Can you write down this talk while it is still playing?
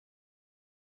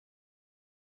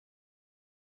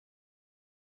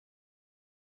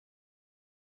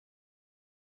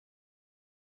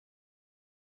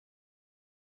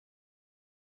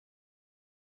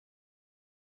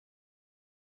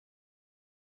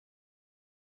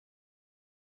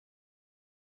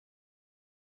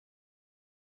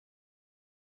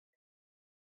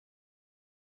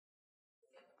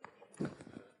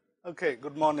Okay,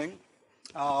 good morning.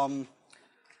 Um,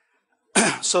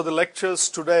 so the lectures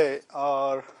today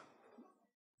are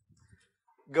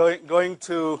going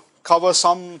to cover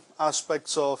some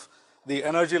aspects of the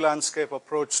energy landscape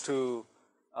approach to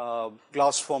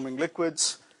glass forming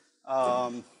liquids.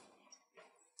 So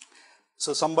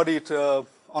somebody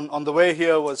on the way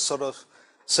here was sort of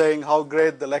saying how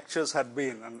great the lectures had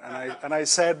been, and I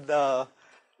said,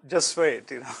 just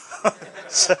wait,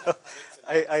 So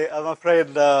I'm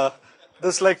afraid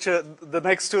this lecture, the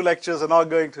next two lectures are not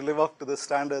going to live up to the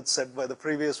standards set by the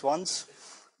previous ones,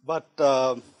 but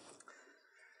I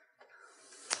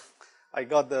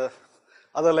got the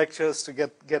other lectures to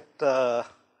get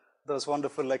those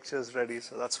wonderful lectures ready,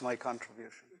 so that's my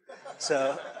contribution.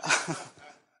 So,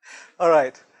 all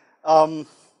right, and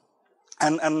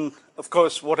of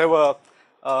course, whatever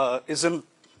isn't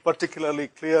particularly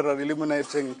clear or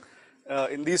illuminating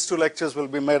in these two lectures will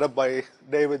be made up by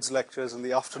David's lectures in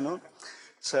the afternoon.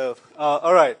 So,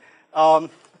 all right.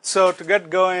 So to get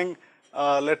going,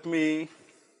 let me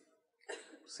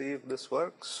see if this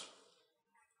works.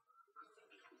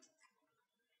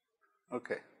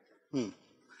 Okay.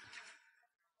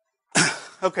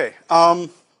 Okay.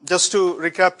 Just to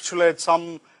recapitulate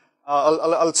some,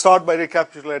 I'll start by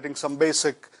recapitulating some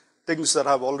basic things that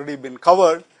have already been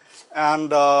covered,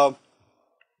 and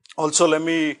also let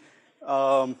me.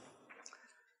 In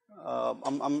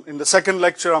the second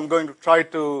lecture, I'm going to try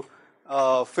to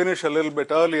finish a little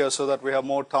bit earlier so that we have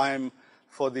more time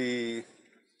for the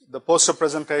poster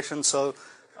presentation. So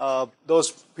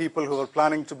those people who are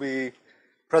planning to be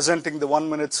presenting the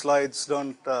 1-minute slides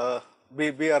don't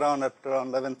be around at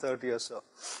around 11:30 or so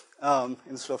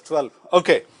instead of 12.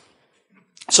 Okay.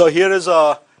 So here is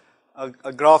a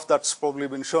graph that's probably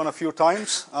been shown a few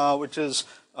times, which is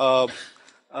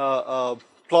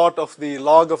plot of the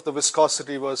log of the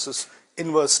viscosity versus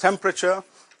inverse temperature,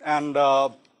 and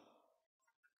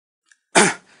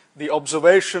the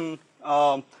observation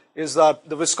is that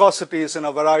the viscosities in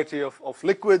a variety of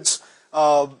liquids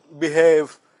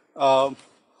behave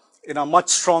in a much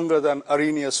stronger than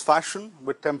Arrhenius fashion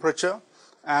with temperature,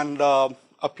 and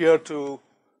appear to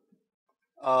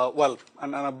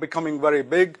and are becoming very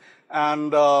big,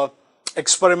 and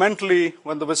experimentally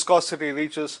when the viscosity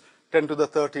reaches 10 to the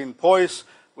 13 poise,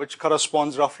 which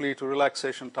corresponds roughly to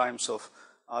relaxation times of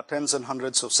tens and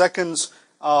hundreds of seconds.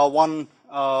 One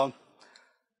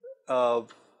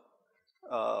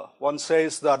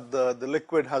says that the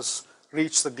liquid has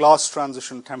reached the glass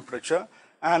transition temperature,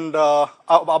 and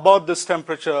about this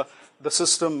temperature, the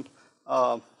system,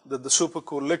 the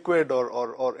supercooled liquid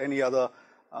or any other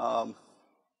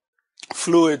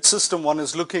fluid system one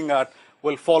is looking at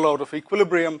will fall out of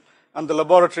equilibrium, and the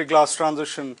laboratory glass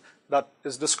transition that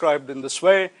is described in this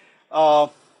way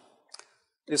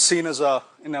is seen as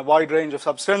in a wide range of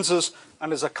substances,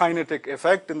 and is a kinetic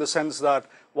effect in the sense that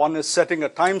one is setting a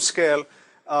time scale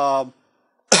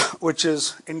which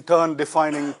is in turn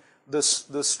defining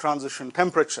this transition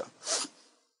temperature.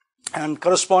 And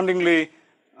correspondingly,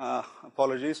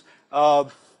 apologies,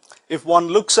 if one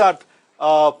looks at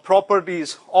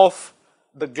properties of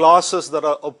the glasses that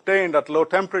are obtained at low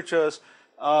temperatures,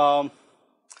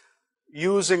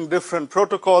 using different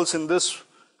protocols in this,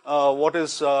 what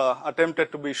is attempted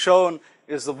to be shown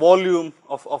is the volume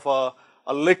of a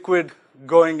liquid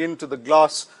going into the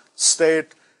glass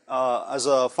state as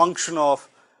a function of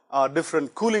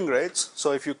different cooling rates.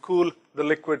 So if you cool the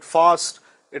liquid fast,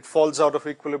 it falls out of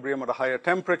equilibrium at a higher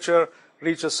temperature,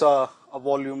 reaches a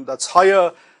volume that's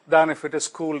higher than if it is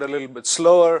cooled a little bit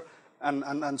slower,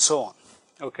 and so on.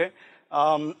 Okay,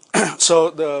 so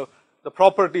the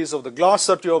properties of the glass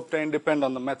that you obtain depend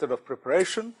on the method of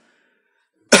preparation.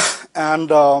 And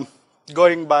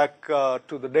going back to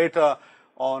the data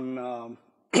on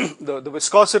the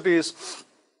viscosities,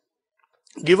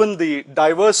 given the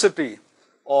diversity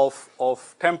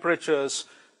of temperatures,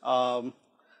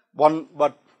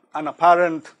 but an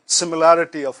apparent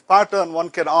similarity of pattern, one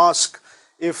can ask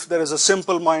if there is a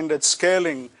simple-minded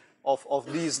scaling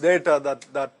of these data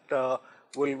that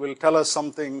will tell us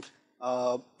something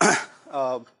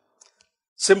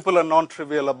simple and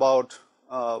non-trivial about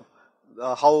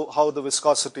how the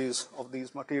viscosities of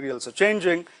these materials are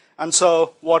changing. And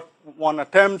so what one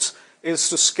attempts is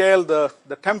to scale the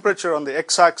temperature on the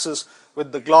x-axis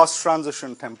with the glass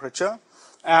transition temperature,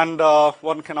 and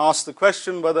one can ask the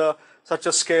question whether such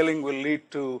a scaling will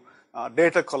lead to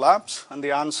data collapse, and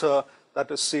the answer that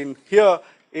is seen here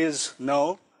is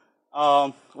no.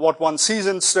 What one sees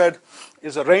instead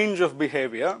is a range of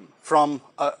behavior from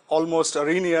almost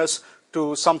Arrhenius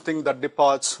to something that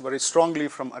departs very strongly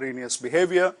from Arrhenius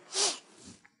behavior.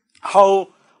 How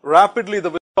rapidly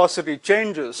the viscosity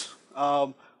changes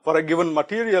for a given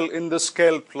material in this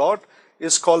scale plot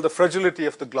is called the fragility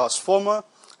of the glass former,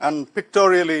 and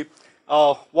pictorially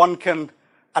one can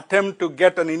attempt to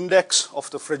get an index of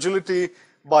the fragility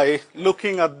by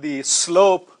looking at the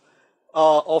slope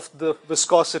of the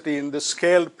viscosity in this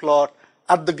scaled plot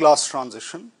at the glass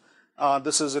transition.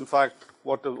 This is in fact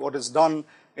what is done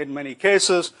in many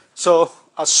cases. So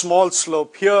a small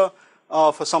slope here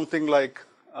for something like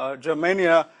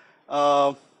Germania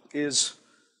is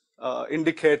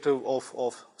indicative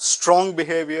of strong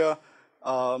behavior,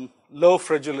 low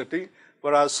fragility,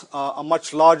 whereas a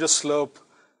much larger slope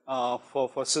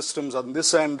for systems on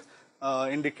this end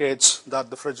indicates that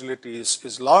the fragility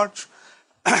is large.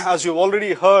 As you've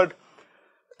already heard,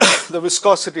 the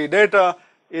viscosity data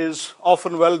is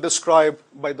often well described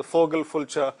by the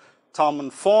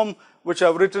Vogel-Fulcher-Tharman form, which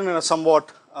I've written in a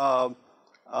somewhat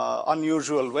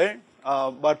unusual way,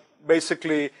 but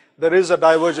basically there is a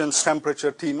divergence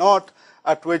temperature T naught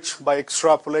at which by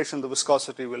extrapolation the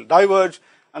viscosity will diverge,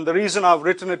 and the reason I've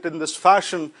written it in this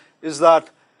fashion is that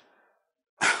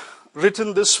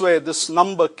written this way, this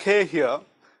number K here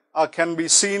can be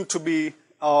seen to be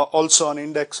also an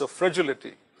index of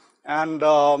fragility. And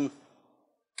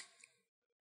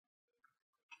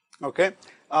okay,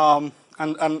 and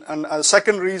a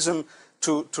second reason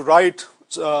to write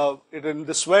it in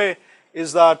this way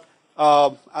is that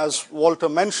as Walter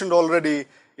mentioned already,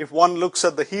 if one looks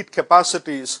at the heat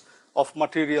capacities of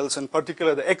materials, in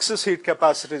particular the excess heat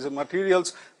capacities of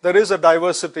materials, there is a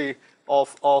diversity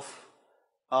of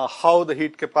how the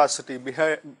heat capacity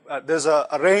there's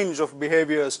a range of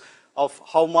behaviors of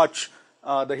how much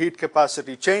the heat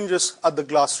capacity changes at the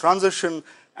glass transition,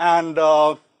 and the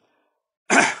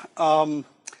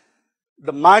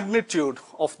magnitude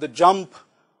of the jump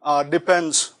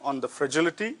depends on the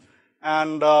fragility,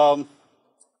 and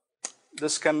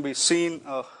this can be seen.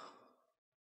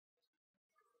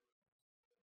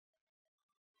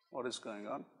 What is going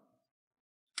on?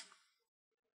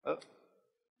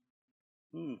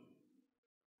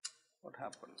 What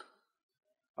happened?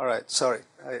 All right, sorry,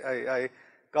 I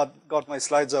got my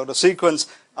slides out of sequence,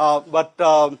 but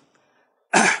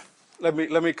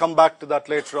let me come back to that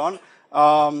later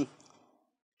on.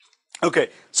 Okay,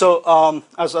 so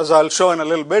as I'll show in a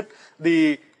little bit,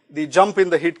 the jump in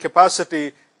the heat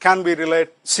capacity can be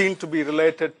seen to be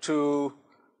related to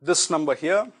this number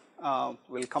here.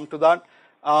 We'll come to that.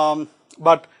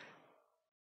 But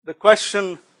the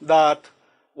question that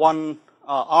one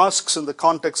asks in the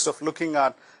context of looking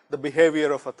at the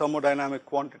behavior of a thermodynamic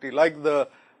quantity like the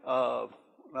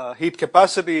heat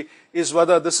capacity is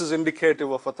whether this is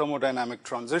indicative of a thermodynamic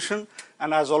transition.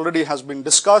 And as already has been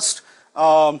discussed,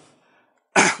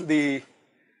 the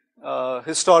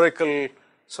historical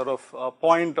sort of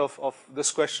point of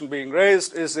this question being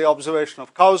raised is the observation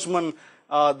of Kauzmann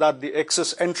that the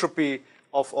excess entropy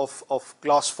of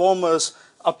glass formers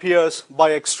appears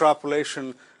by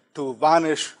extrapolation to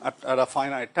vanish at a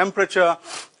finite temperature,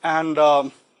 and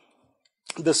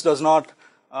this does not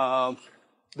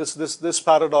this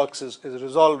paradox is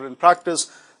resolved in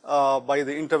practice by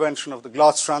the intervention of the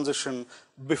glass transition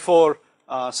before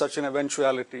such an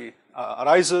eventuality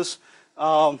arises.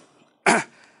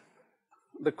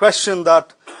 The question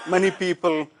that many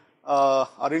people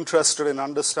are interested in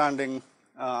understanding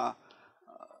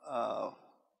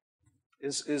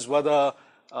is whether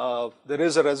there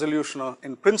is a resolution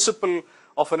in principle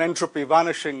of an entropy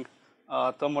vanishing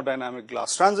thermodynamic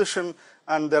glass transition,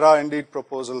 and there are indeed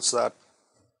proposals that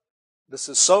this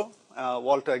is so.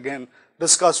 Walter again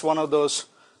discussed one of those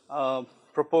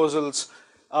proposals.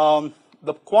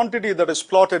 The quantity that is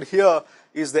plotted here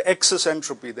is the excess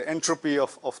entropy, the entropy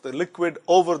of the liquid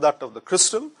over that of the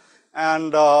crystal.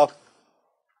 And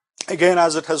again,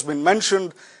 as it has been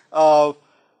mentioned,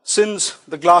 since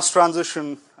the glass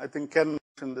transition, I think Ken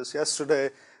mentioned this yesterday,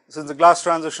 since the glass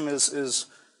transition is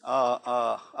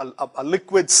a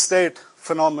liquid state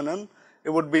phenomenon, it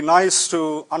would be nice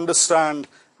to understand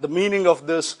the meaning of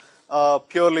this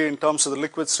purely in terms of the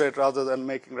liquid state rather than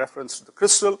making reference to the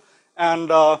crystal. And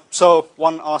so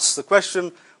one asks the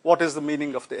question, what is the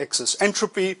meaning of the excess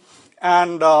entropy?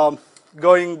 And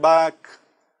going back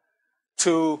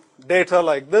to data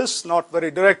like this, not very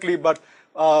directly, but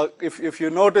if you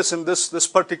notice in this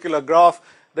particular graph,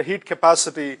 the heat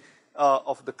capacity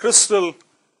of the crystal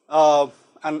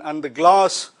and the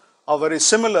glass are very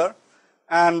similar,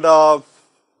 and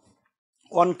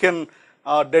one can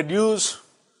deduce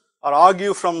or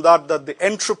argue from that the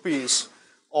entropies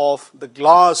of the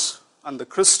glass and the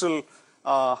crystal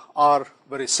are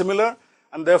very similar,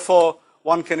 and therefore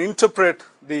one can interpret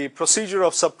the procedure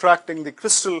of subtracting the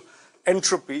crystal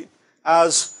entropy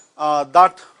as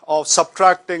that of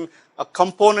subtracting a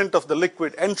component of the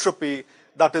liquid entropy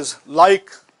that is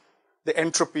like the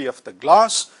entropy of the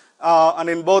glass. And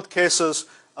in both cases,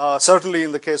 certainly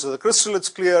in the case of the crystal, it's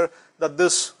clear that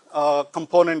this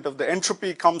component of the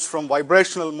entropy comes from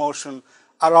vibrational motion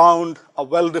around a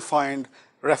well-defined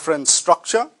reference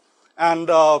structure. And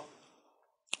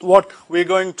what we're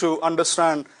going to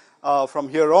understand from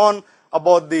here on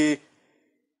about the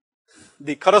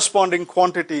corresponding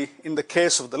quantity in the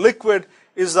case of the liquid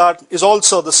is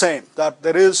also the same, that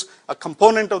there is a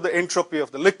component of the entropy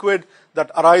of the liquid that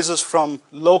arises from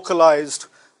localized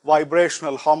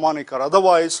vibrational, harmonic or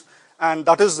otherwise, and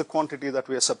that is the quantity that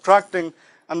we are subtracting.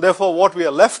 And therefore what we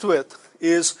are left with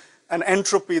is an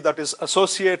entropy that is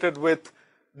associated with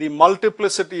the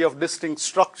multiplicity of distinct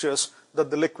structures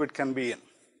that the liquid can be in.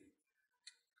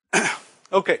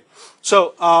 Okay,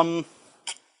 so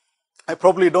I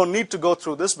probably don't need to go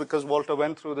through this because Walter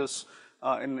went through this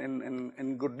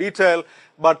in good detail,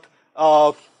 but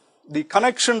the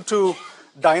connection to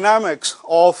dynamics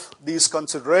of these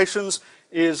considerations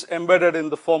is embedded in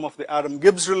the form of the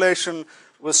Adam-Gibbs relation,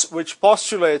 which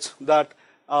postulates that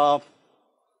a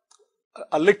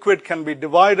liquid can be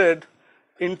divided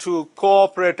into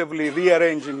cooperatively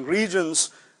rearranging regions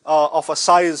of a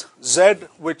size Z,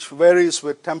 which varies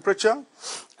with temperature,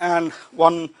 and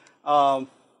one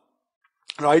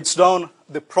writes down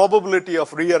the probability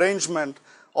of rearrangement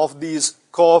of these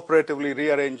cooperatively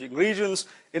rearranging regions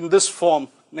in this form,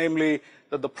 namely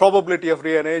that the probability of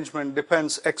rearrangement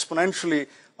depends exponentially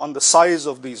on the size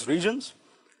of these regions.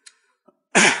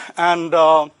 And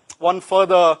one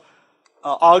further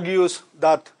argues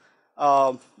that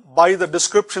by the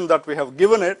description that we have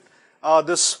given it,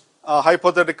 this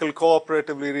hypothetical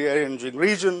cooperatively rearranging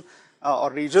region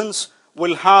or regions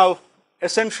will have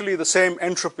essentially the same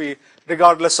entropy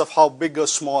regardless of how big or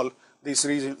small these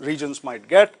regions might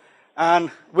get.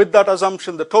 And with that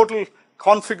assumption, the total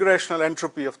configurational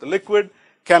entropy of the liquid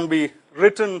can be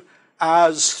written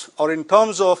as, or in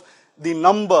terms of the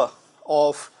number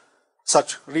of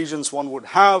such regions one would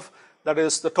have, that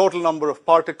is the total number of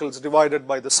particles divided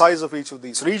by the size of each of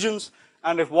these regions.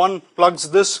 And if one plugs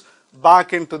this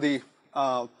back into the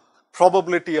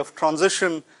probability of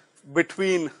transition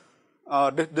between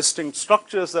distinct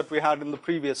structures that we had in the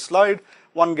previous slide,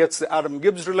 one gets the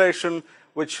Adam-Gibbs relation,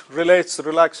 which relates the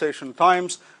relaxation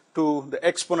times to the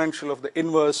exponential of the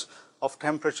inverse of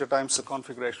temperature times the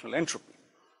configurational entropy.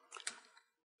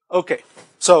 Okay,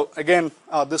 so again,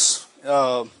 this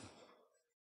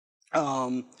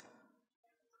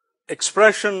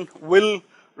expression will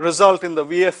result in the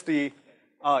VFD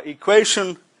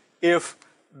equation if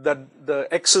the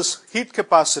excess heat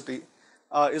capacity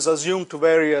is assumed to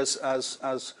vary as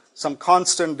some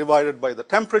constant divided by the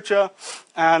temperature.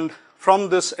 And from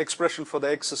this expression for the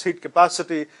excess heat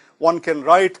capacity, one can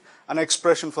write an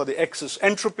expression for the excess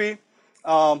entropy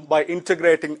by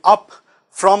integrating up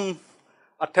from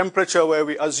a temperature where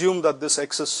we assume that this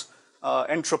excess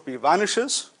entropy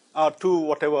vanishes to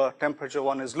whatever temperature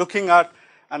one is looking at,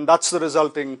 and that's the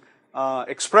resulting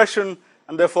expression.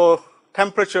 And therefore,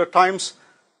 temperature times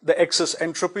the excess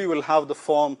entropy will have the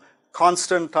form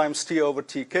constant times T over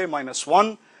Tk minus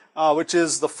 1, which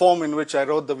is the form in which I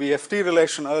wrote the VFD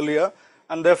relation earlier.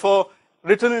 And therefore,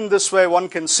 written in this way, one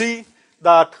can see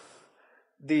that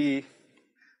the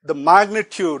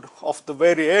magnitude of the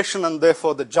variation and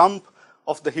therefore the jump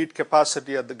of the heat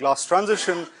capacity at the glass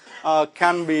transition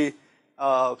can be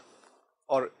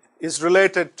or is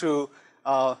related to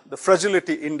the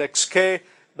fragility index K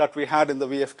that we had in the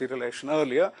VFD relation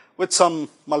earlier with some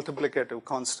multiplicative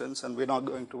constants, and we're not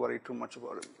going to worry too much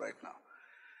about it right now.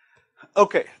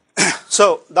 Okay,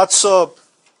 so that's sort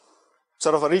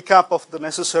of a recap of the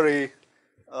necessary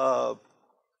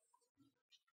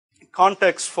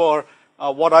context for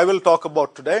what I will talk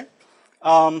about today,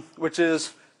 which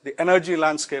is the energy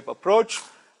landscape approach.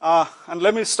 And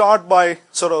let me start by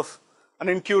sort of an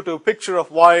intuitive picture of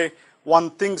why one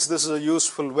thinks this is a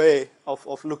useful way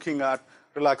of looking at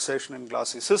relaxation in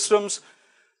glassy systems.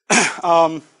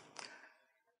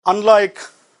 Unlike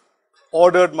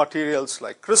ordered materials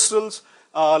like crystals,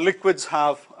 liquids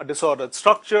have a disordered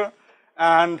structure,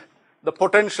 and the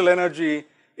potential energy,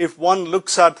 if one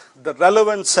looks at the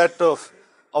relevant set of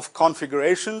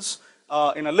configurations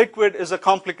in a liquid, is a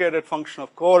complicated function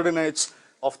of coordinates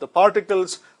of the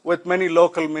particles with many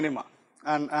local minima.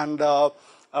 And to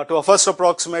a first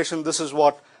approximation, this is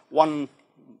what one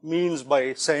means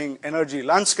by saying energy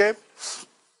landscape.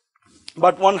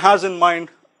 But one has in mind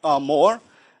more.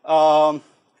 But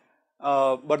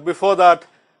before that,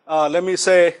 let me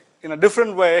say in a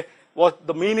different way what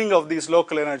the meaning of these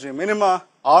local energy minima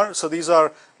are. So these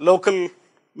are local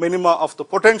minima of the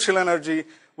potential energy,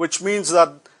 which means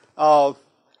that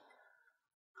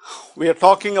we are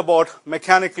talking about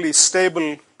mechanically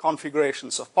stable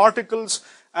configurations of particles,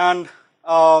 and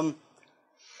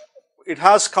it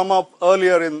has come up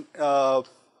earlier in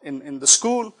the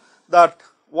school that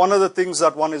one of the things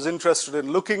that one is interested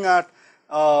in looking at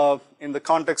in the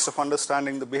context of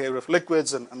understanding the behavior of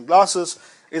liquids and gases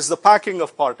is the packing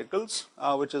of particles,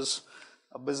 which is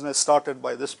a business started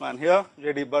by this man here,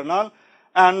 J.D. Bernal.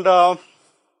 And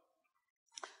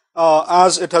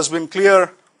as it has been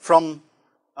clear from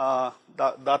the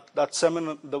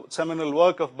seminal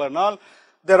work of Bernal,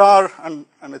 there are, and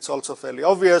it's also fairly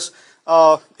obvious,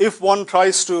 if one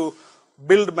tries to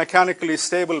build mechanically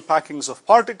stable packings of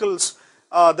particles,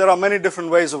 there are many different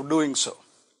ways of doing so.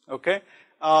 Okay,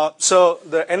 so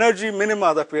the energy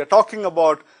minima that we are talking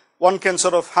about, one can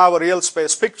sort of have a real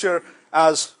space picture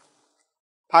as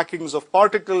packings of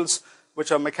particles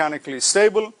which are mechanically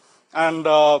stable, and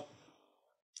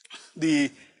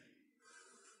the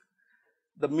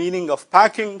meaning of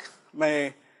packing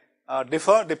may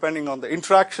differ depending on the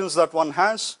interactions that one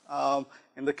has.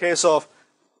 In the case of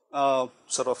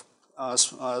sort of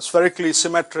spherically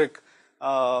symmetric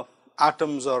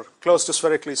atoms or close to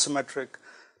spherically symmetric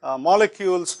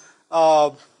molecules,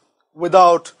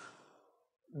 without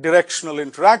directional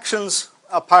interactions,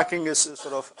 a packing is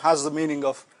sort of has the meaning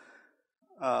of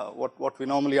what we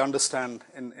normally understand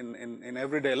in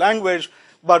everyday language,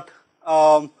 but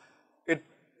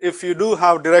if you do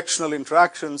have directional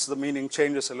interactions, the meaning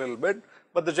changes a little bit,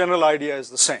 but the general idea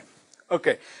is the same.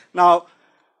 Okay, now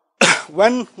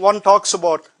when one talks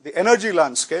about the energy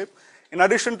landscape, in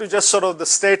addition to just sort of the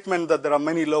statement that there are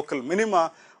many local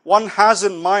minima, one has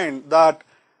in mind that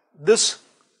this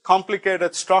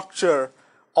complicated structure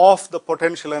of the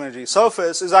potential energy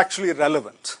surface is actually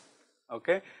relevant,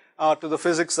 okay, to the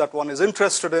physics that one is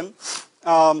interested in.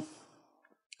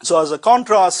 So as a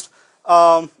contrast,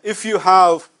 if you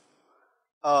have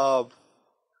a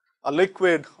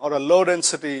liquid or a low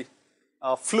density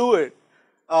fluid,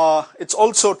 it's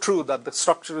also true that the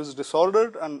structure is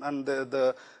disordered, and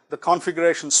the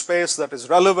configuration space that is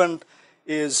relevant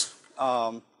is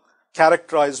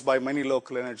characterized by many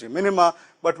local energy minima,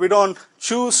 but we don't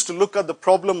choose to look at the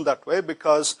problem that way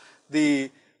because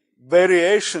the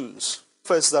variations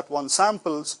that one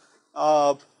samples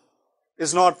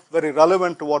is not very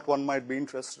relevant to what one might be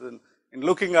interested in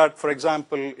looking at. For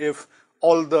example, if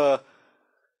all the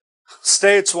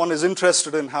states one is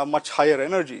interested in have much higher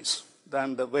energies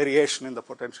than the variation in the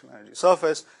potential energy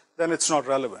surface, then it's not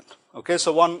relevant. Okay,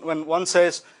 so when one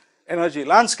says energy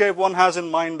landscape, one has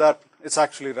in mind that it's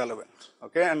actually relevant.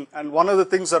 Okay, and one of the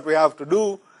things that we have to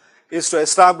do is to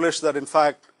establish that in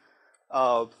fact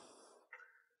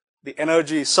the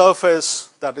energy surface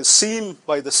that is seen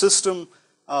by the system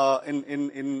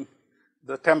in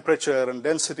the temperature and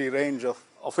density range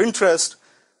of interest,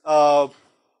 or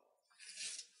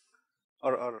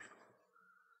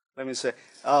let me say,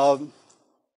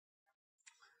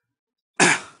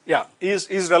 yeah,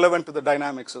 is relevant to the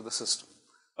dynamics of the system.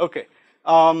 Okay,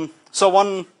 so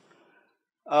one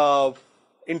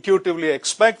intuitively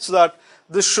expects that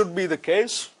this should be the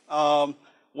case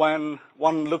when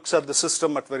one looks at the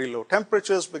system at very low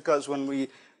temperatures, because when we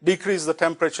decrease the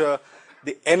temperature,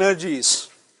 the energies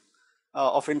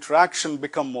of interaction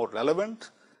become more relevant,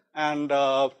 and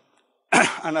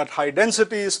at high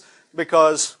densities,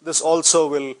 because this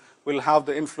also will have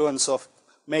the influence of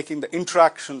making the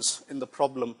interactions in the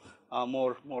problem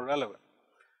more relevant.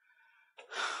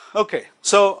 Okay,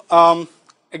 so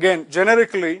again,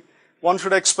 generically, one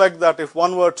should expect that if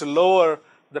one were to lower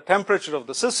the temperature of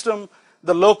the system,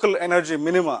 the local energy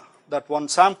minima that one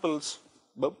samples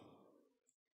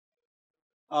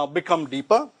become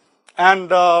deeper,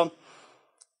 and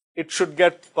it should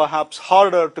get perhaps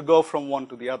harder to go from one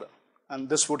to the other, and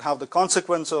this would have the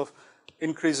consequence of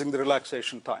increasing the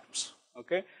relaxation times.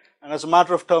 Okay, and as a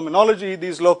matter of terminology,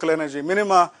 these local energy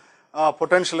minima,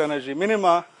 potential energy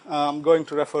minima, I'm going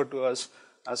to refer to as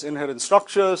inherent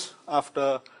structures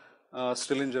after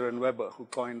Stillinger and Weber, who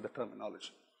coined the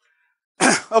terminology.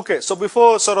 Okay, so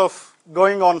before sort of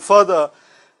going on further,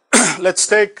 let's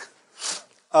take,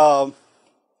 I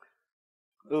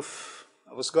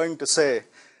was going to say,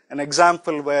 an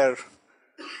example where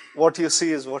what you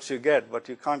see is what you get, but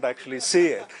you can't actually see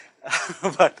it.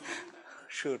 But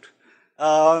shoot.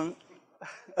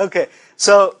 Okay,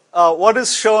 so what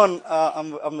is shown,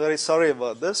 I'm very sorry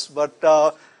about this, but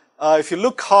if you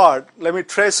look hard, let me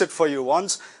trace it for you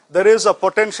once. There is a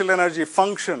potential energy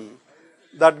function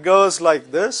that goes like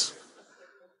this,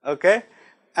 okay?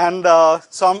 And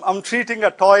so I'm treating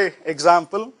a toy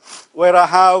example where I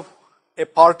have a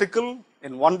particle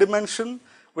in one dimension,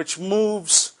 which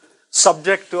moves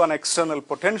subject to an external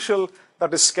potential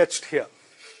that is sketched here.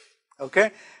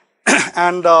 Okay,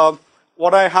 and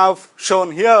what I have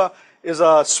shown here is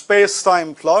a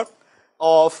space-time plot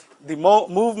of the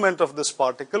movement of this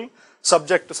particle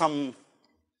subject to some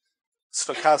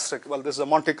stochastic, well, this is a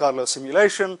Monte Carlo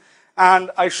simulation,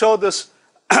 and I show this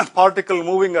particle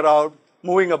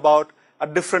moving about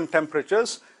at different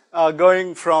temperatures,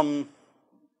 going from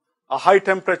a high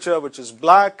temperature, which is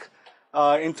black,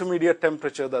 intermediate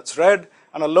temperature, that's red,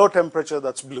 and a low temperature,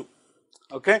 that's blue.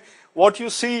 Okay, what you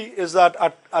see is that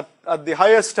at the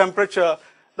highest temperature,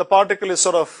 the particle is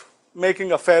sort of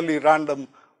making a fairly random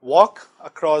walk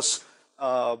across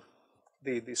the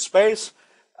space,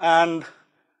 and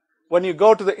when you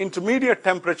go to the intermediate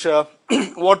temperature,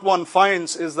 what one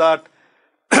finds is that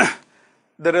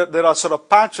there are sort of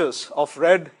patches of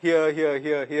red here, here,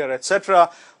 here, here, etc.,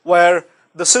 where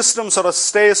the system sort of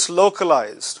stays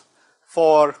localized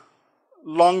for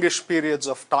longish periods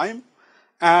of time.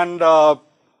 And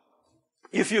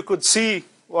if you could see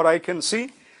what I can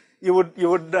see, you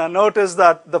would notice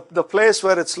that the place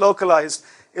where it's localized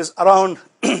is around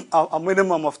a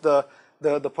minimum of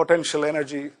the potential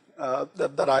energy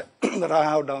that I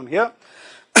have down here.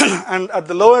 And at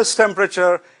the lowest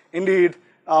temperature, indeed,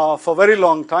 for very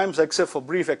long times, except for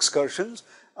brief excursions,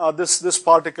 this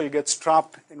particle gets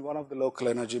trapped in one of the local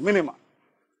energy minima.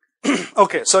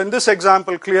 Okay, so in this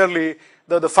example, clearly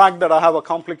the fact that I have a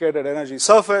complicated energy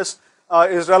surface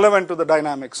is relevant to the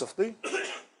dynamics of the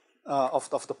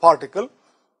particle.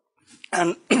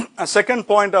 And a second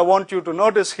point I want you to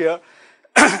notice here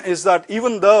is that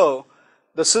even though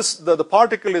the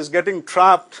particle is getting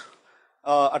trapped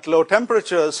at low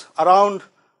temperatures around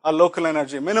a local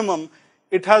energy minimum,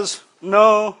 it has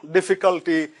no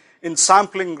difficulty in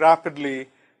sampling rapidly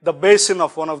the basin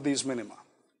of one of these minima.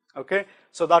 Okay,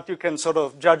 so that you can sort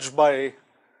of judge by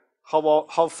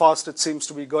how fast it seems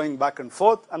to be going back and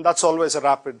forth, and that's always a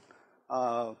rapid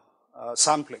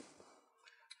sampling.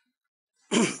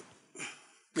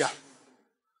 Yeah.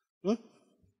 Hmm?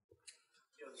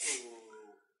 Yeah, so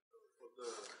for the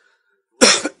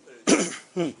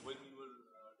when you were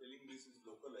telling this is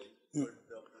localized, but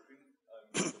the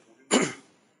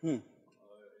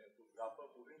graph of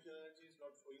potential energy is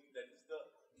not showing that is the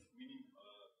meaning.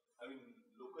 I mean,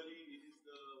 locally it is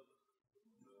the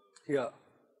Yeah.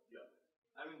 Yeah.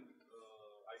 I mean,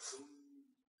 I don't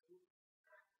think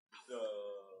the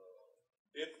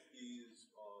depth is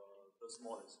the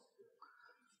smallest.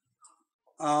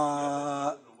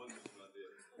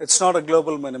 It's not a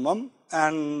global minimum,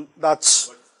 and that's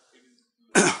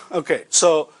okay.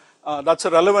 So that's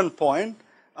a relevant point.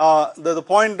 The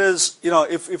point is,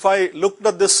 if I looked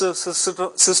at this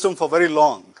system for very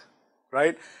long,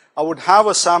 right, I would have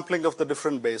a sampling of the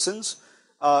different basins.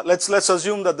 Let's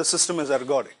assume that the system is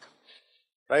ergodic,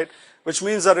 right, which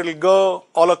means that it will go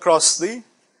all across the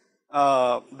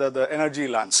energy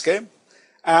landscape,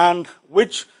 and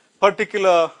which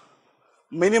particular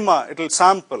minima it will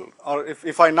sample, or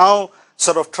if I now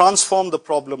sort of transform the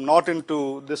problem not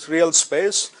into this real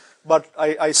space, but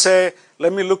I say,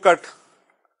 let me look at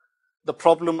the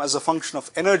problem as a function of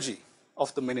energy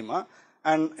of the minima,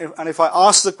 and if I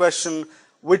ask the question,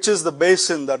 which is the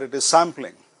basin that it is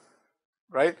sampling,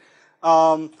 right?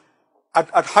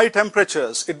 At high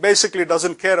temperatures, it basically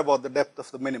doesn't care about the depth of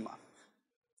the minima,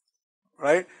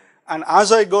 right? And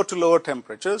as I go to lower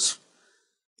temperatures,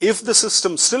 if the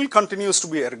system still continues to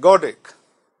be ergodic,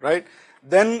 right,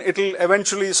 then it will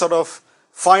eventually sort of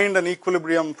find an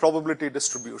equilibrium probability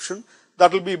distribution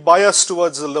that will be biased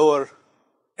towards the lower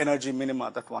energy minima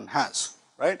that one has,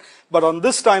 right? But on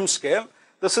this time scale,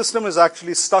 the system is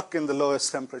actually stuck in the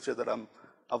lowest temperature that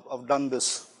I've done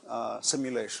this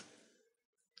simulation.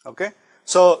 Okay,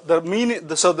 so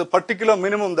the particular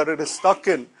minimum that it is stuck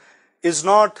in is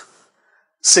not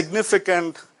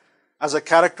significant as a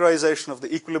characterization of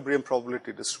the equilibrium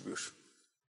probability distribution.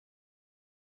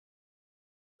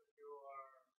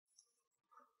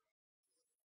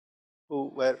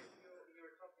 Where? You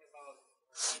were talking about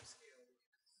time scale, which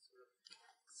is sort of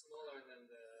smaller than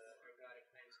the ergodic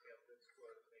time scale of the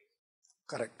two-hour phase.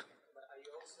 Correct. But are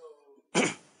you also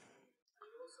thinking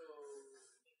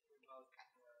about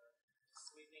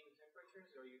sweeping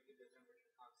temperatures, or you keep the temperature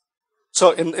constant?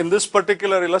 So in this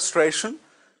particular illustration,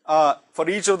 for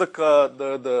each of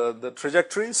the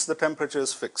trajectories, the temperature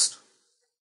is fixed.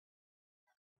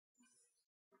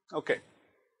 Okay.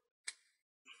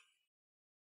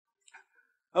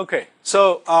 Okay.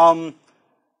 So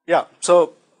yeah.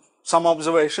 So some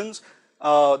observations.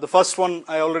 The first one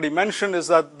I already mentioned is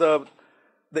that the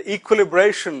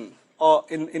equilibration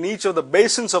in each of the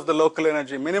basins of the local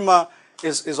energy minima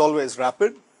is always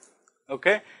rapid.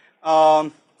 Okay.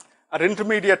 At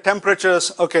intermediate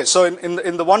temperatures, okay, so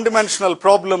in the one-dimensional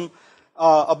problem,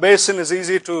 a basin is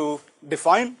easy to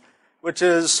define, which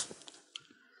is,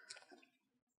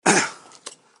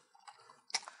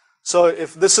 so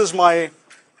if this is my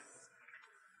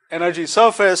energy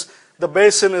surface, the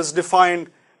basin is defined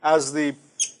as the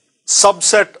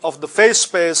subset of the phase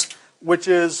space, which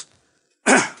is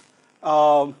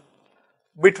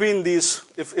between these,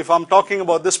 if I'm talking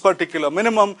about this particular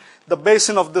minimum, the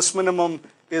basin of this minimum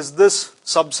is this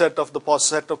subset of the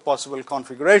set of possible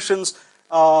configurations.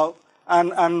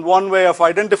 And one way of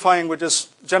identifying, which is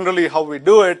generally how we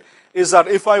do it, is that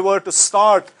if I were to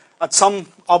start at some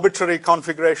arbitrary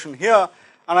configuration here,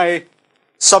 and I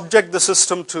subject the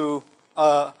system to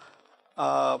a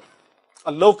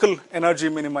local energy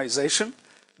minimization,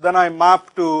 then I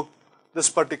map to this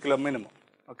particular minimum.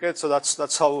 Okay, so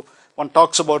that's how one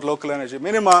talks about local energy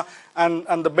minima,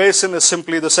 and the basin is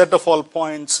simply the set of all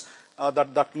points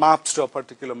that maps to a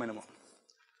particular minimum.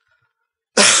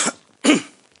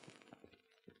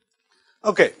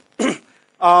 Okay.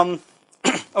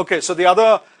 Okay, so the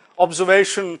other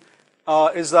observation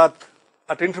is that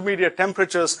at intermediate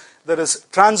temperatures, there is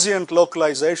transient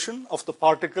localization of the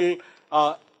particle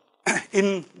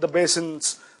in the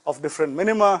basins of different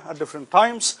minima at different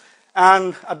times.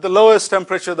 And at the lowest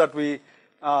temperature that we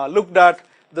looked at,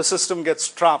 the system gets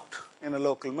trapped in a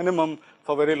local minimum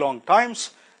for very long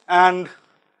times. And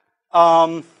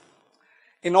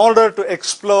in order to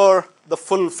explore the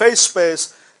full phase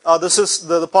space,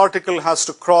 the particle has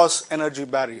to cross energy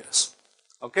barriers.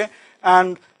 Okay,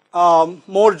 and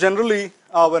more generally,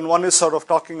 when one is sort of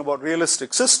talking about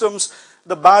realistic systems,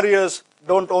 the barriers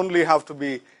don't only have to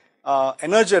be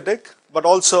energetic, but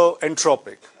also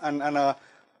entropic. And a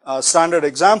standard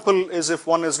example is if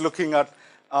one is looking at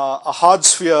a hard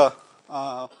sphere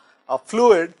a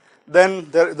fluid, then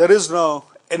there is no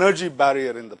energy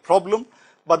barrier in the problem,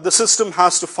 but the system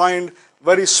has to find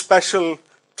very special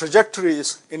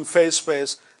trajectories in phase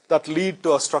space that lead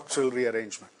to a structural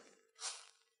rearrangement.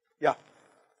 Yeah.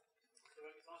 So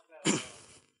when you talk about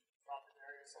profit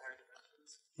areas to higher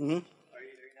dimensions, are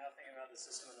you now thinking about the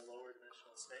system in a lower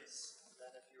dimensional space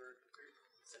than if you were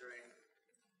considering?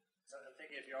 So I'm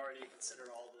thinking if you already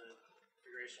consider all the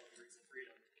configuration degrees of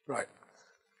freedom. Right.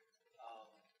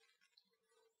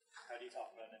 How do you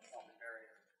talk about an entropic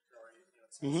barrier? You're already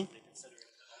considering it.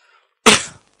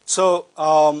 So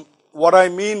what I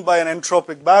mean by an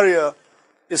entropic barrier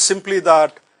is simply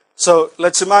that, so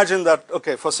let's imagine that,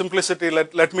 okay, for simplicity,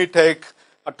 let me take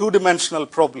a two-dimensional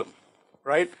problem,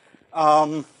 right?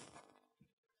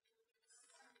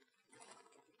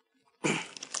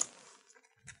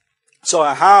 So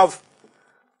I have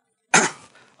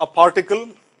a particle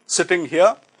sitting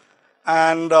here,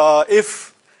 and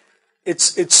if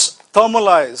it's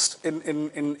thermalized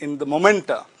in the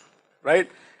momenta, right?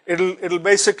 It'll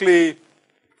basically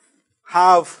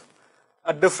have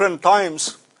at different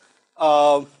times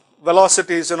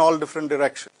velocities in all different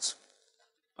directions.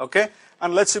 Okay,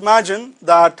 and let's imagine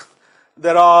that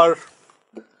there are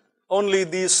only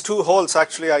these two holes.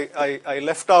 Actually, I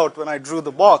left out when I drew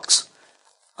the box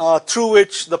through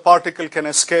which the particle can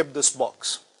escape this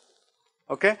box.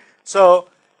 Okay, so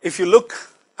if you look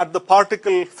at the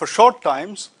particle for short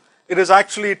times, it is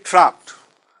actually trapped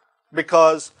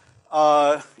because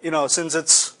since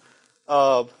it's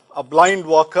a blind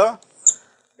walker,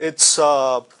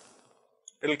 it'll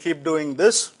keep doing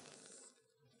this,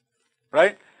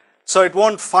 right? So it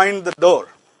won't find the door,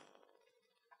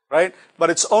 right? But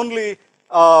it's only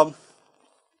by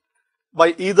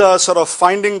either sort of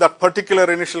finding that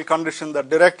particular initial condition that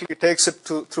directly takes it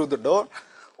through the door,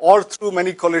 or through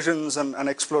many collisions and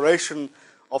exploration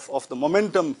of the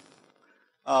momentum,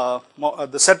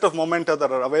 the set of momenta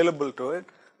that are available to it,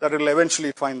 that it will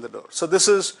eventually find the door. So this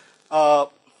is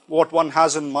what one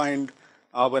has in mind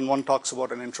when one talks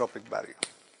about an entropic barrier.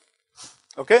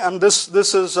 Okay, and this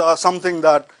is something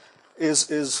that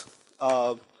is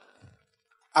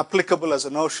applicable as a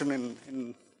notion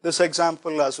in this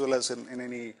example as well as in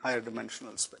any higher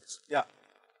dimensional space. Yeah.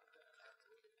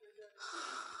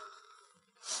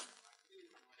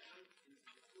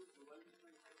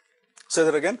 Say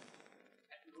that again.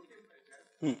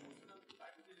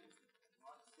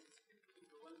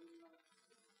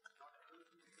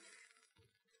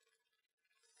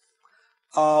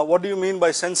 What do you mean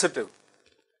by sensitive?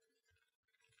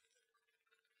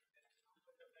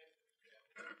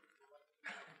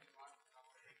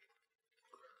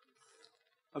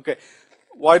 Okay,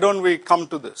 why don't we come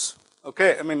to this?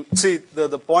 Okay, I mean, see,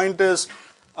 the point is,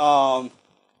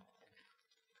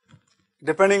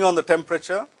 depending on the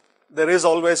temperature, there is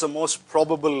always a most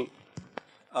probable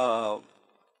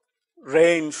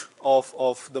range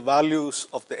of the values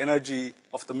of the energy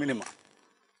of the minima.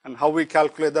 And how we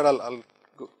calculate that, I'll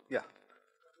go, yeah.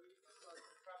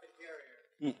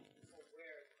 Where?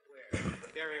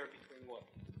 Barrier between what?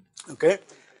 Okay.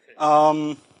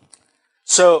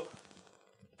 So,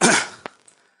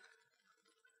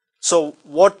 so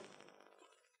what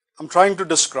I'm trying to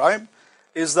describe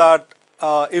is that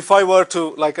if I were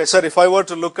to, like I said, if I were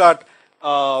to look at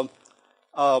an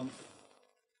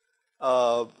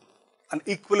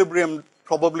equilibrium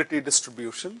probability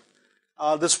distribution,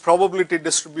 this probability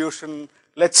distribution,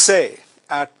 let's say,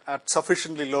 at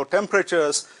sufficiently low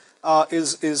temperatures,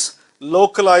 is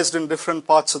localized in different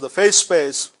parts of the phase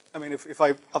space. I mean, if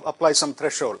I apply some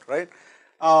threshold, right?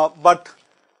 But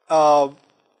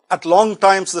at long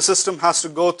times, the system has to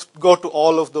go to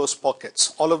all of those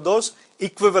pockets, all of those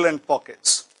equivalent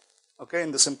pockets, okay,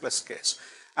 in the simplest case.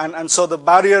 And so the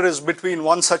barrier is between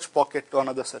one such pocket to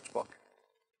another such pocket.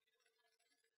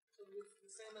 So it's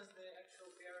the same as the actual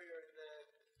barrier in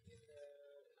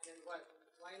the and why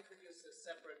introduce a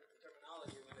separate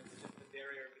terminology when it's just the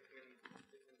barrier between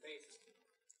different phases?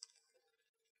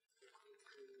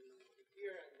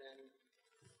 Here and then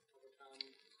overcome.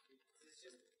 It's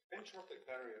just Entropic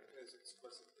barrier appears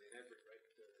explicitly in every rate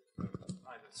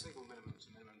either single minimum to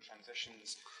minimum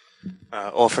transitions,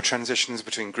 or for transitions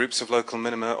between groups of local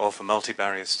minima, or for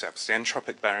multi-barrier steps. The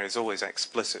entropic barrier is always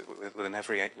explicit within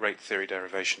every rate theory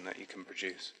derivation that you can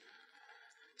produce.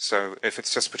 So if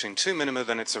it's just between two minima,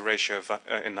 then it's a ratio of,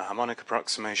 in the harmonic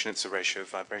approximation, it's a ratio of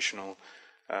vibrational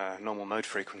normal mode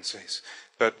frequencies.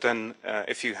 But then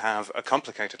if you have a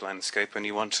complicated landscape and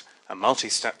you want a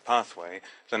multi-step pathway,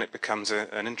 then it becomes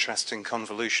an interesting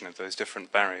convolution of those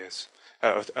different barriers,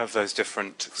 of those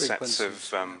different sets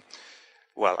of,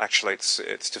 well, actually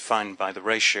it's defined by the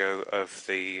ratio of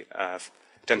the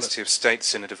density of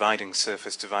states in a dividing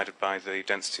surface divided by the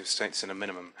density of states in a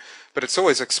minimum. But it's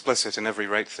always explicit in every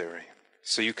rate theory.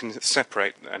 So you can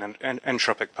separate an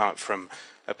entropic part from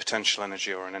a potential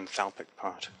energy or an enthalpic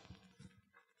part.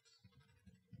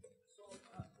 so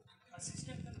a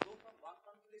system can go from one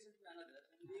configuration to another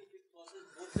only if it crosses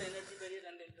both the energy barrier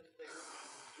and the enthalpy barrier.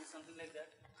 Is something like that?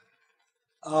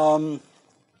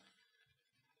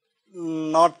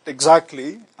 Not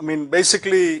exactly. I mean,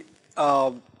 basically,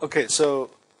 okay,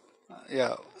 so,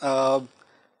 yeah,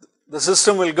 the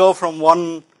system will go from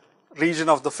one region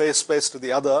of the phase space to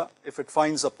the other if it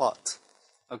finds a path,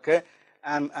 okay?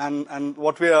 And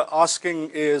what we are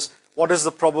asking is, what is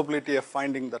the probability of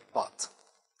finding that path,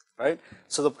 right?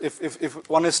 So if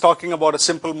one is talking about a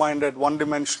simple-minded,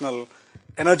 one-dimensional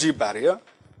energy barrier,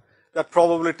 that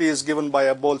probability is given by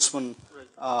a Boltzmann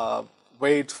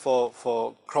weight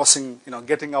for crossing,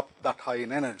 getting up that high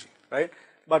in energy, right?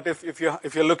 But if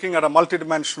you're looking at a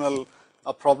multidimensional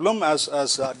problem,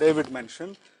 as David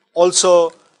mentioned,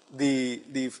 also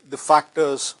the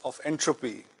factors of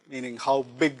entropy, meaning how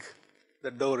big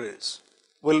the door is,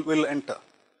 will enter,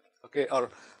 okay, or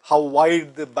how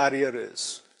wide the barrier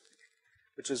is,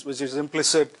 which is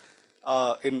implicit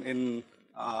in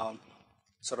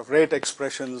sort of rate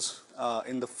expressions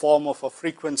in the form of a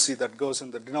frequency that goes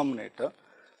in the denominator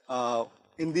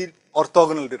in the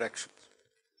orthogonal directions.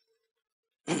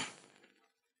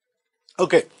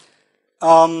 Okay.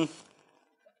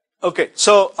 Okay.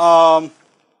 So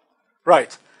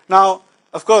right now,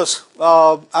 of course,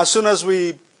 as soon as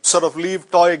we sort of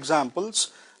leave toy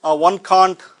examples, one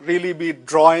can't really be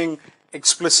drawing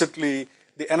explicitly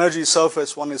the energy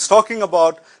surface one is talking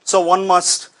about. So one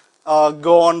must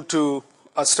go on to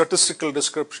a statistical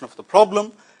description of the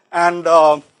problem. And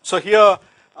so here,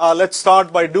 let's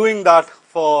start by doing that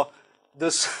for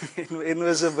this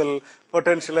invisible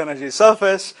potential energy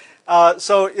surface.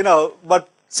 So, but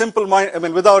simple mind, I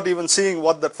mean, without even seeing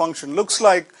what that function looks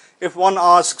like, if one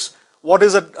asks, what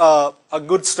is a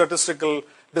good statistical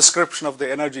description of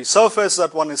the energy surface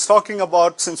that one is talking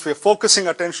about, since we're focusing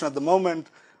attention at the moment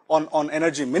on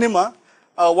energy minima,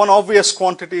 one obvious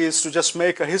quantity is to just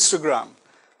make a histogram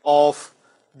of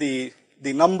the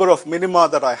number of minima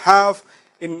that I have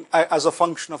as a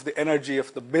function of the energy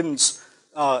of the bins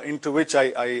into which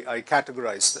I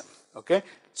categorize them. Okay,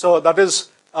 so that is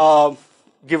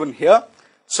given here.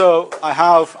 So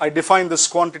I define this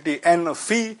quantity n of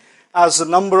phi as the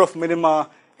number of minima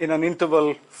in an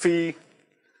interval phi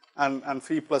and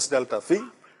phi plus delta phi.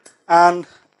 And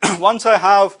once I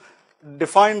have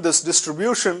defined this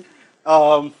distribution,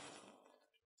 I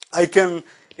can,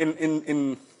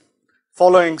 in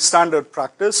following standard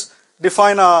practice,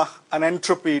 define an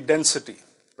entropy density,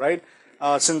 right?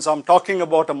 Since I'm talking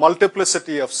about a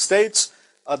multiplicity of states,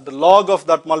 the log of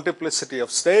that multiplicity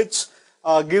of states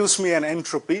gives me an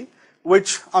entropy,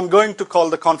 which I'm going to call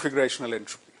the configurational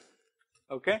entropy.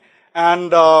 Okay,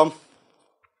 and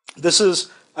this is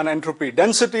an entropy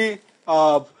density.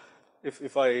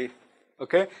 If I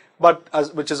okay, but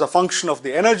which is a function of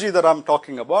the energy that I'm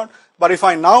talking about. But if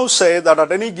I now say that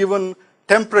at any given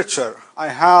temperature, I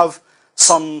have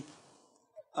some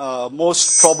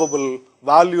most probable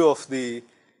value of the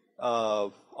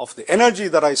energy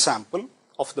that I sample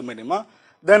of the minima,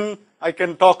 then I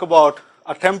can talk about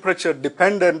a temperature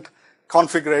dependent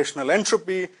configurational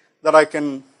entropy that I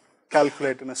can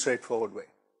calculate in a straightforward way.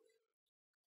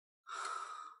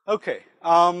 Okay,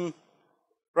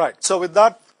 right. So with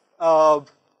that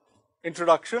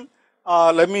introduction,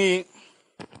 let me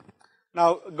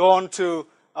now go on to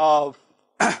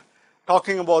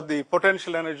talking about the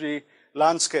potential energy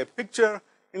landscape picture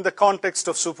in the context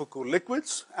of supercooled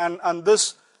liquids, and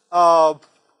this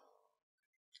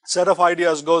set of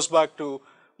ideas goes back to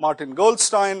Martin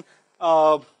Goldstein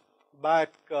back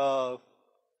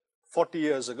 40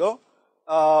 years ago,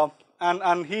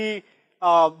 and he,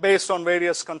 based on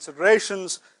various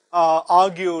considerations,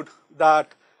 argued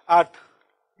that at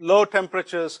low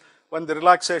temperatures, when the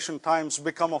relaxation times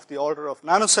become of the order of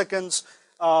nanoseconds,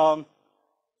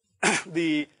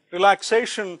 the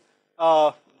relaxation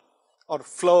or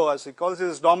flow, as he calls it,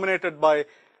 is dominated by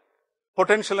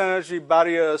potential energy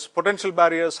barriers, potential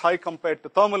barriers high compared to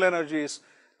thermal energies,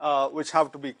 which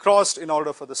have to be crossed in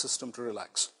order for the system to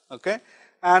relax. Okay,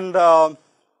 and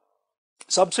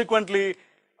subsequently,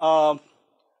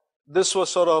 this was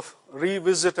sort of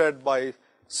revisited by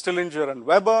Stillinger and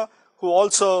Weber, who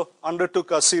also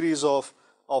undertook a series of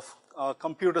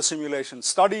computer simulation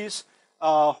studies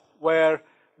where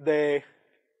they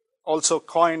also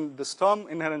coined this term,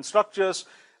 inherent structures,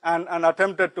 and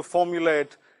attempted to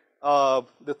formulate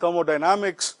the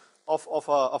thermodynamics of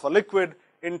a liquid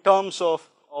in terms of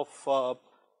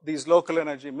these local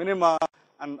energy minima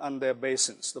and their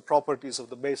basins, the properties of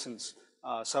the basins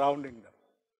surrounding them.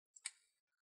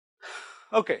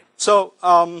 Okay, so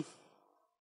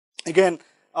again,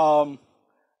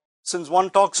 since one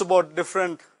talks about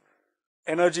different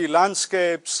energy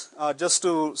landscapes, just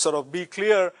to sort of be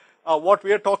clear, what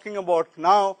we are talking about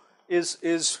now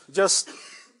is just,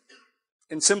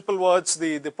 in simple words,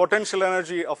 the potential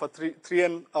energy of a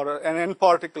 3n or an n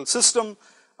particle system,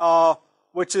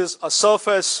 which is a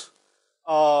surface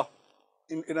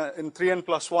in 3n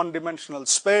plus 1 dimensional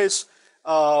space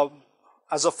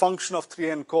as a function of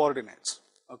 3n coordinates.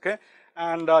 Okay,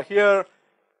 and here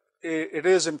it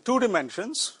is in 2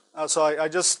 dimensions. So I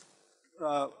just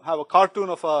have a cartoon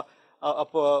of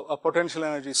a potential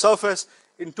energy surface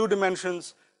in 2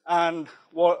 dimensions, and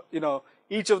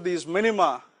each of these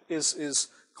minima is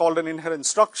called an inherent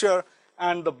structure,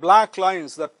 and the black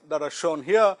lines that are shown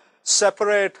here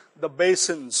separate the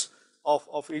basins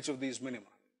of each of these minima.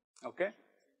 Okay.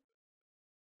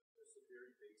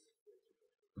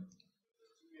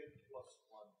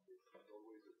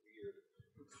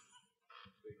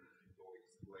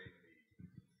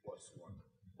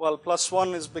 Well, plus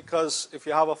 1 is because if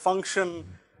you have a function,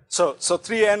 so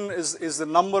 3n is the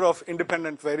number of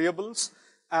independent variables,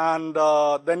 and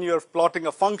then you're plotting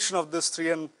a function of this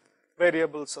 3n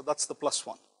variables, so that's the plus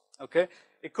 1. Okay,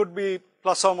 it could be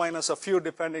plus or minus a few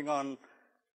depending on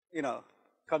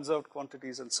conserved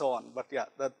quantities and so on, but yeah,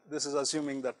 this is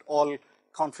assuming that all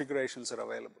configurations are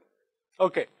available.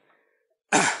 Okay.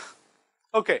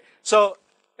 Okay, so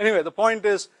anyway, the point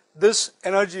is this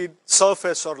energy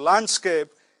surface or landscape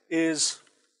is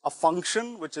a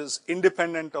function which is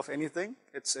independent of anything.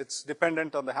 It's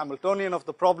dependent on the Hamiltonian of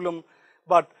the problem,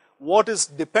 but what is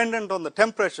dependent on the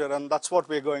temperature, and that's what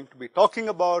we're going to be talking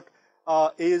about,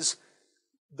 is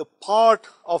the part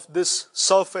of this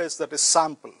surface that is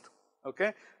sampled.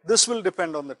 Okay, this will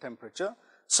depend on the temperature.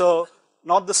 So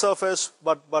not the surface,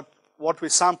 but what we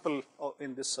sample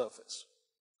in this surface.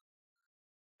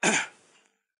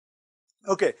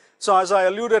 Okay, so as I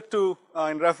alluded to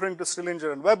in referring to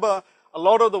Stillinger and Weber, a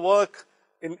lot of the work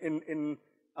in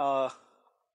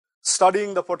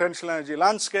studying the potential energy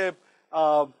landscape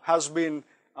has been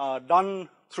done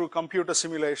through computer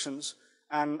simulations,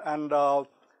 and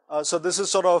so this is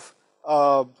sort of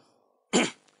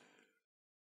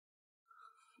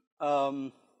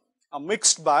a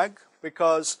mixed bag,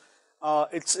 because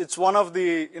it's one of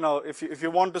the, if you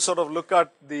want to sort of look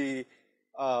at the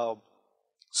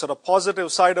sort of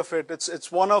positive side of it, it's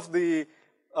one of the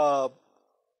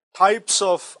types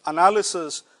of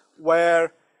analysis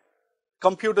where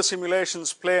computer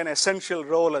simulations play an essential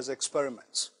role as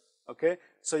experiments. Okay,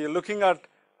 so you're looking at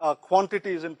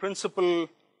quantities in principle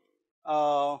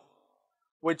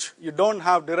which you don't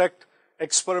have direct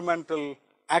experimental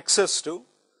access to,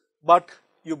 but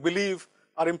you believe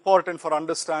are important for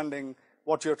understanding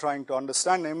what you're trying to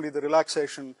understand, namely the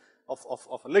relaxation of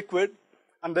a liquid,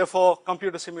 and therefore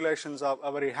computer simulations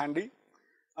are very handy.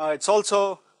 It's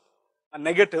also a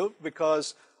negative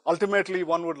because ultimately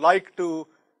one would like to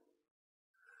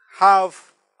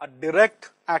have a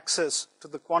direct access to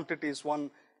the quantities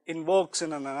one invokes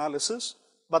in an analysis,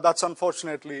 but that's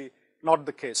unfortunately not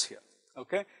the case here.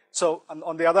 Okay? So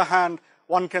on the other hand,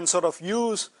 one can sort of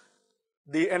use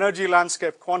the energy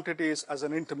landscape quantities as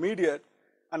an intermediate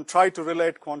and try to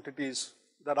relate quantities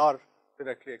that are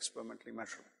directly experimentally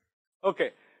measurable.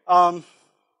 Okay,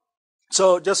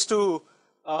 so just to,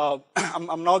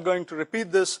 I'm not going to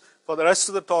repeat this for the rest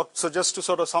of the talk, so just to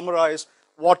sort of summarize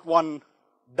what one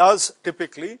does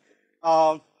typically,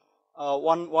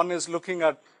 one is looking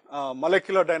at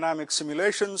molecular dynamic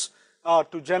simulations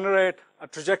to generate a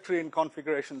trajectory in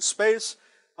configuration space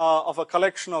of a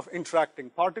collection of interacting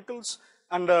particles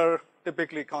under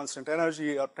typically constant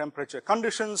energy or temperature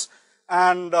conditions,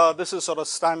 and this is sort of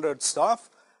standard stuff.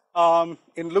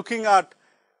 In looking at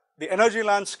the energy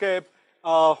landscape,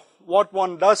 what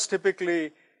one does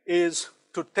typically is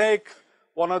to take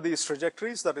one of these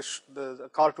trajectories, that is the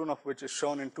cartoon of which is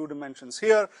shown in 2 dimensions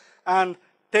here, and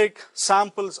take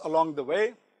samples along the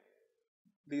way.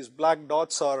 These black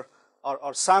dots are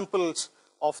samples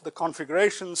of the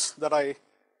configurations that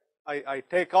I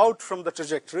take out from the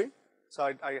trajectory.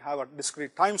 So I have a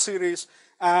discrete time series,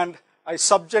 and I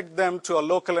subject them to a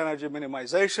local energy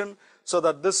minimization, so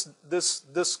that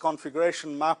this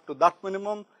configuration mapped to that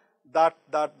minimum, that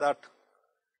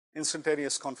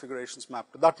instantaneous configurations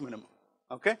mapped to that minimum.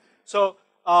 Okay, so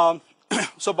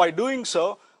so by doing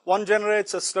so, one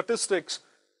generates a statistics.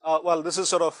 Well, this is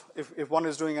sort of if one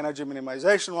is doing energy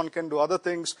minimization, one can do other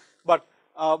things, but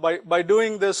by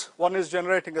doing this, one is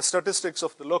generating a statistics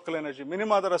of the local energy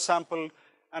minima that are sampled,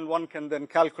 and one can then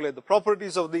calculate the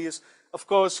properties of these. Of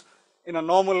course, in a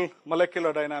normal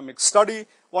molecular dynamics study,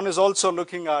 one is also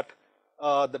looking at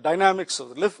the dynamics of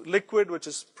the liquid, which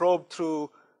is probed through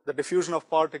the diffusion of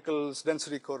particles,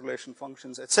 density correlation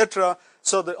functions, etc.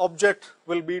 So the object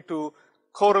will be to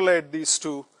correlate these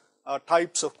two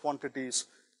types of quantities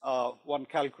one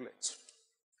calculates.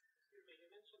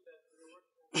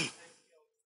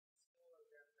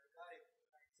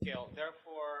 Scale.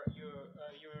 Therefore,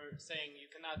 you're saying you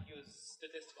cannot use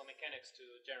statistical mechanics to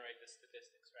generate the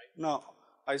statistics, right? No,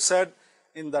 I said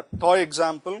in that toy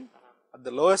example, at the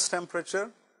lowest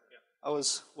temperature, I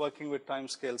was working with time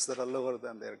scales that are lower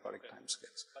than the ergodic time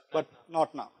scales, but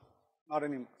not now, not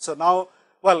anymore. So now,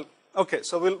 well, okay,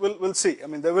 so we'll see. I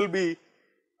mean, there will be.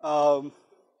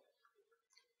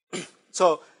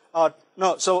 So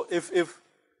no, so if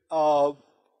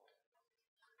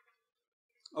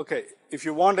okay, if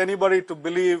you want anybody to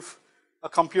believe a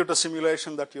computer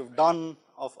simulation that you've done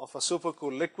of a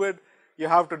supercool liquid, you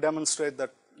have to demonstrate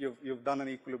that you've done an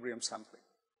equilibrium sampling,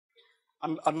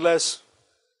 unless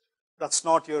that's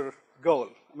not your goal.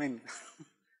 I mean,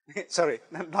 sorry,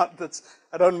 not that's.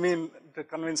 I don't mean to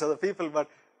convince other people, but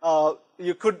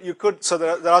you could. So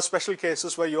there are special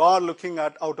cases where you are looking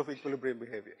at out of equilibrium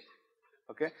behavior.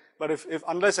 Okay, but if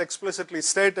unless explicitly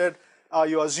stated,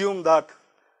 you assume that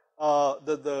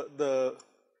the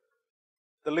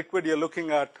liquid you're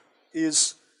looking at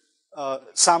is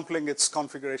sampling its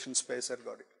configuration space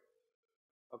ergodic.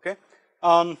 Okay,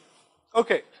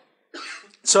 okay.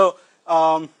 So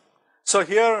so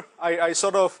here I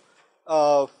sort of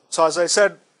so as I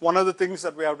said, one of the things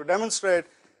that we have to demonstrate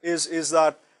is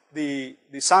that the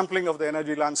sampling of the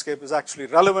energy landscape is actually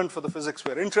relevant for the physics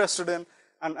we're interested in.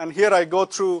 And here I go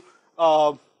through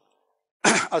a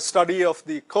study of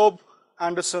the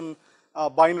Cobb-Anderson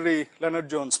binary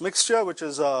Leonard-Jones mixture, which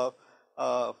is a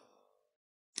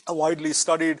widely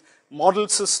studied model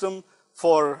system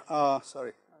for,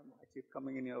 sorry, I keep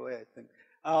coming in your way, I think.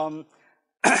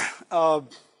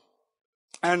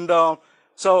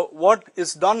 So what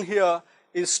is done here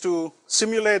is to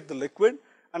simulate the liquid,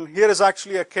 and here is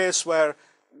actually a case where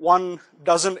one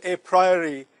doesn't a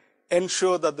priori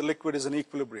ensure that the liquid is in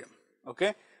equilibrium.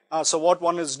 Okay, so what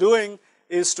one is doing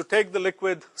is to take the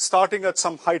liquid starting at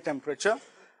some high temperature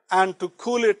and to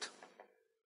cool it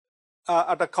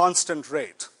at a constant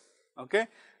rate. Okay,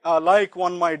 like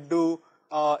one might do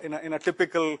in a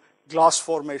typical glass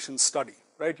formation study,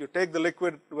 right? You take the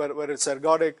liquid where it's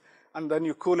ergodic, and then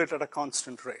you cool it at a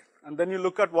constant rate, and then you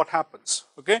look at what happens.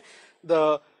 Okay,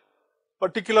 the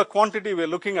particular quantity we're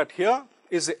looking at here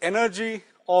is the energy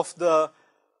of the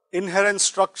inherent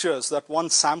structures that one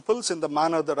samples in the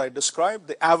manner that I described,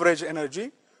 the average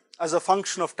energy, as a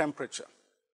function of temperature.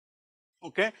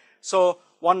 Okay, so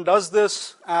one does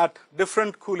this at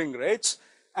different cooling rates,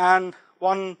 and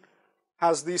one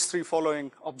has these three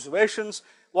following observations.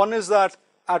 One is that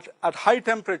at high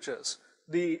temperatures,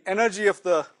 the energy of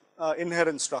the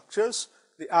inherent structures,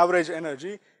 the average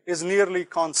energy, is nearly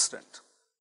constant.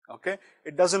 Okay?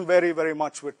 It doesn't vary very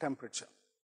much with temperature.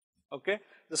 Okay?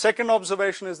 The second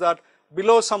observation is that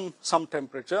below some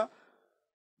temperature,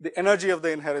 the energy of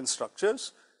the inherent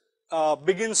structures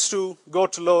begins to go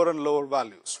to lower and lower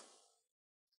values.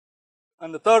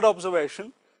 And the third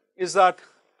observation is that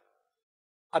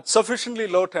at sufficiently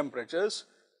low temperatures,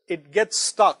 it gets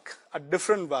stuck at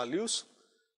different values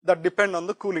that depend on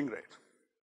the cooling rate.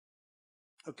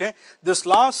 Okay? This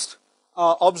last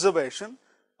observation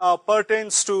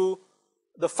pertains to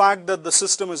the fact that the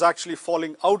system is actually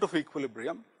falling out of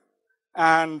equilibrium,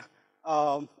 and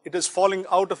it is falling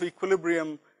out of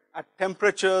equilibrium at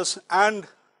temperatures and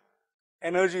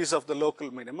energies of the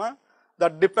local minima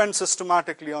that depend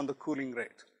systematically on the cooling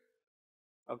rate.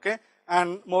 Okay?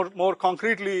 And more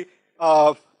concretely,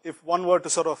 if one were to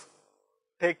sort of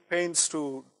take pains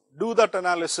to do that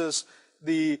analysis,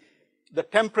 the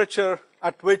temperature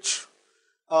at which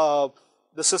the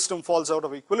system falls out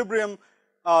of equilibrium,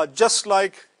 just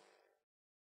like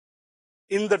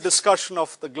in the discussion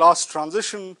of the glass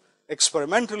transition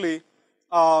experimentally,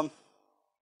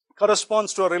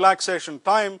 corresponds to a relaxation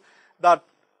time that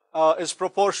is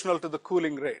proportional to the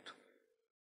cooling rate.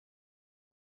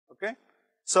 Okay?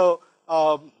 So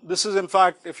this is in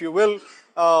fact, if you will,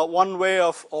 one way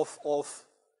of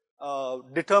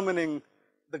determining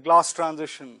the glass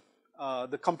transition,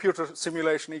 the computer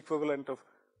simulation equivalent of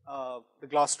the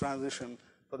glass transition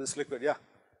for this liquid. Yeah.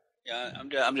 Yeah,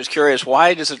 I'm just curious,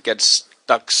 why does it get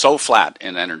stuck so flat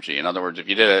in energy? In other words, if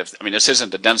you did I mean, this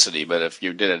isn't the density, but if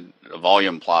you did a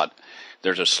volume plot,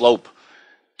 there's a slope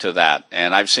to that.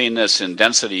 And I've seen this in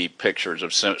density pictures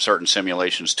of certain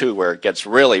simulations too, where it gets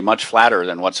really much flatter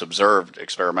than what's observed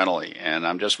experimentally. And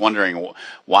I'm just wondering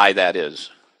why that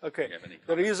is. Okay,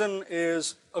 the reason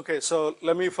is, okay, so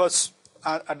let me first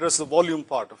address the volume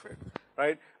part of it,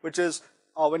 right? Which is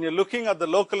when you're looking at the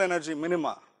local energy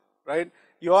minima, right?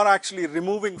 You are actually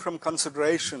removing from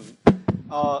consideration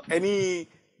any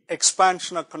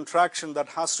expansion or contraction that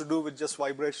has to do with just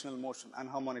vibrational motion and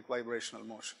harmonic vibrational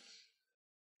motion.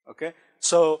 Okay,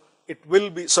 so it will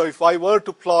be, so if I were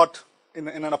to plot in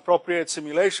an appropriate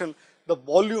simulation the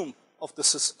volume of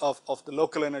the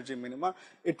local energy minima,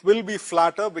 it will be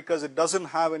flatter because it doesn't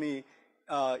have any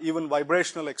even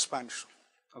vibrational expansion,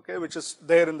 okay, which is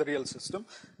there in the real system,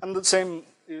 and the same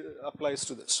applies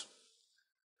to this.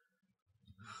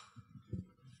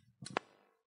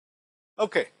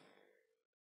 Okay,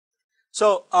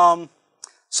 so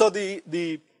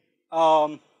the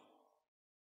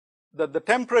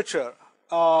temperature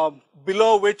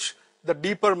below which the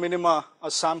deeper minima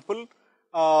are sampled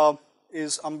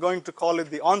is, I'm going to call it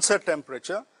the onset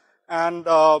temperature, and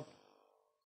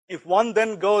if one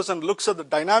then goes and looks at the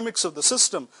dynamics of the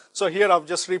system, so here I've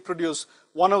just reproduced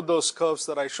one of those curves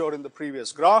that I showed in the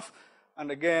previous graph,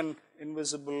 and again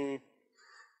invisible.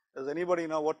 Does anybody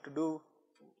know what to do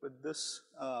with this?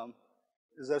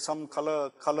 Is there some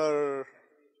color?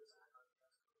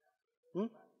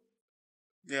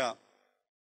 Yeah.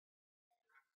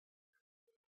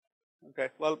 Okay.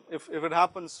 Well, if it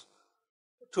happens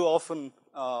too often,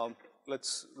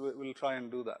 we'll try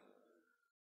and do that.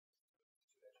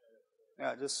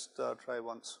 Yeah, just try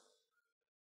once.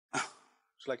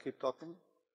 Shall I keep talking?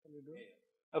 Can you do it?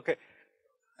 Okay.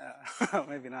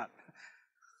 Maybe not.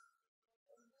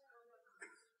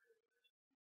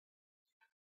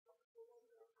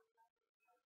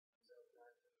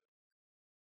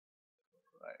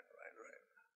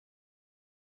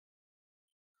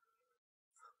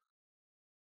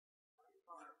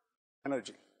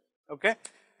 Energy. Okay,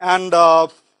 and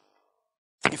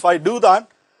if I do that,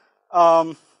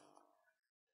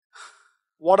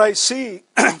 what I see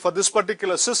for this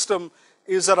particular system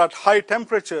is that at high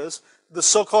temperatures, the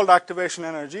so-called activation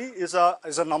energy is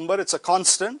a number, it's a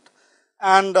constant,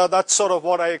 and that's sort of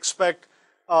what I expect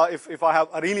if I have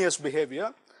Arrhenius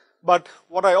behavior. But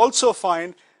what I also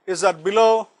find is that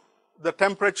below the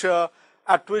temperature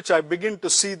at which I begin to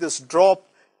see this drop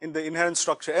in the inherent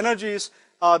structure energies,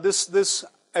 this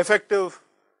effective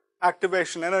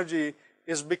activation energy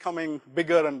is becoming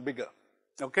bigger and bigger.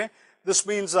 Okay, this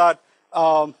means that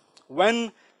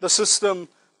when the system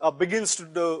begins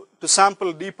to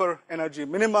sample deeper energy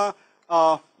minima,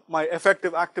 my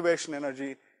effective activation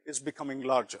energy is becoming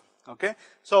larger. Okay,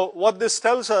 so what this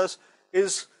tells us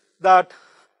is that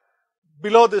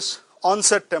below this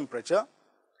onset temperature,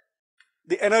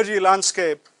 the energy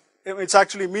landscape, it's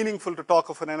actually meaningful to talk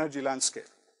of an energy landscape.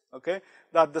 okay,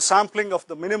 that the sampling of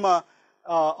the minima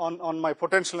on my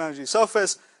potential energy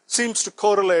surface seems to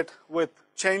correlate with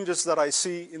changes that I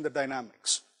see in the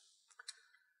dynamics.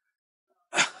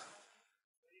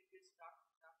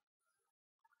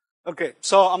 Okay,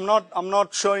 so I'm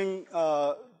not showing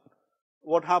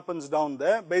what happens down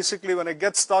there. Basically, when it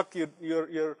gets stuck,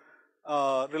 your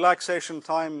relaxation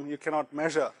time you cannot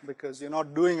measure because you're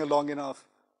not doing a long enough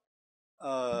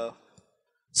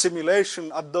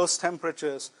simulation at those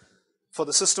temperatures for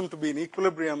the system to be in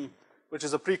equilibrium, which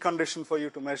is a precondition for you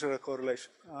to measure a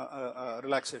correlation,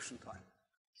 relaxation time.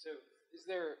 So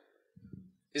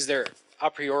is there a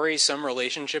priori some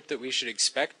relationship that we should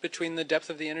expect between the depth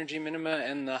of the energy minima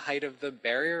and the height of the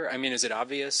barrier? I mean, is it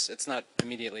obvious? It's not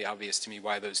immediately obvious to me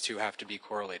why those two have to be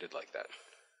correlated like that.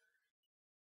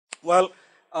 Well,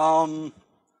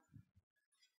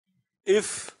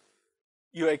 if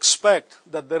you expect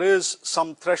that there is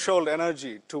some threshold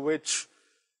energy to which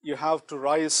you have to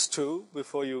rise to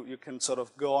before you can sort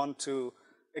of go on to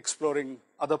exploring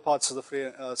other parts of the free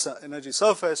energy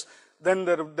surface, then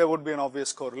there would be an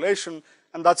obvious correlation,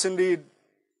 and that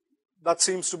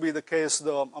seems to be the case,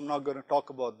 though I'm not going to talk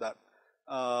about that.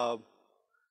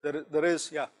 There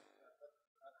is, yeah.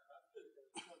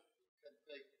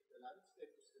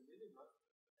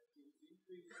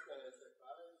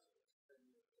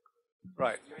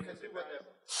 Right. But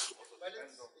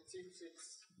it seems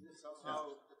it's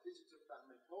somehow the physics of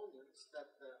Hamiltonians that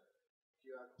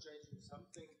you are changing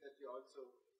something that you also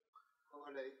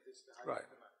correlate with the height of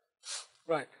the matter.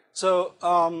 Right. So,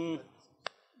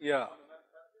 yeah,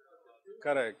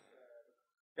 correct.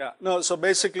 Yeah. No, so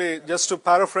basically, just to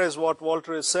paraphrase what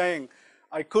Walter is saying,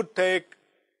 I could take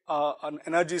an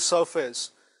energy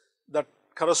surface that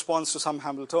corresponds to some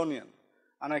Hamiltonian,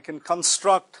 and I can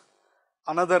construct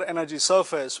another energy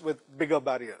surface with bigger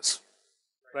barriers,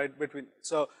 right, between.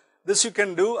 So this you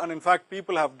can do, and in fact,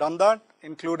 people have done that,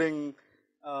 including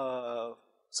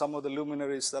some of the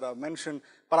luminaries that I've mentioned.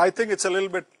 But I think it's a little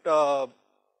bit, I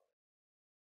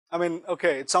mean,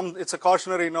 okay, it's a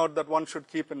cautionary note that one should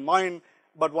keep in mind,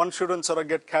 but one shouldn't sort of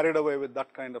get carried away with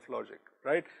that kind of logic,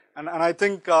 right? And I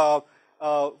think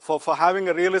for having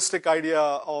a realistic idea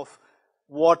of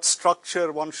what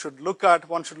structure one should look at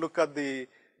the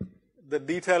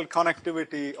detailed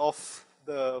connectivity of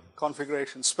the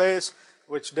configuration space,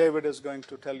 which David is going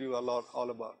to tell you all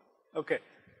about. Okay.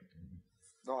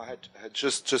 No, I had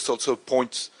just also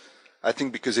points, I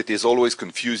think, because it is always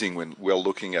confusing when we're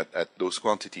looking at those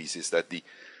quantities, is that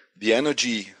the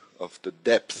energy of the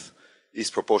depth is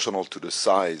proportional to the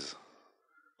size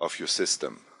of your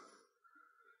system.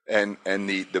 And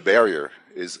the barrier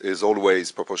is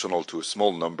always proportional to a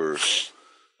small number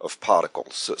of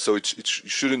particles. So it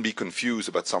shouldn't be confused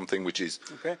about something which is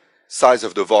size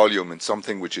of the volume and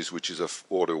something which is of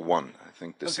order 1. I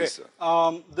think this is...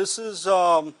 this is...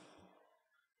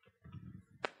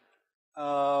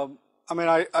 I mean,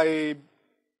 I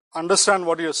understand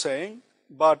what you're saying,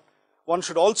 but one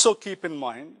should also keep in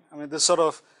mind, I mean, there's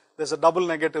a double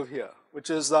negative here, which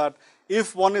is that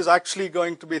if one is actually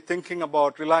going to be thinking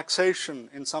about relaxation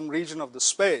in some region of the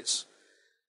space,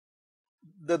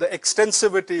 the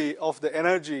extensivity of the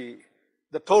energy,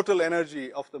 the total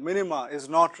energy of the minima is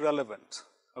not relevant,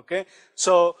 okay?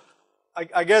 So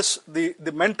I guess the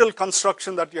mental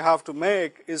construction that you have to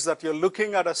make is that you're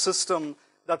looking at a system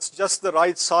that's just the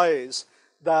right size,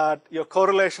 that your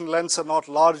correlation lengths are not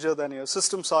larger than your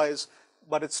system size,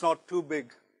 but it's not too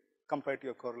big compared to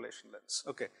your correlation lengths.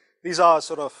 Okay, these are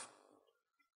sort of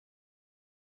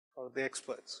for the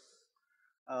experts.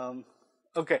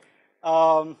 Okay,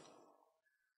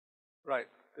 right,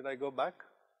 did I go back?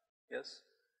 Yes?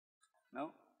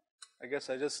 No? I guess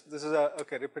this is a,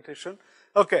 okay, repetition.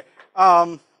 Okay.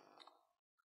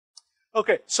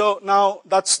 Okay, so now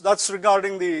that's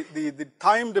regarding the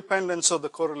time dependence of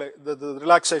the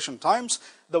relaxation times.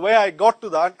 The way I got to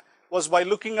that was by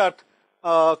looking at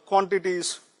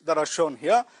quantities that are shown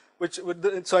here,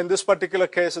 so in this particular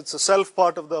case, it's a self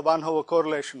part of the Van Hover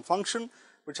correlation function,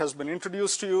 which has been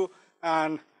introduced to you,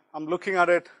 and I'm looking at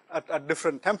it at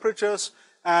different temperatures,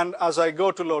 and as I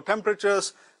go to low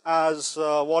temperatures, as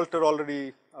Walter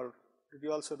already, or did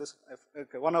you also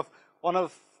okay, one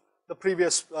of the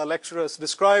previous lecturers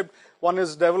described, one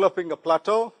is developing a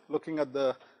plateau, looking at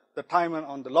the time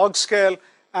on the log scale,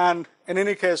 and in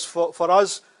any case, for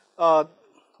us,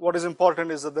 what is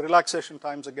important is that the relaxation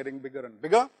times are getting bigger and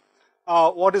bigger.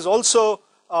 What is also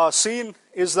seen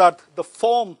is that the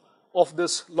form of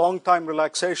this long time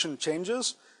relaxation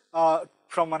changes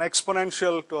from an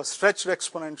exponential to a stretched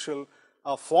exponential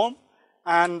form,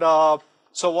 and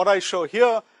so what I show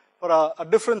here for a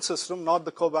different system, not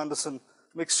the Cobb-Anderson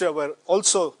mixture where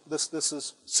also this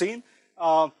is seen,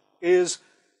 is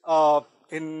on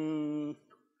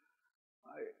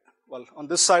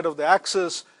this side of the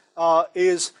axis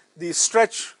is the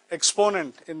stretch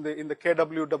exponent in the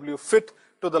kWw fit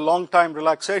to the long time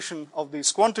relaxation of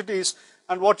these quantities.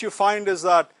 And what you find is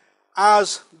that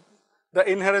as the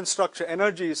inherent structure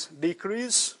energies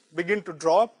decrease, begin to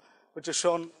drop, which is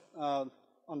shown on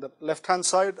the left hand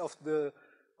side of the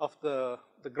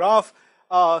graph,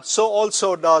 so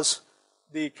also does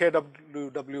the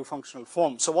kWw functional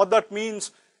form. So what that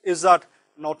means is that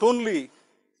not only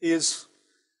is,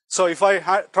 so if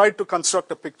I tried to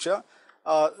construct a picture,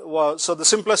 so the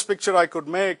simplest picture I could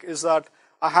make is that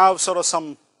I have sort of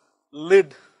some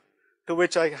lid to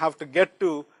which I have to get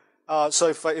to. So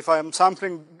if I am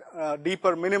sampling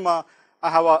deeper minima, I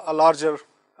have a larger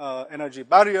energy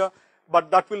barrier, but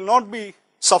that will not be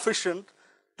sufficient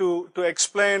to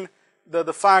explain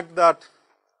the fact that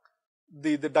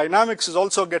the dynamics is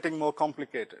also getting more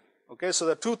complicated. Okay, so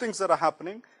there are two things that are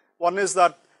happening. One is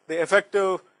that the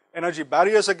effective energy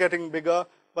barriers are getting bigger,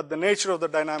 but the nature of the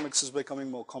dynamics is becoming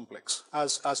more complex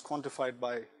as quantified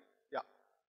by, yeah.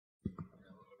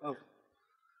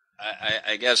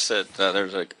 I guess that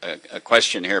there's a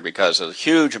question here because a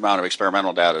huge amount of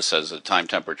experimental data says that time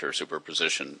temperature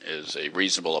superposition is a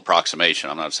reasonable approximation.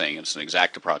 I'm not saying it's an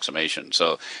exact approximation.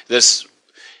 So this,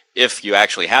 if you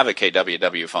actually have a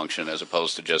kWw function as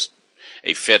opposed to just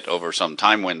a fit over some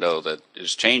time window that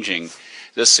is changing,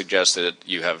 this suggests that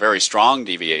you have very strong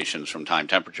deviations from time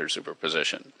temperature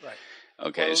superposition. Right.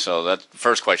 Okay, well, so that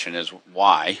first question is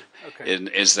why? Okay.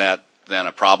 Is that then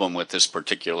a problem with this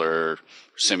particular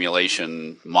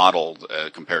simulation model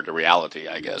compared to reality,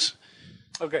 I guess?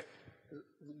 Okay,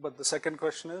 but the second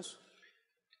question is?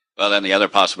 Well, then the other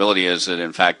possibility is that,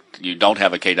 in fact, you don't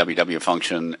have a kWw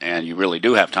function and you really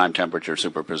do have time temperature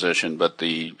superposition, but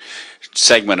the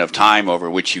segment of time over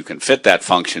which you can fit that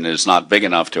function is not big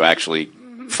enough to actually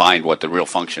find what the real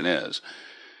function is.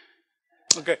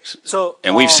 Okay, so...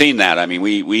 And we've seen that. I mean,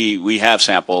 we have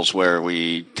samples where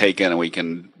we take in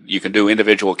and you can do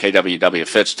individual kWw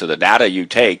fits to the data you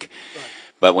take, right.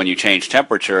 But when you change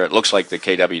temperature, it looks like the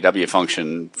kWw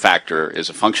function factor is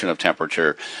a function of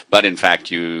temperature, but in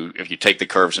fact, if you take the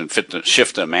curves and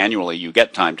shift them manually, you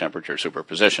get time temperature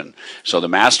superposition. So the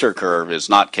master curve is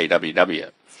not kWw.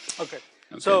 Okay.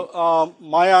 So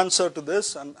my answer to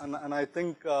this, and I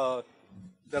think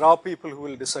there are people who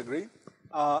will disagree.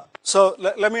 So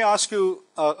let me ask you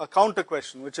a counter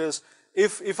question, which is,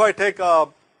 if I take a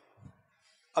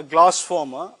glass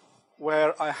former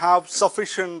where I have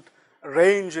sufficient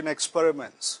range in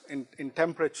experiments in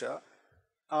temperature,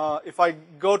 if I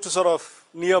go to sort of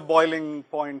near boiling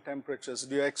point temperatures,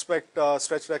 do you expect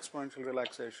stretched exponential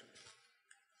relaxation?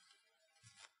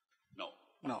 No.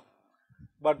 No.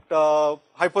 But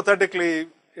hypothetically,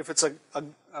 if it's a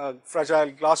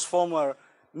fragile glass former,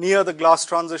 near the glass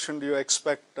transition, do you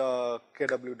expect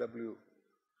kWw?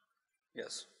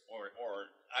 Yes. Or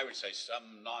I would say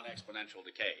some non-exponential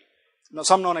decay. No,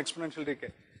 some non-exponential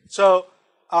decay. So,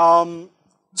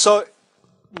 so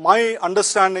my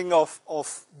understanding of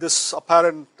this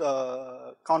apparent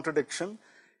contradiction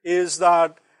is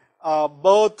that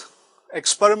both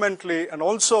experimentally and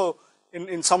also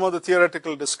in some of the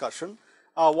theoretical discussion,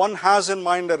 one has in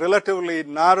mind a relatively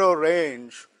narrow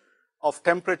range of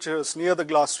temperatures near the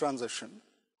glass transition,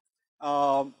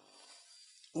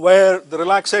 where the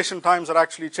relaxation times are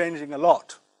actually changing a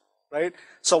lot, right?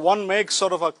 So one makes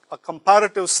sort of a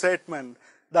comparative statement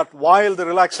that while the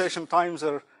relaxation times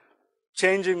are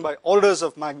changing by orders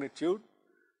of magnitude,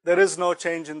 there is no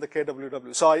change in the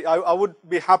kWw. So I would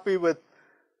be happy with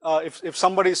if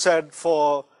somebody said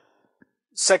for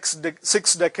 6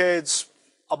 decades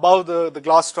above the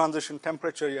glass transition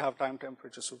temperature, you have time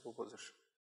temperature superposition.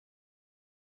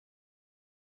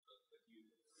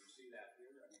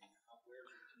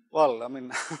 Well, I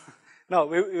mean,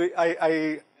 no,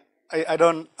 I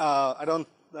don't,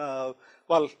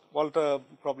 well, Walter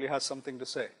probably has something to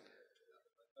say.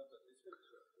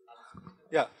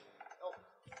 Yeah. No,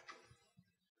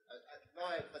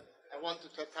 but I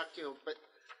wanted to attack you, but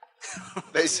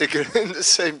basically in the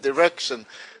same direction.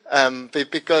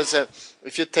 Because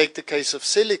if you take the case of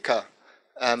silica,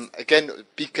 again,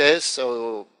 BKS,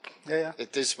 so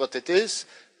it is what it is.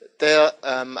 There,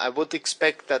 I would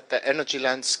expect that the energy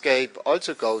landscape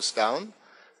also goes down.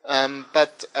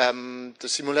 But the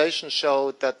simulations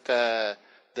show that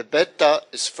the beta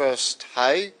is first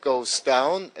high, goes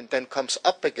down, and then comes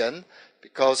up again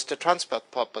because the transport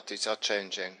properties are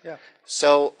changing. Yeah.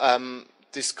 So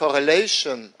this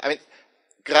correlation, I mean,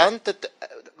 granted,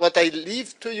 what I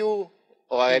leave to you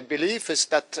or I believe, is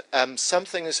that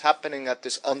something is happening at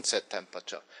this onset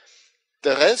temperature.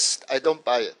 The rest, I don't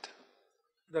buy it.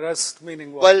 The rest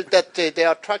meaning what? Well, that they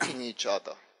are tracking each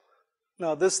other.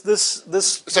 No,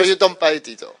 So you don't buy it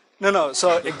either? No.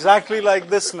 So exactly like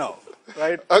this, no.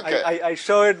 Right? Okay. I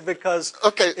show it because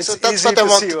okay, it's so that's easy what I to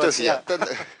wanted see to hear.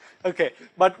 Yeah. Okay,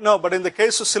 but no, but in the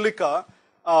case of silica,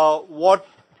 what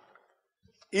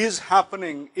is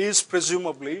happening is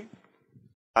presumably,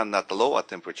 and at a lower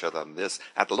temperature than this,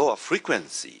 at a lower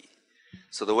frequency.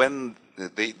 So when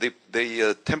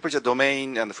the temperature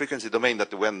domain and the frequency domain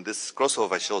that when this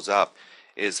crossover shows up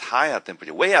is higher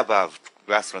temperature, way above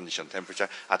gas transition temperature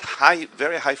at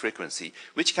very high frequency,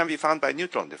 which can be found by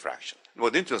neutron diffraction, well,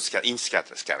 neutron in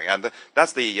scattering, and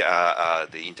that's the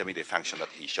intermediate function that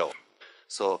he showed.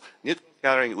 So neutron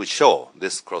scattering will show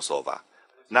this crossover,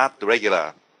 not the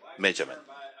regular measurement. I'm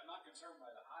not concerned by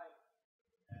the height,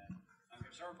 and I'm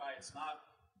concerned by it's not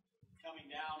coming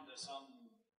down to some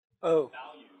value.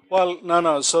 Well,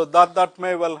 no. So that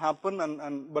may well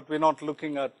happen, but we're not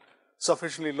looking at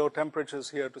sufficiently low temperatures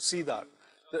here to see that.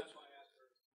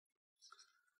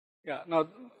 Yeah, no,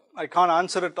 I can't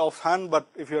answer it offhand, but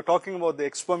if you're talking about the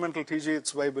experimental TG,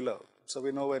 it's way below. So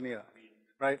we're nowhere near,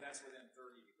 right?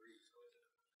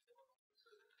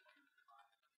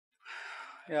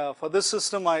 Yeah, for this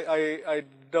system, I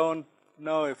don't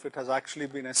know if it has actually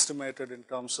been estimated in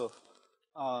terms of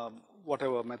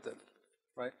whatever method,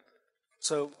 right?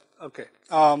 So, okay.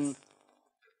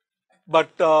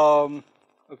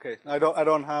 Okay, I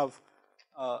don't have,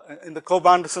 in the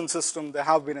Cobb-Anderson system, there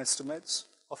have been estimates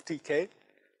of TK.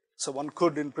 So one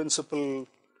could, in principle,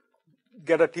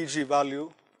 get a TG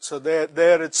value. So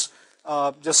there it's,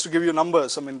 just to give you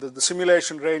numbers, I mean, the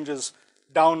simulation range is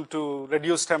down to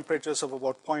reduced temperatures of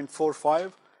about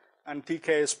 0.45, and TK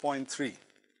is 0.3.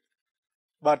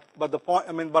 But the point,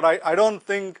 I mean, but I don't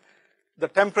think the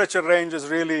temperature range is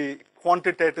really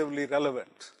quantitatively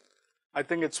relevant. I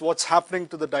think it's what's happening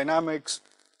to the dynamics,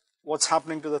 what's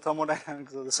happening to the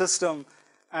thermodynamics of the system,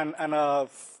 and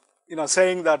you know,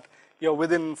 saying that you're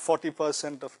within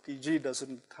 40% of TG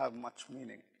doesn't have much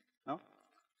meaning. No?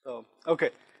 So okay.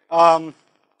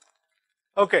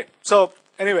 Okay. So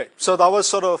anyway, so that was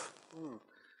sort of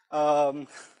that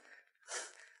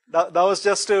was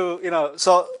just to, you know,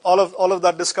 so all of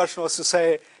that discussion was to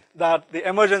say that the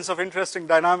emergence of interesting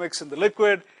dynamics in the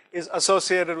liquid is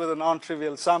associated with a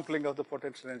non-trivial sampling of the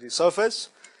potential energy surface.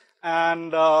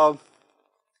 And so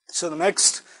the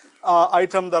next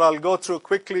item that I'll go through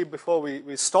quickly before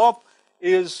we stop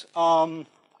is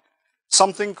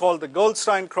something called the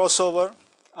Goldstein crossover,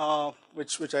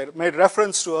 which I made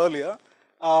reference to earlier.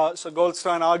 So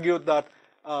Goldstein argued that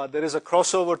there is a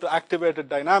crossover to activated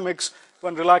dynamics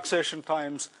when relaxation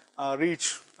times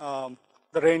reach the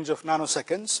range of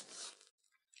nanoseconds.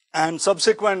 And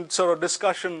subsequent sort of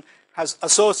discussion has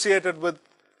associated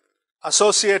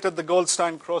the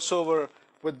Goldstein crossover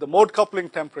with the mode coupling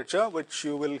temperature, which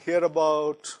you will hear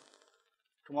about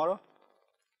tomorrow.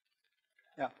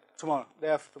 Yeah, tomorrow, day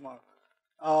after tomorrow.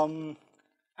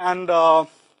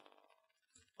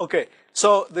 Okay,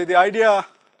 so the idea,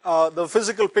 the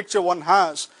physical picture one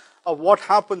has of what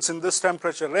happens in this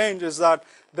temperature range is that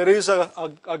there is a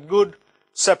good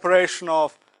separation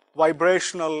of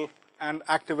vibrational and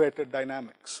activated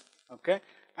dynamics, okay?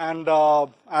 And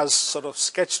as sort of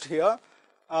sketched here.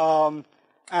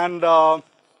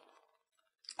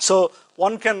 So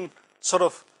one can sort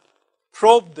of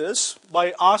probe this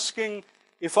by asking,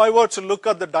 if I were to look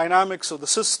at the dynamics of the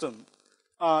system,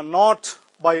 not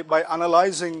by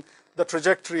analyzing the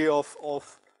trajectory of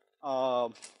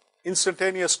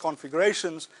instantaneous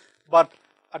configurations, but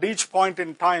at each point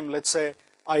in time, let's say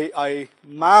I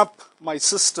map my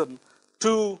system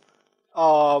to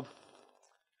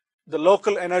the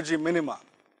local energy minima,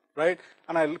 right?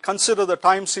 And I'll consider the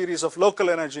time series of local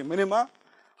energy minima.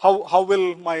 How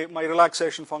will my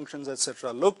relaxation functions,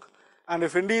 etc., look? And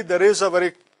if indeed there is a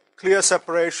very clear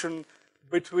separation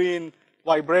between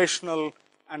vibrational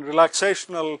and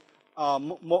relaxational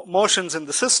motions in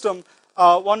the system,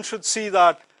 one should see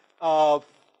that the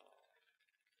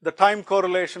time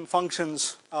correlation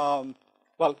functions, well,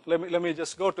 let me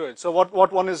just go to it. So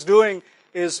what one is doing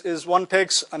is one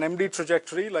takes an MD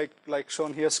trajectory, like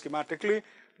shown here schematically.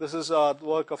 This is the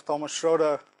work of Thomas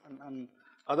Schroeder and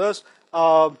others.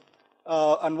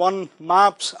 And one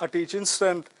maps at each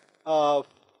instant the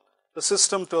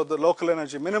system to the local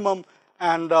energy minimum,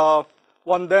 and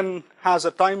one then has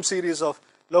a time series of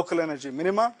local energy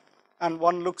minima, and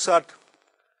one looks at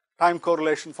time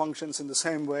correlation functions in the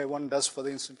same way one does for the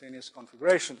instantaneous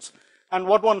configurations. And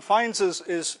what one finds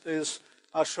is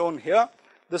shown here.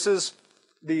 This is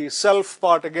the self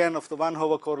part again of the Van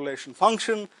Hove correlation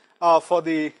function for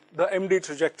the MD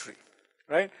trajectory,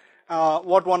 right?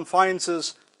 What one finds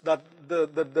is that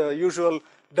the usual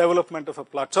development of a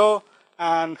plateau,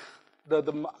 and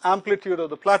the amplitude of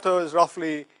the plateau is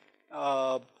roughly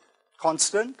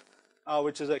constant,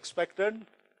 which is expected.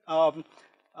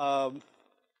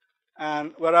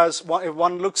 And whereas if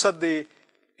one looks at the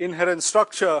inherent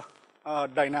structure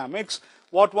dynamics,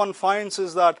 what one finds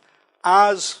is that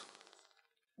as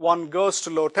one goes to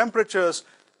low temperatures,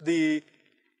 the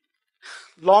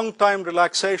long time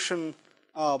relaxation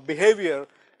behavior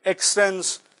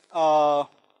extends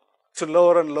to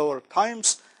lower and lower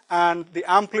times, and the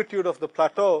amplitude of the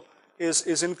plateau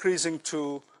is increasing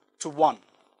to 1.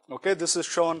 Okay, this is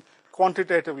shown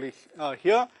quantitatively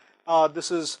here.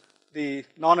 This is the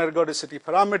non-ergodicity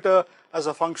parameter as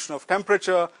a function of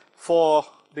temperature for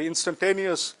the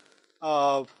instantaneous,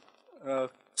 for the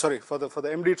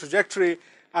MD trajectory,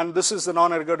 and this is the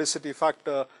non-ergodicity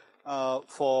factor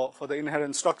for the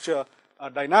inherent structure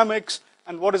dynamics.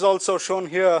 And what is also shown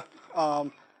here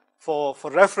for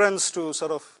reference to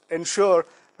sort of ensure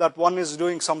that one is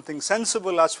doing something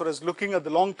sensible as far as looking at the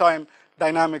long time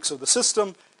dynamics of the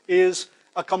system is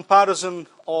a comparison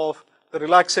of the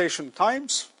relaxation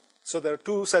times. So there are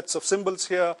two sets of symbols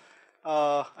here.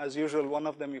 As usual, one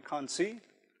of them you can't see.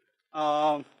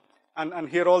 And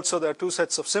here also there are two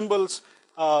sets of symbols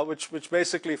which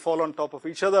basically fall on top of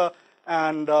each other.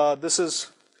 And this is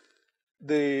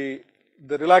the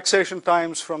relaxation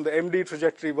times from the MD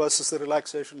trajectory versus the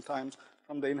relaxation times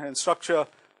from the inherent structure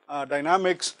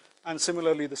dynamics, and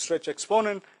similarly the stretch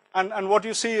exponent. And what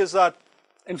you see is that,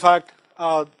 in fact,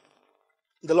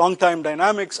 the long time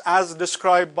dynamics as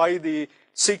described by the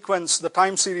sequence, the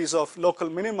time series of local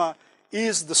minima,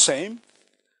 is the same.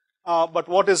 But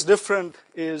what is different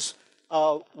is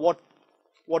what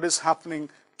is happening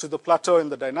to the plateau in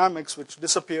the dynamics, which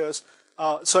disappears.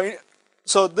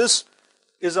 So this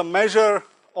is a measure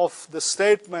of the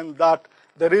statement that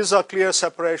there is a clear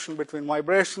separation between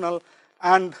vibrational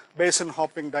and basin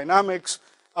hopping dynamics.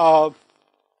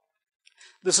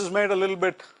 This is made a little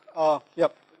bit,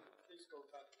 yep.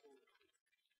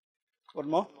 One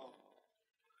more?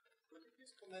 Could you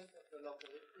please comment on the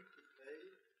logarithmic delay?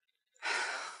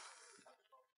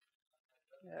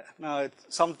 Yeah, no,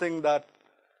 it's something that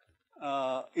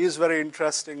is very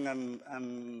interesting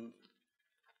and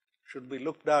should be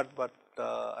looked at, but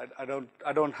I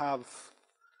don't have.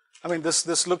 I mean,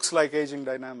 this looks like aging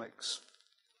dynamics,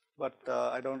 but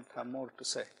I don't have more to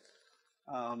say.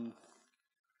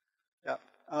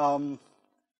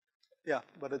 Yeah,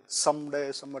 but it's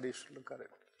someday somebody should look at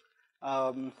it.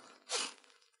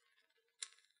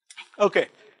 Okay.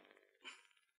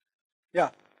 Yeah.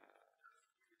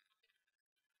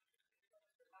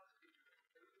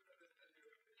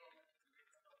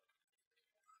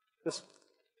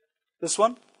 This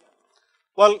one?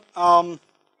 Well,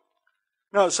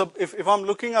 no. So if I'm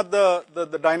looking at the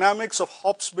dynamics of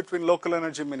hops between local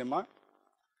energy minima,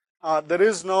 there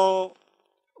is no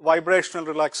vibrational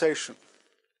relaxation,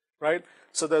 right?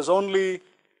 So there's only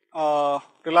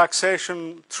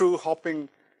relaxation through hopping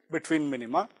between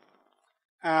minima.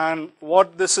 And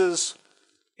what this is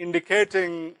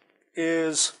indicating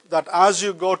is that as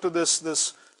you go to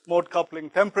this mode coupling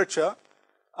temperature,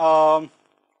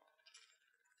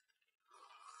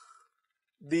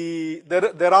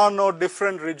 there are no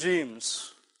different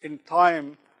regimes in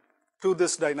time to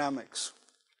this dynamics,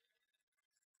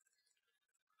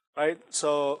 right?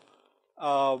 So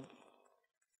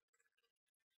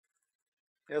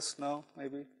yes, no,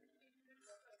 maybe.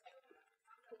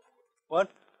 What?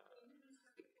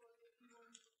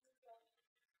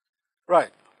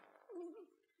 Right.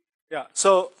 Yeah.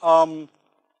 So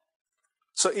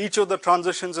so each of the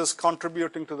transitions is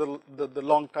contributing to the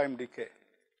long time decay.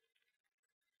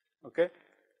 Okay.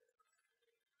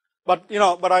 But it's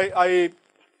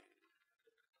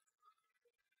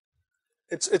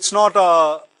not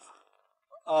a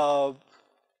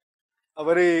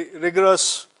very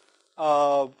rigorous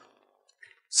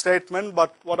statement,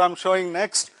 but what I'm showing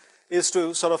next is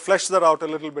to sort of flesh that out a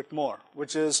little bit more,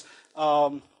 which is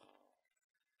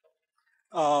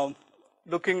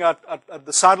looking at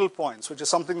the saddle points, which is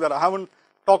something that I haven't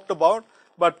talked about,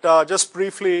 but just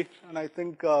briefly, and I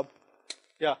think,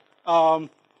 yeah,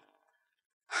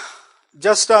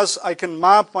 just as I can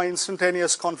map my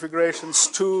instantaneous configurations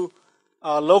to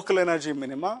local energy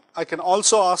minima, I can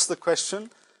also ask the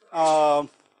question,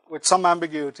 with some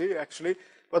ambiguity actually,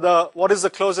 whether what is the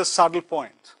closest saddle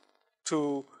point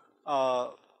to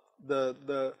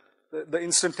the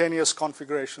instantaneous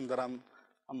configuration that I'm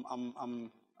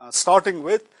starting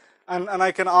with, and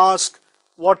I can ask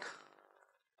what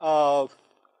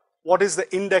what is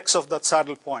the index of that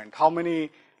saddle point, how many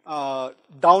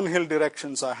downhill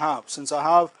directions I have. Since I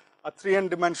have a 3n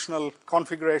dimensional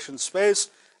configuration space,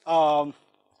 I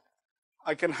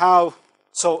can have,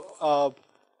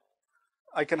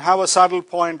 I can have a saddle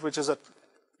point which is I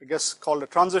guess called a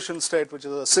transition state, which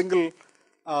is a single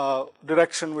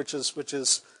direction which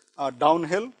is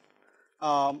downhill,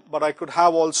 but I could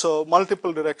have also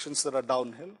multiple directions that are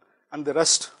downhill and the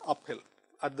rest uphill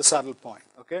at the saddle point.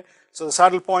 Okay, so the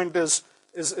saddle point is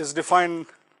defined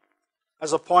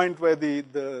as a point where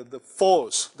the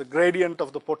force, the gradient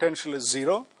of the potential is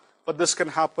 0, but this can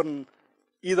happen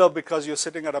either because you're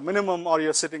sitting at a minimum or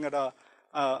you're sitting at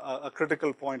a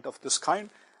critical point of this kind.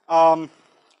 You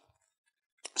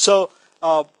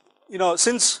know,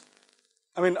 since,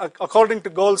 I mean, according to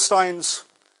Goldstein's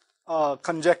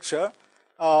conjecture,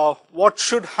 what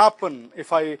should happen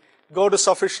if I go to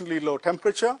sufficiently low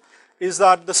temperature is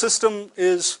that the system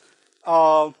is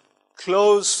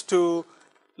close to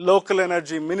local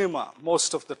energy minima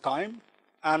most of the time,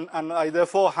 and I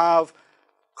therefore have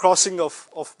crossing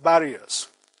of barriers.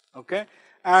 Okay,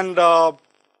 and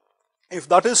if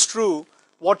that is true,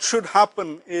 what should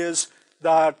happen is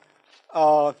that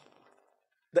the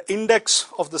index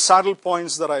of the saddle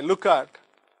points that I look at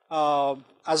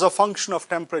as a function of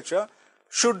temperature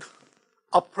should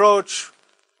approach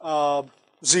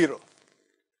 0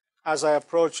 as I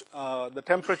approach the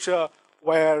temperature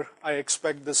where I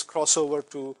expect this crossover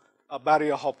to a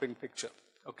barrier hopping picture.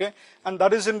 Okay, and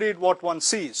that is indeed what one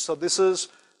sees. So this is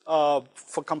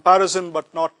for comparison,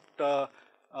 but not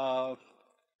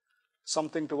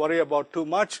something to worry about too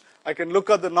much. I can look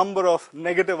at the number of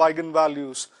negative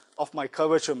eigenvalues of my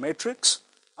curvature matrix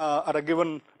at a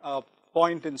given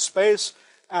point in space,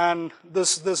 and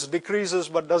this decreases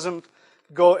but doesn't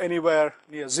go anywhere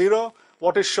near 0.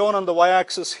 What is shown on the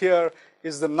y-axis here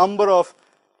is the number of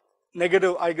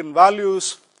negative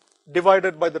eigenvalues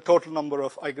divided by the total number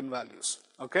of eigenvalues.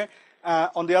 Okay.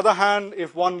 On the other hand,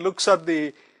 if one looks at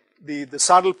the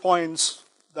saddle points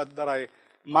that I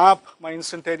map my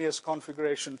instantaneous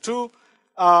configuration to,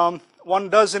 one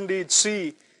does indeed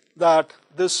see that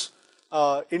this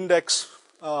index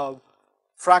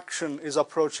fraction is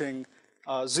approaching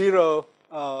 0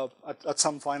 at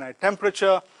some finite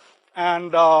temperature,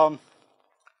 and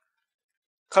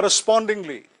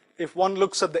correspondingly, if one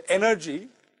looks at the energy,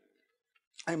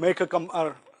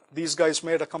 these guys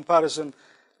made a comparison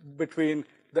between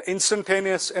the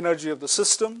instantaneous energy of the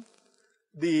system,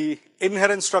 the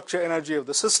inherent structure energy of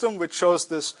the system, which shows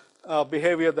this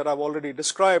behavior that I've already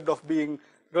described of being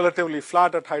relatively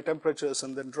flat at high temperatures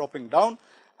and then dropping down,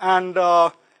 and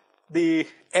the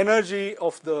energy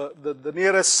of the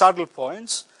nearest saddle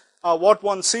points. What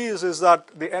one sees is that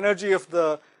the energy of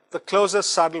the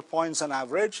closest saddle points on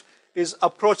average is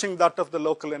approaching that of the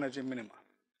local energy minima,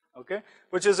 okay,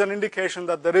 which is an indication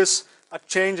that there is a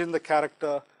change in the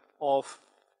character of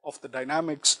the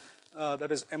dynamics that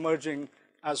is emerging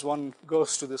as one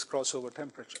goes to this crossover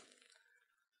temperature.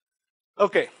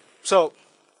 Okay, so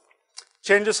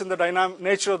changes in the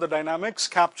nature of the dynamics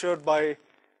captured by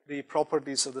the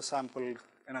properties of the sampled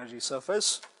energy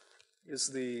surface is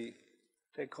the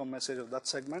take-home message of that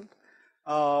segment.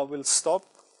 We'll stop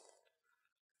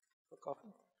for coffee.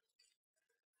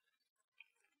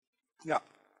 Yeah,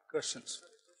 questions?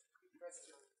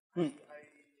 I did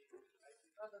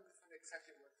not understand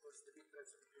exactly what was the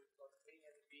difference between A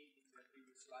and B in the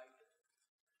previous slide.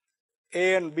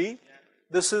 A and B, yeah.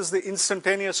 This is the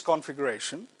instantaneous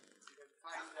configuration. You can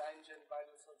find the engine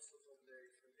values also from the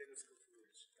instantaneous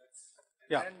configuration.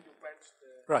 Yeah. Then you quench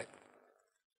the... Right.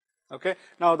 Okay.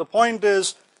 Now the point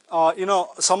is, you know,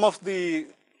 some of the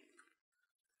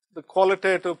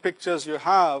qualitative pictures you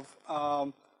have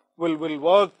will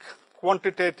work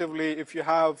quantitatively if you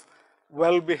have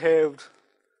well-behaved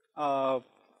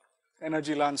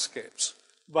energy landscapes.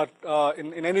 But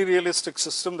in any realistic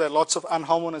system, there are lots of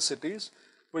anharmonicities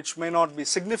which may not be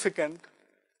significant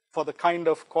for the kind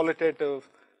of qualitative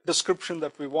description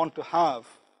that we want to have.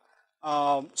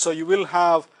 So you will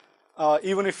have,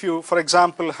 even if you, for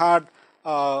example, had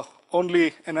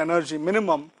only an energy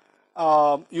minimum,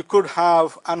 you could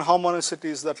have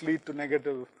anharmonicities that lead to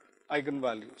negative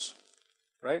eigenvalues,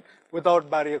 right, without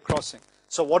barrier crossing.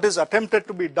 So what is attempted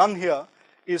to be done here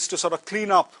is to sort of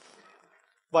clean up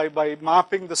by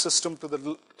mapping the system to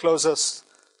the closest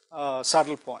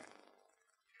saddle point.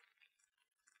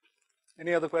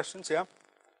 Any other questions? Yeah?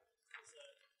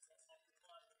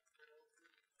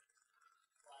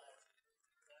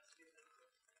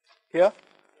 Here?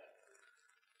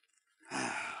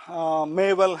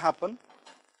 May well happen.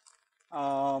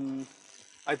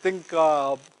 I think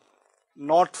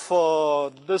not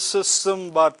for this system,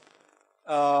 but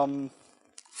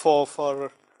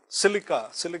for silica.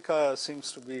 Silica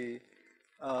seems to be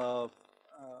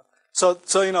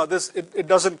so you know this it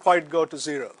doesn't quite go to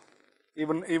zero.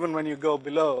 Even when you go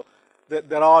below,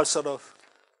 there are sort of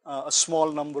a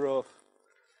small number of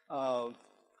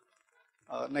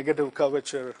negative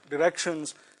curvature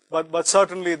directions, but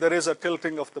certainly there is a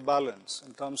tilting of the balance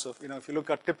in terms of, you know, if you look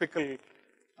at typical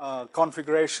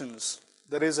configurations,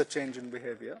 there is a change in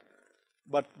behavior,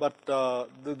 but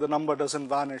the number doesn't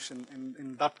vanish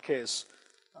in that case.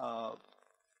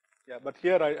 Yeah, but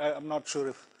here I'm not sure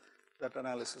if that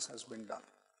analysis has been done.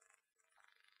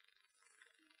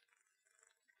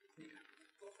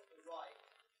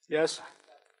 Yes.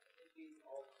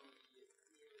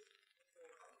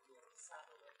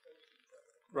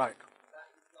 Right.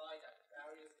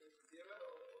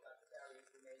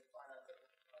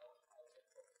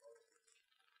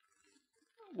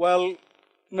 Well,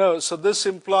 no, so this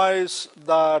implies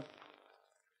that,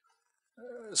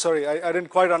 sorry, I didn't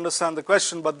quite understand the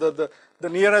question, but the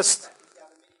nearest,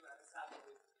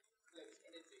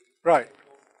 right,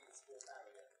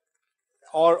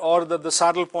 or that the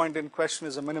saddle point in question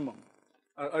is a minimum,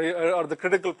 or the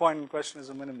critical point in question is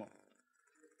a minimum,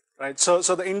 right? So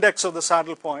the index of the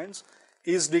saddle points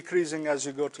is decreasing as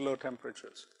you go to low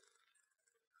temperatures.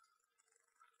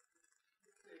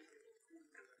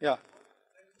 Yeah.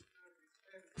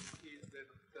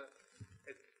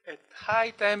 At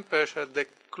high temperature, the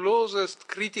closest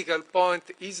critical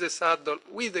point is a saddle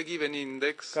with a given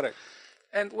index. Correct.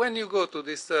 And when you go to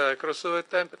this crossover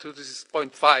temperature, this is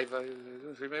 0.5, I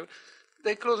don't remember,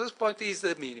 the closest point is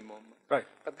the minimum. Right.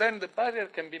 But then the barrier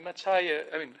can be much higher,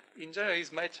 I mean, in general,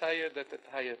 it's much higher than at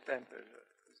higher temperature.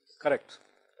 Correct.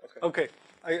 Okay.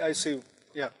 I see.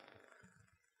 Yeah.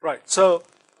 Right. So,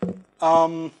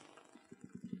 I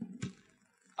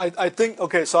think,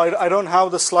 okay, so I don't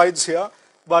have the slides here,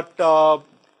 but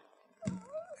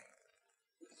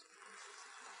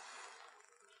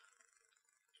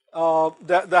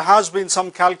there has been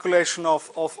some calculation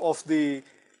of the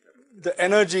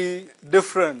energy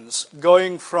difference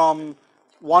going from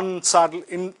one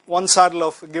saddle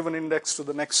of a given index to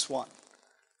the next one,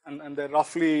 and they're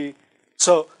roughly,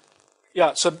 so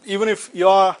yeah, so even if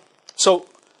you're, so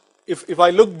if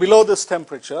I look below this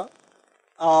temperature,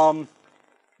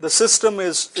 the system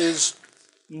is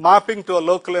mapping to a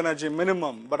local energy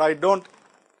minimum, but I don't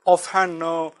offhand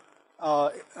know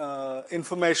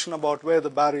information about where the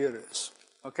barrier is.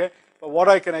 Okay, but what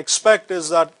I can expect is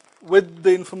that with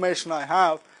the information I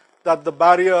have, that the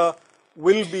barrier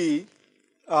will be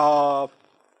of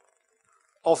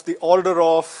the order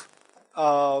of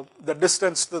the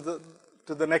distance to the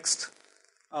next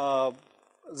the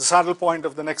saddle point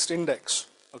of the next index.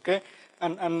 Okay,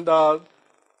 and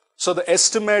so the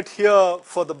estimate here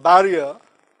for the barrier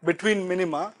between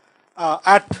minima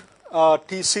at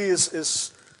TC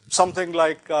is something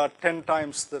like 10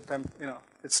 times the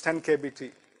it's 10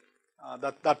 kBT.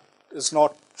 That is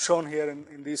not shown here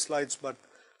in these slides, but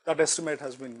that estimate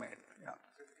has been made. Yeah.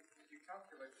 So if you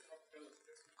calculate the probability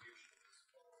distributions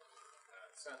for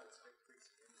saddles with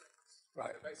increasing index,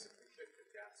 Right. they're basically shifted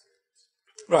Gaussians.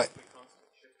 Right.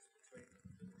 Constant shifts between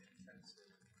the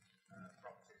intensive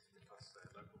properties because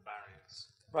they're local barriers.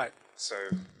 Right. So,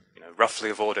 you know, roughly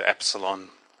of order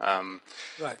epsilon,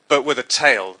 Right. but with a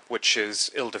tail which is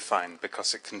ill-defined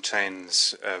because it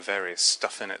contains various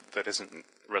stuff in it that isn't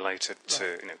related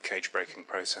to, you know, cage breaking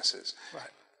processes.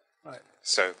 Right. Right.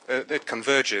 So it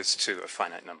converges to a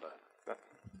finite number. But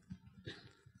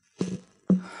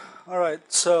All right.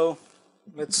 So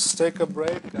let's take a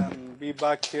break and be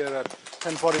back here at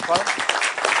 10:45.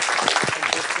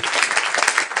 10:50.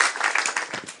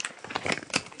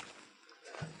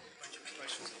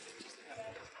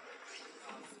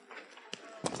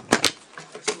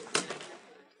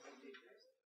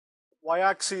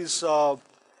 Y-axis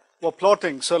we're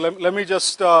plotting. So let me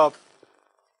just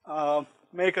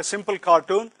make a simple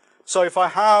cartoon. So if I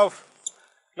have,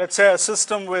 let's say, a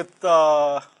system with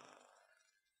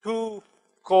two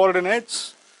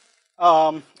coordinates,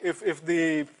 if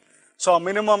the, so a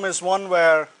minimum is one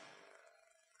where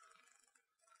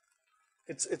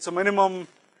it's a minimum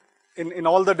in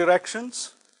all the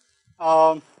directions.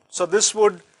 So this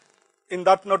would, in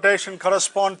that notation,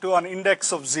 correspond to an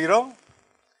index of 0.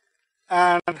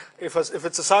 And if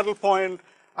it's a saddle point,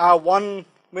 I have one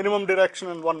minimum direction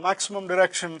and one maximum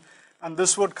direction, and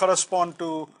this would correspond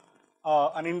to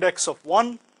an index of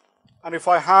 1. And if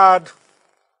I had,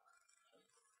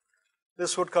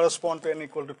 this would correspond to n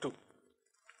equal to 2,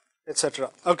 etc.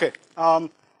 Okay,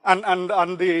 and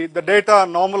the data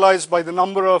normalized by the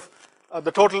number of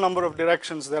the total number of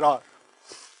directions there are.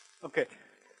 Okay.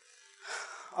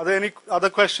 Are there any other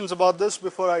questions about this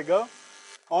before I go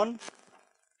on?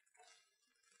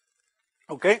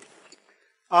 Okay.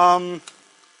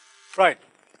 Right.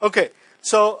 Okay.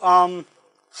 So, I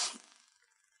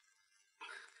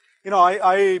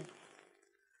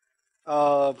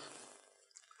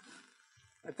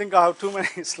think I have too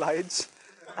many slides.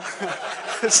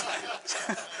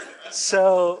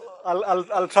 So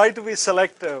I'll try to be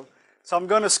selective. So I'm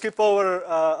going to skip over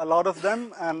a lot of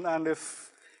them, and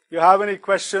if you have any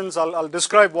questions, I'll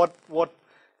describe what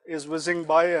is whizzing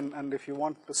by, and if you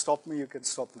want to stop me, you can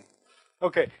stop me.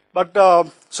 Okay, but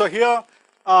so here,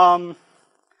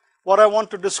 what I want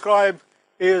to describe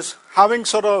is having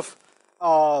sort of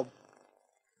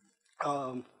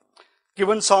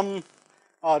given some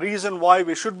reason why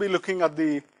we should be looking at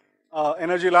the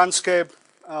energy landscape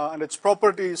and its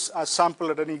properties as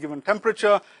sampled at any given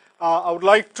temperature. I would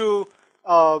like to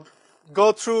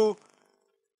go through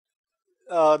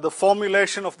the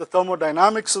formulation of the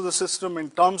thermodynamics of the system in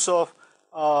terms of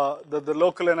the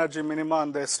local energy minima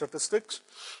and their statistics.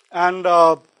 And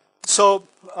so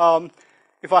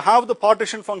if I have the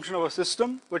partition function of a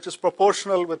system, which is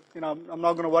proportional with, I'm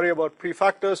not going to worry about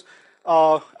prefactors,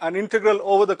 an integral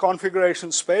over the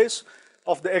configuration space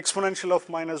of the exponential of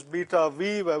minus beta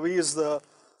v, where v is the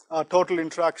total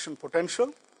interaction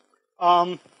potential.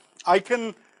 I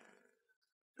can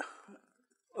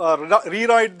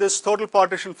rewrite this total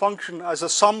partition function as a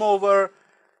sum over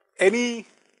any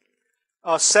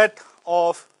set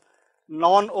of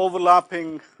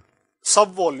non-overlapping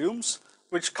subvolumes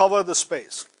which cover the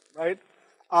space, right?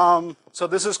 So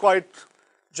this is quite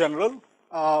general,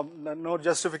 no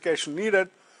justification needed,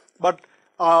 but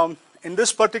in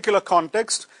this particular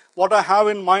context, what I have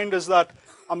in mind is that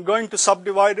I'm going to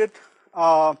subdivide it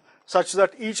such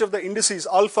that each of the indices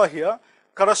alpha here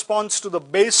corresponds to the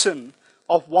basin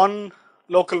of one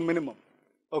local minimum.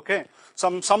 Okay, so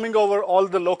I'm summing over all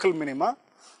the local minima,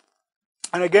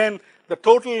 and again the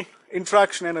total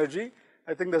interaction energy,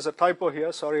 I think there's a typo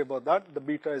here, sorry about that, the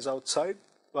beta is outside,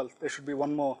 well there should be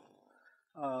one more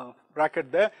bracket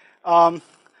there. The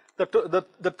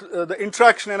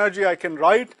interaction energy I can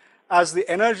write as the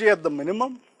energy at the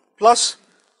minimum plus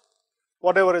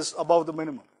whatever is above the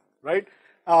minimum, right?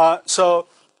 So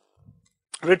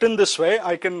written this way,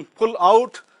 I can pull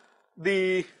out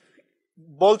the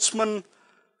Boltzmann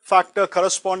factor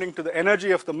corresponding to the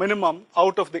energy of the minimum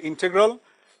out of the integral,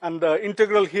 and the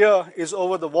integral here is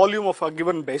over the volume of a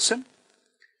given basin.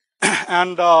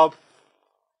 And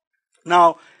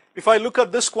now if I look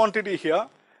at this quantity here,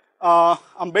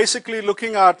 I'm basically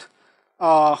looking at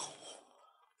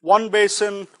one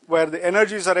basin where the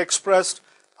energies are expressed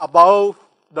above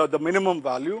the minimum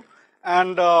value,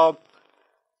 and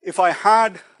if I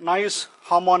had nice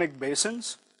harmonic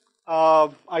basins,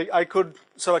 I could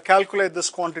sort of calculate this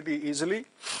quantity easily,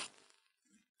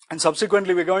 and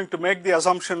subsequently we're going to make the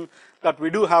assumption that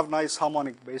we do have nice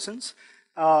harmonic basins,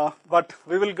 but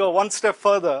we will go one step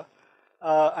further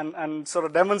and sort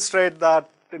of demonstrate that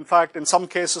in fact in some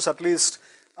cases at least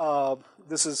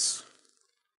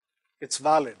it's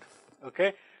valid,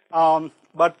 okay?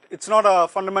 But it's not a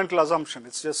fundamental assumption,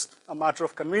 it's just a matter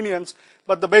of convenience.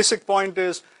 But the basic point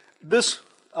is this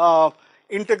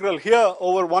integral here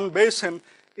over one basin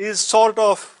is sort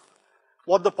of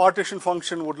what the partition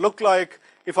function would look like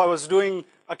if I was doing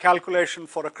a calculation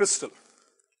for a crystal,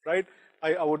 right?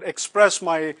 I would express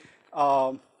my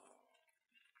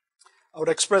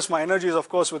energies, of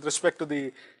course, with respect to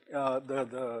the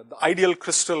ideal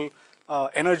crystal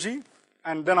energy,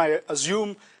 and then I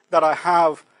assume that I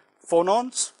have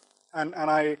phonons, and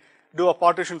I do a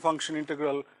partition function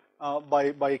integral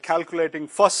by calculating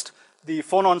first the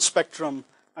phonon spectrum,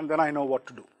 and then I know what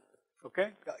to do, okay,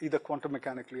 either quantum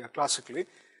mechanically or classically.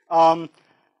 And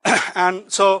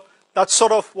so that's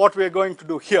sort of what we're going to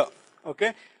do here,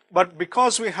 okay? But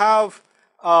because we have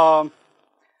a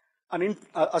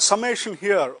summation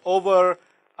here over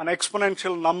an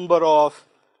exponential number of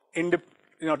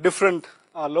different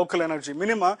local energy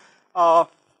minima,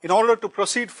 in order to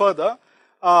proceed further,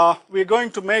 we're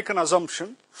going to make an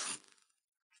assumption,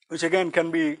 which again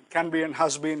can be and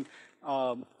has been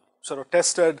sort of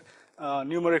tested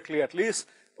numerically at least,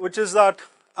 which is that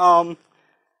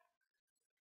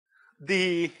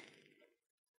the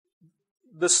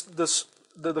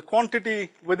quantity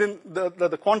within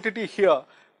the quantity here,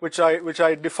 which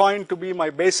I define to be my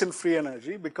basin free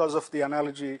energy because of the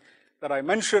analogy that I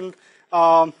mentioned,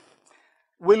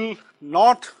 will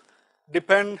not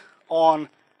depend on,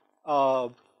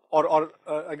 or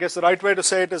I guess the right way to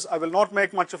say it is, I will not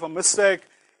make much of a mistake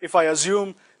if I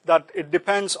assume that it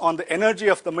depends on the energy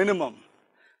of the minimum,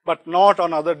 but not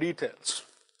on other details.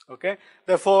 Okay,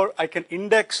 therefore I can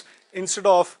index instead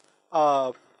of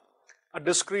a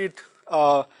discrete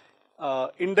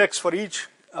index for each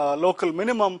local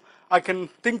minimum. I can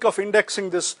think of indexing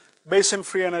this basin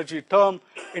free energy term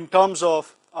in terms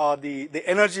of the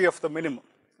energy of the minimum.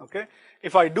 Okay,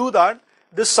 if I do that,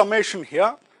 this summation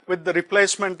here with the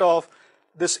replacement of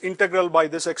this integral by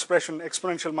this expression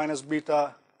exponential minus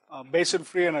beta basin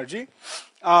free energy,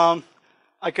 I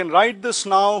can write this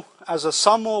now as a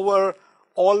sum over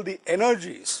all the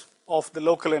energies of the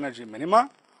local energy minima.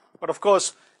 But of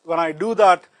course, when I do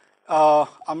that,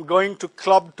 I'm going to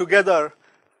club together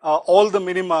all the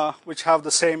minima which have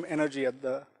the same energy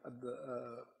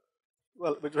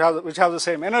which have the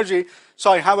same energy.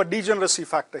 So I have a degeneracy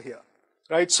factor here,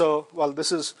 right? So, well,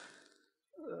 this is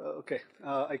okay.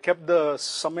 I kept the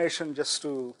summation just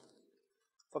for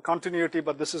continuity,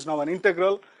 but this is now an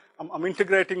integral. I'm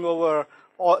integrating over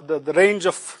the range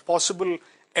of possible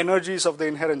energies of the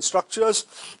inherent structures.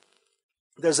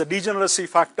 There's a degeneracy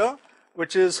factor,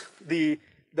 which is the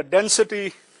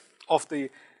density of the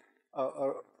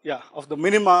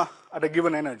minima at a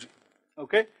given energy.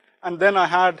 Okay, and then I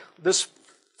had this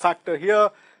factor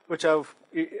here, which have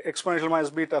exponential minus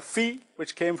beta phi,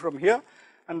 which came from here,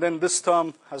 and then this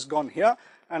term has gone here.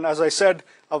 And as I said,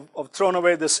 I've thrown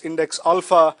away this index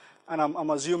alpha, and I'm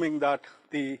assuming that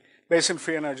the basin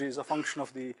free energy is a function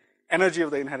of the energy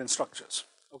of the inherent structures.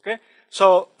 Okay,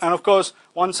 so and of course,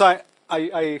 once I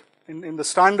in the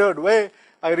standard way,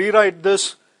 I rewrite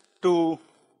this to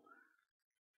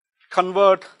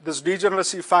convert this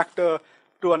degeneracy factor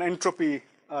to an entropy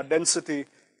density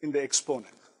in the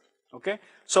exponent. Okay,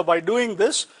 so by doing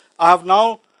this, I have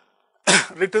now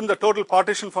written the total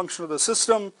partition function of the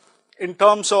system in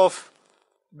terms of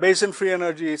basin free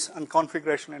energies and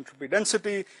configuration entropy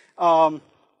density. I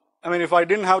mean, if I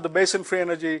didn't have the basin free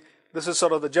energy, this is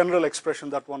sort of the general expression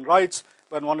that one writes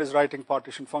when one is writing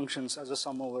partition functions as a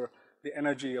sum over the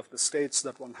energy of the states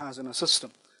that one has in a system.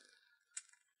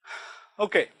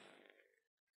 Okay,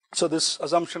 so this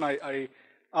assumption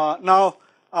now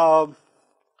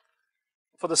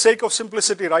for the sake of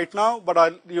simplicity right now,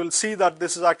 but you'll see that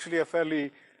this is actually a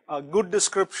fairly good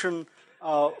description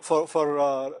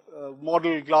for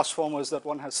model glass formers that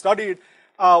one has studied.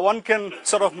 One can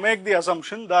sort of make the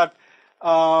assumption that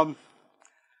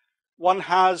one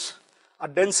has a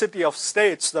density of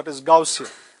states that is Gaussian.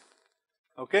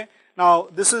 Okay, now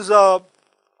this is a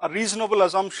reasonable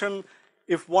assumption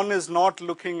if one is not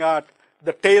looking at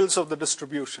the tails of the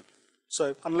distribution.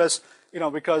 So unless,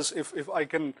 because if I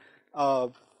can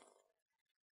okay,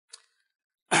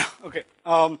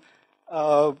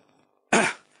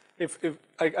 if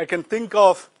I can think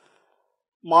of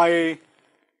my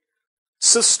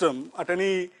system at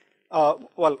any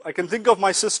I can think of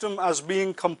my system as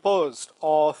being composed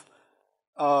of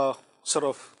sort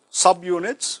of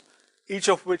subunits, each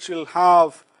of which will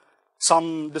have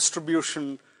some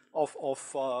distribution of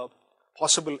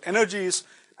possible energies,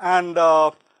 and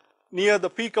near the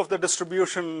peak of the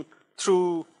distribution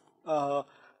through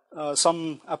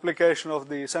some application of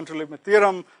the central limit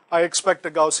theorem, I expect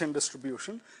a Gaussian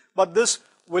distribution. But this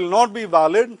will not be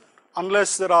valid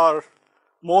unless there are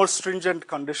more stringent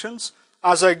conditions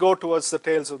as I go towards the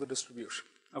tails of the distribution.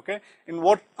 Okay, in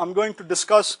what I'm going to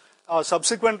discuss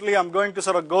subsequently, I'm going to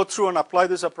sort of go through and apply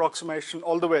this approximation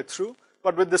all the way through,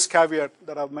 but with this caveat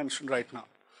that I've mentioned right now.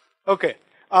 Okay,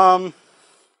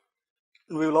 we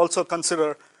will also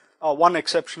consider one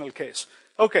exceptional case.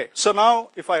 Okay, so now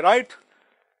if I write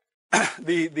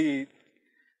the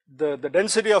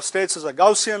density of states as a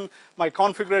Gaussian, my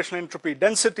configuration entropy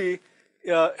density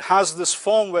has this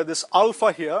form where this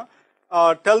alpha here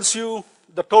tells you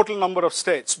the total number of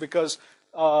states, because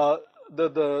the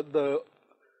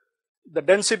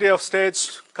density of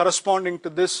states corresponding to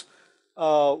this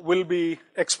will be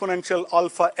exponential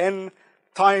alpha n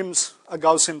times a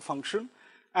Gaussian function,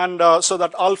 and so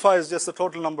that alpha is just the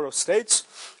total number of states,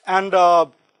 and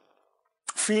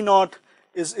phi naught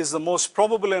is the most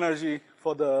probable energy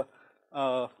for the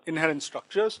inherent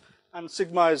structures, and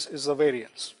sigma is the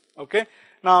variance. Okay,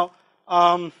 now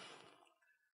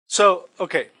so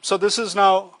this is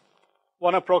now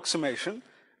one approximation,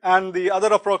 and the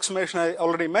other approximation I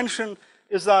already mentioned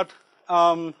is that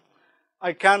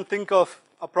I can think of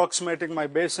approximating my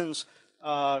basins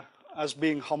as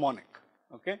being harmonic.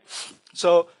 Okay,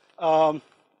 so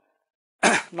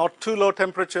not too low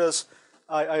temperatures,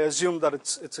 I assume that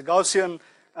it's a Gaussian,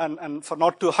 and for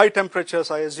not too high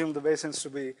temperatures, I assume the basins to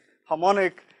be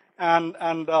harmonic, and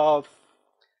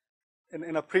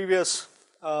in a previous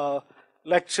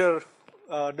lecture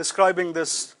describing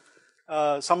this,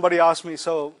 somebody asked me,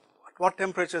 so at what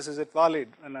temperatures is it valid?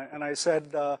 And I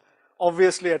said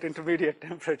obviously at intermediate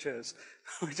temperatures,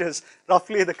 which is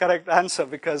roughly the correct answer,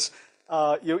 because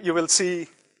you will see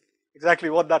exactly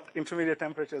what that intermediate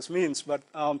temperatures means. But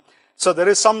so there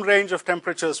is some range of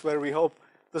temperatures where we hope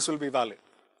this will be valid.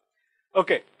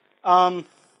 Okay,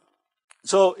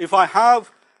 so if I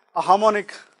have a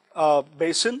harmonic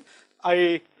basin,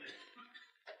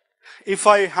 if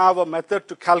I have a method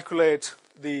to calculate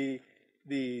the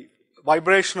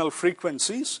vibrational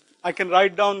frequencies, I can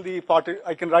write down the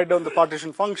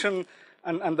partition function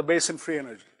and the basin free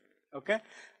energy. Okay,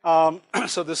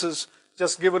 so this is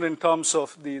just given in terms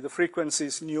of the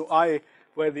frequencies nu I,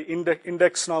 where the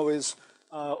index now is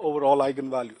over all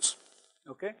eigenvalues.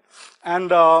 Okay,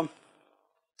 and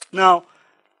now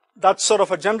that's sort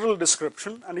of a general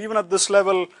description, and even at this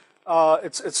level,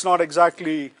 it's not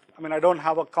exactly. I mean, I don't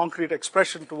have a concrete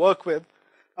expression to work with,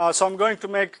 so I'm going to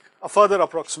make a further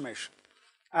approximation,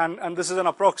 and this is an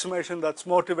approximation that's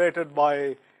motivated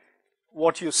by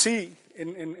what you see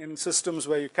in systems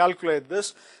where you calculate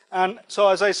this. And so,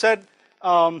 as I said,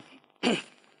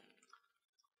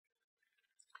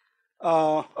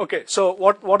 okay, so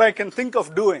what I can think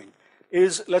of doing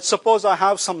is, let's suppose I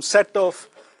have some set of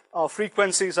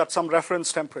frequencies at some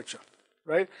reference temperature,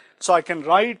 right? So I can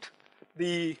write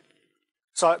the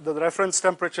reference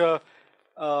temperature,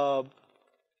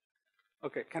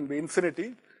 okay, can be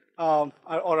infinity, or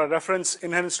a reference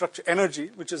inherent structure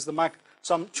energy, which is the max.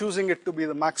 So I'm choosing it to be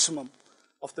the maximum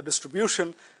of the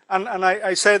distribution, and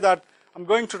I say that I'm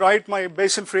going to write my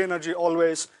basin free energy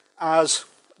always as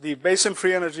the basin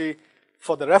free energy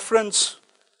for the reference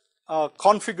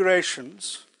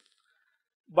configurations,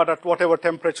 but at whatever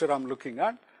temperature I'm looking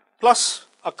at, plus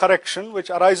a correction which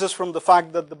arises from the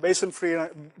fact that the basin free,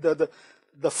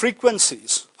 the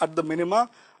frequencies at the minima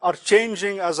are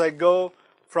changing as I go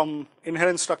from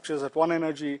inherent structures at one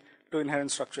energy to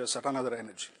inherent structures at another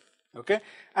energy. Okay,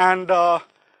 and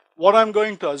what I'm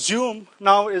going to assume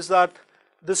now is that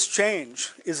this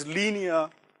change is linear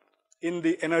in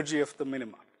the energy of the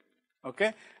minima.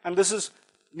 Okay, and this is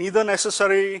neither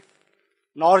necessary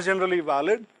nor generally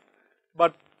valid,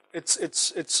 but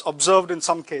it's observed in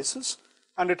some cases,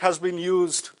 and it has been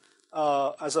used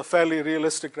as a fairly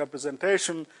realistic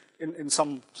representation in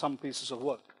some pieces of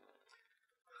work.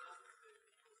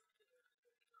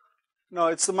 No,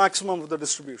 it's the maximum of the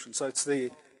distribution, so it's the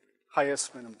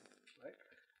highest minimum,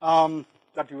 right?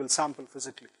 That you will sample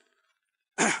physically.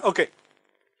 Okay,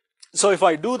 so if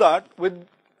I do that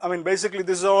I mean, basically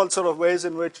these are all sort of ways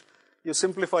in which you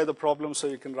simplify the problem so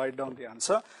you can write down the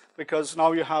answer, because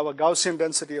now you have a Gaussian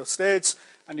density of states,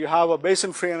 and you have a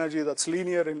basin free energy that's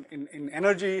linear in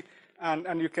energy,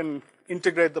 and you can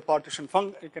integrate the partition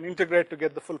function, you can integrate to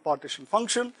get the full partition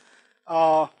function,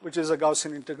 which is a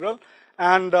Gaussian integral,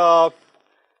 and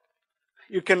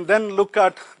you can then look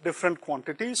at different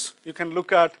quantities. You can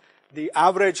look at the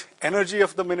average energy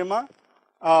of the minima,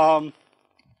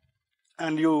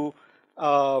 and you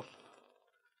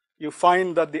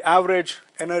find that the average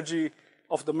energy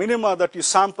of the minima that you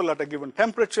sample at a given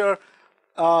temperature,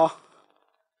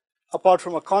 apart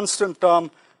from a constant term,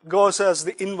 goes as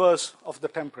the inverse of the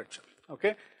temperature.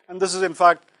 Okay, and this is in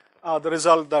fact the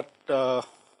result that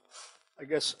I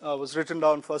guess was written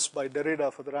down first by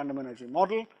Derrida for the random energy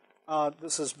model.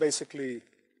 This is basically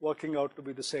working out to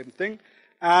be the same thing,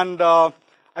 and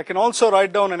I can also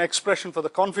write down an expression for the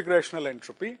configurational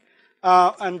entropy,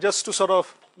 and just to sort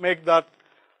of make that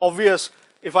obvious,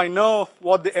 if I know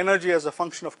what the energy as a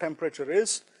function of temperature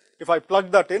is, if I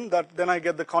plug that in, then I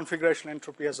get the configuration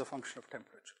entropy as a function of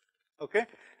temperature. Okay,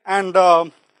 and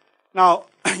now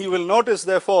you will notice,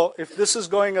 therefore, if this is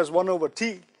going as 1 over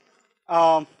t,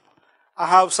 I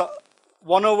have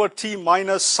 1 over t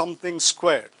minus something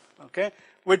squared. Okay,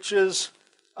 which is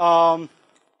I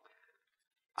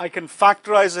can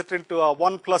factorize it into a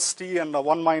 1 plus t and a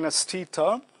 1 minus t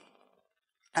term,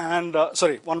 and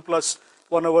 1 plus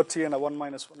 1 over t and a 1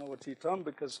 minus 1 over t term,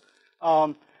 because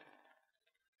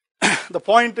the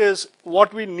point is,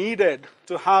 what we needed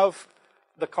to have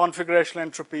the configuration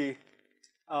entropy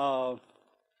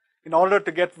in order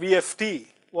to get VFT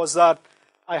was that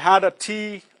I had a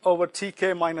t over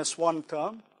tk minus 1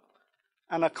 term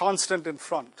and a constant in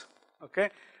front.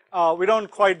 Okay, we don't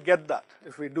quite get that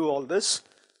if we do all this.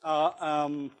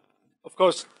 Of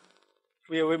course,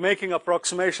 we're making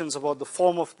approximations about the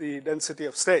form of the density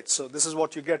of states, so this is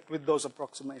what you get with those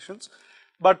approximations.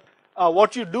 But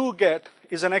what you do get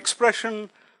is an expression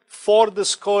for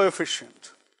this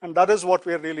coefficient, and that is what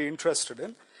we're really interested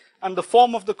in. And the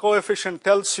form of the coefficient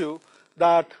tells you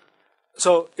that,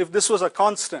 so if this was a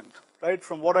constant, right,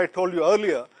 from what I told you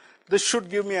earlier, this should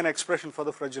give me an expression for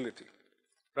the fragility.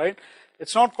 right?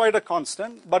 It's not quite a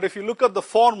constant, but if you look at the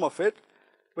form of it,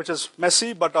 which is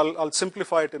messy, but I'll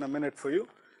simplify it in a minute for you.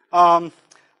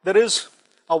 There is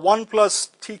a 1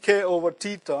 plus tk over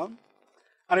t term,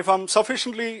 and if I'm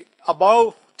sufficiently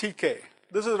above tk,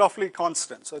 this is roughly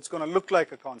constant, so it's going to look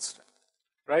like a constant,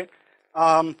 right?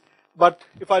 But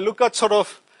if I look at sort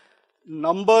of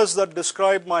numbers that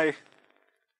describe my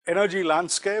energy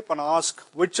landscape and ask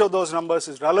which of those numbers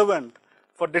is relevant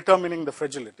for determining the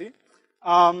fragility,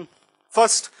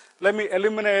 first let me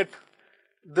eliminate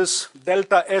this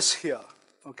delta S here,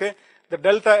 okay? The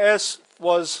delta S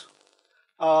was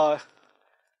the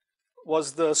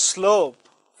slope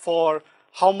for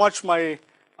how much my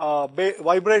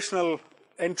vibrational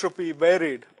entropy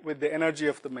varied with the energy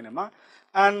of the minima.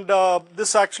 And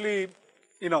this actually,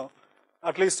 you know,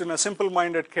 at least in a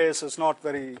simple-minded case is not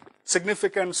very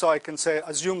significant, so I can say,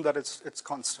 assume that it's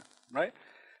constant, right?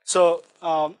 So,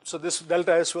 so this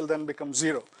delta S will then become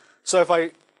 0. So if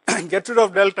I get rid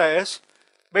of delta S,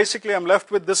 basically I'm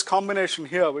left with this combination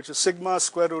here, which is sigma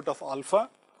square root of alpha.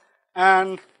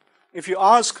 And if you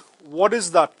ask what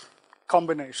is that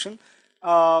combination,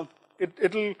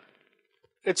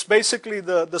 it's basically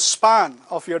the span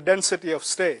of your density of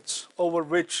states over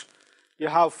which you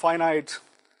have finite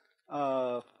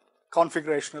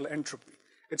configurational entropy.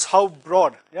 It's how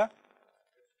broad, yeah?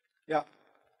 Yeah.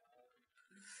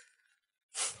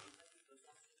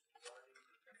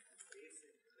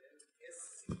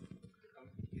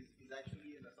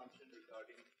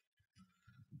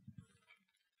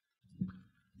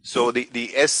 So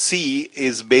the SC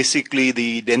is basically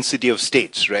the density of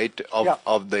states, right?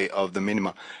 Of the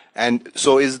minima. And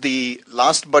so is the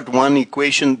last but one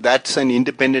equation, that's an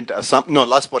independent assumption. No,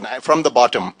 last but from the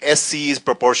bottom, SC is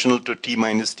proportional to T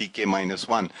minus Tk minus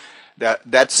 1.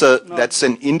 That's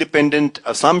an independent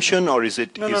assumption, or is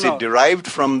it it derived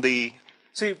from the?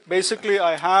 See, basically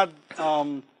I had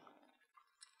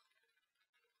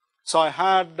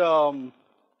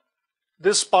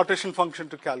this partition function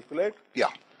to calculate. Yeah.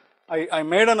 I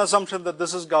made an assumption that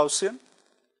this is Gaussian.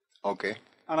 Okay.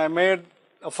 And I made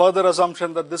a further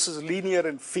assumption that this is linear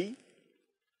in phi.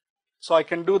 So I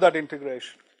can do that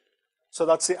integration. So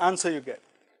that's the answer you get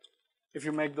if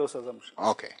you make those assumptions.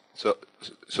 Okay. So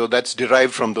that's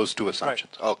derived from those two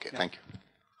assumptions. Right. Okay, yeah. Thank you.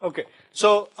 Okay.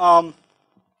 So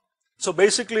so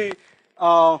basically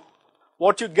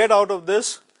what you get out of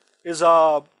this is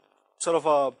a sort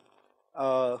of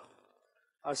a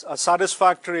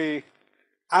satisfactory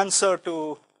answer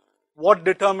to what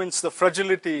determines the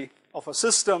fragility of a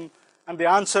system, and the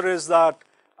answer is that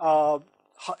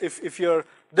if your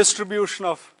distribution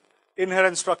of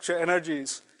inherent structure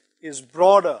energies is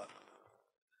broader,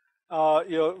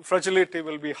 your fragility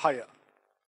will be higher.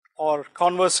 Or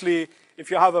conversely, if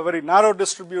you have a very narrow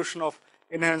distribution of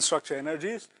inherent structure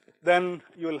energies, then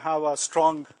you will have a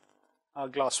strong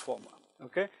glass former.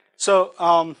 Okay, so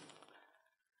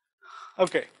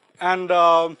okay, and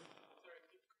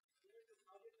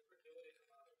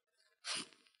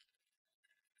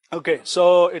okay,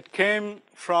 so it came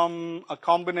from a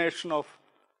combination of.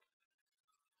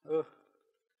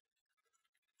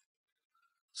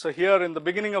 So here in the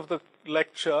beginning of the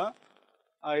lecture,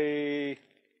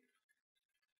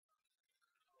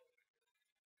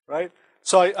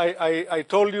 So I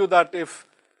told you that if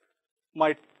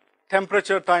my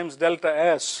temperature times delta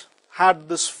S had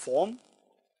this form,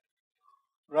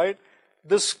 right,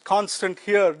 this constant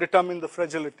here determined the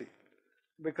fragility,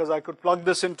 because I could plug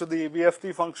this into the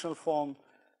VFT functional form,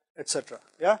 etc.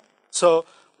 Yeah. So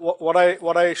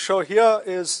what I show here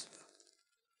is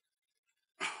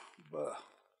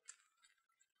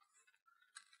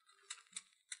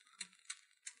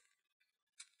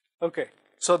okay.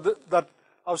 So that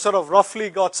I've sort of roughly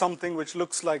got something which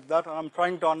looks like that. I'm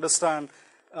trying to understand,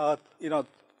 you know,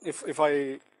 if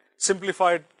I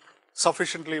simplify it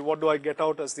sufficiently, what do I get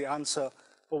out as the answer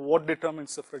for what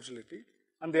determines the fragility?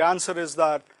 And the answer is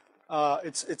that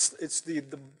it's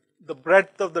the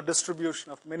breadth of the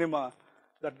distribution of minima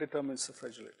that determines the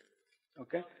fragility.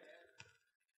 Okay.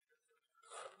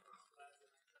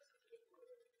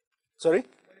 Sorry.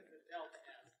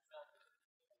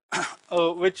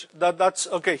 That's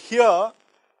okay. Here,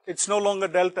 it's no longer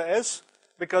delta S,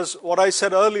 because what I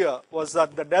said earlier was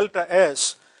that the delta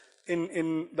S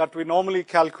in that we normally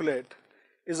calculate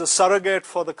is a surrogate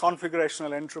for the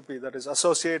configurational entropy that is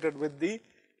associated with the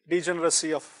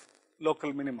degeneracy of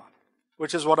local minima,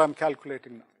 which is what I'm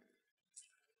calculating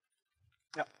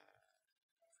now. Yeah.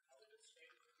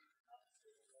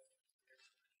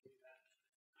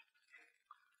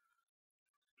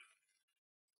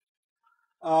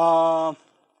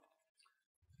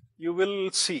 You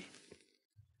will see.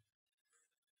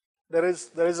 there is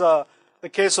the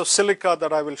case of silica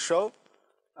that I will show.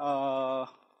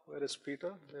 Where is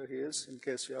Peter? There he is, in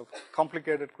case you have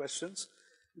complicated questions.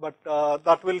 But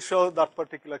that will show that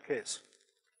particular case,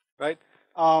 right?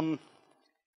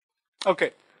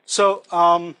 Okay, so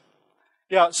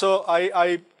yeah, so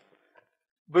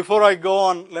before I go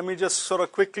on, let me just sort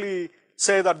of quickly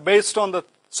say that based on the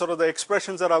sort of the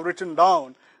expressions that I've written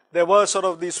down, there were sort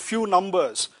of these few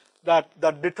numbers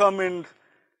that determined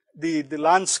the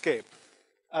landscape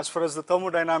as far as the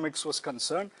thermodynamics was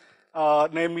concerned,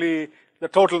 namely the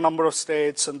total number of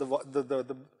states and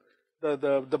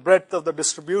the breadth of the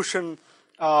distribution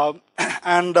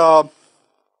and the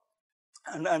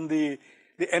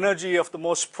energy of the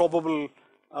most probable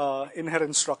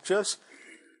inherent structures.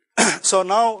 So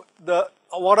now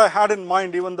what I had in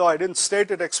mind, even though I didn't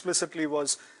state it explicitly,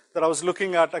 was that I was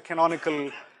looking at a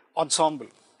canonical ensemble,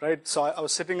 right? So I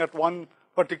was sitting at one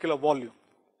particular volume,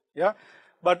 yeah?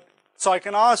 But so I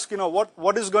can ask,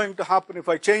 what is going to happen if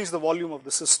I change the volume of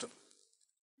the system,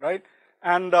 right?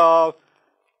 And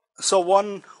so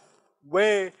one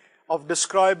way of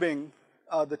describing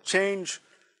the change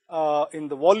in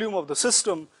the volume of the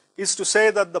system is to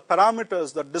say that the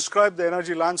parameters that describe the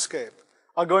energy landscape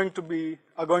are going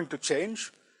to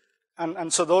change,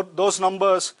 and so those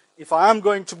numbers, if I am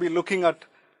going to be looking at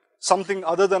something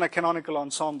other than a canonical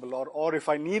ensemble, or if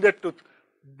I needed to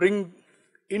bring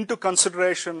into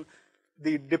consideration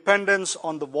the dependence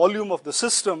on the volume of the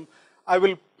system, I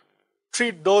will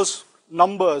treat those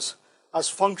numbers as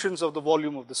functions of the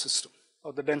volume of the system,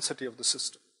 or the density of the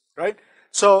system, right?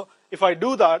 So if I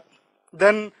do that,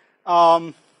 then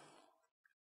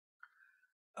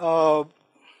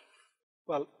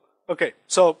well, okay.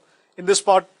 So in this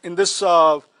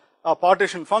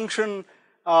partition function,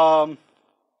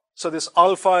 so this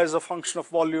alpha is a function of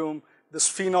volume, this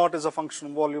phi naught is a function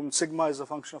of volume, sigma is a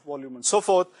function of volume, and so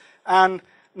forth. And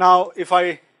now if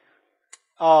I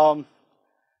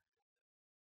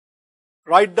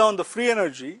write down the free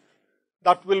energy,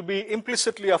 that will be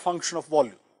implicitly a function of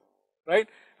volume, right?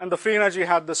 And the free energy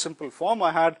had this simple form.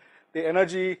 I had the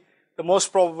energy, the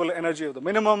most probable energy of the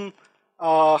minimum,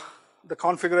 the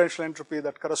configurational entropy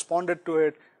that corresponded to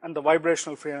it, and the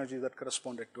vibrational free energy that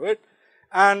corresponded to it.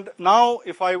 And now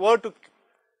if I were to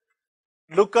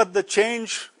look at the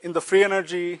change in the free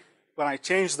energy when I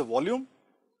change the volume,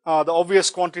 the obvious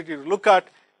quantity to look at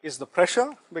is the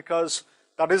pressure, because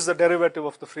that is the derivative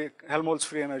of the Helmholtz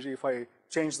free energy if I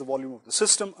change the volume of the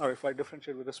system, or if I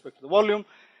differentiate with respect to the volume.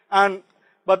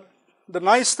 But the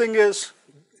nice thing is,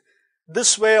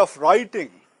 this way of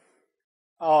writing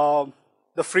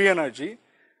the free energy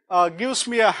gives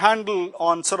me a handle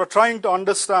on sort of trying to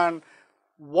understand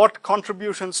what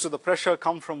contributions to the pressure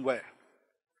come from where.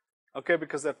 Okay,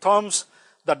 because there are terms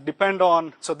that depend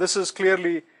on, so this is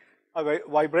clearly a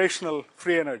vibrational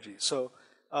free energy. So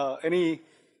so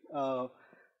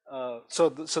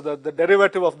the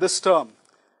derivative of this term,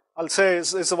 I'll say,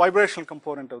 is a vibrational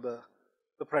component of the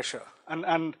pressure,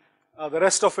 and the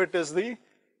rest of it is the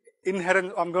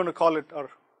inherent, I'm going to call it, or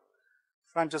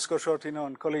Francesco Shortino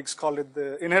and colleagues call it,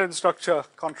 the inherent structure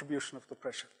contribution of the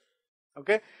pressure.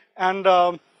 Okay, and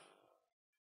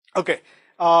okay,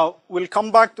 we'll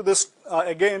come back to this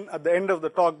again at the end of the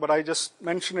talk, but I just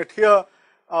mention it here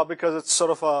because it's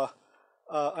sort of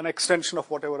an extension of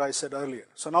whatever I said earlier.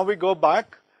 So now we go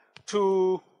back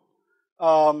to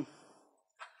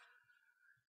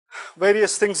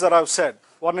various things that I've said.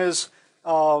 One is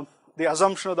the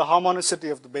assumption of the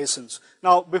harmonicity of the basins.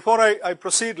 Now, before I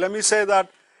proceed, let me say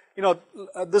that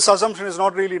this assumption is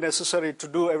not really necessary to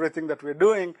do everything that we're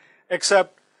doing,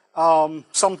 except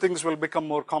some things will become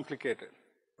more complicated,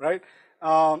 right?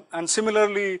 And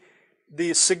similarly,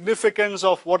 the significance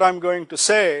of what I'm going to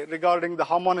say regarding the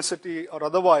harmonicity or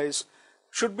otherwise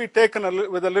should be taken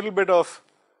with a little bit of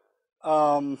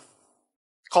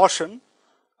caution,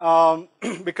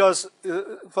 because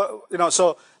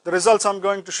so the results I'm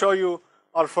going to show you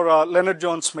are for a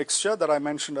Leonard-Jones mixture that I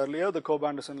mentioned earlier, the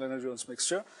Cobb-Anderson-Leonard-Jones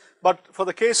mixture. But for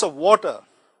the case of water,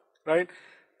 right,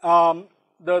 the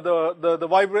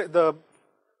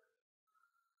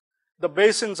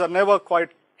basins are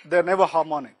they're never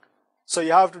harmonic. So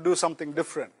you have to do something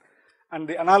different. And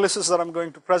the analysis that I'm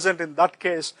going to present in that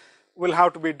case will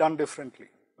have to be done differently.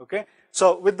 Okay.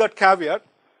 So with that caveat,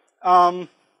 let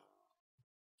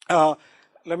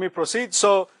me proceed.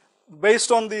 So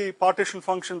based on the partition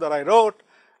function that I wrote,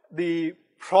 the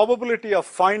probability of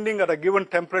finding at a given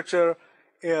temperature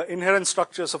inherent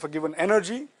structures of a given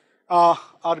energy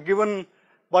are given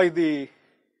by the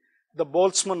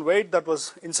Boltzmann weight that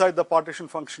was inside the partition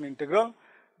function integral,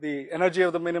 the energy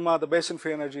of the minima, the basin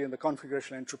free energy, and the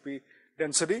configurational entropy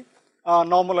density.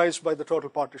 normalized by the total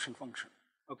partition function.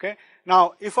 Okay.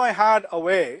 Now, if I had a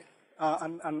way,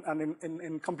 and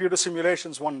in computer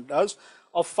simulations one does,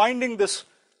 of finding this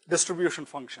distribution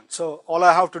function. So all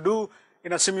I have to do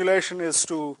in a simulation is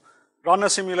to run a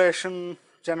simulation,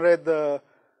 generate the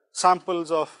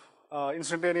samples of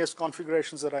instantaneous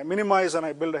configurations that I minimize, and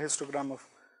I build a histogram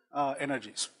of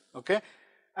energies. Okay.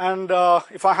 And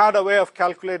if I had a way of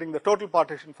calculating the total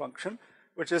partition function,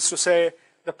 which is to say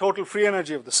the total free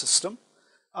energy of the system,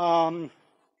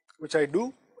 which I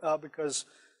do because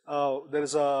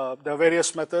there are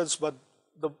various methods, but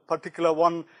the particular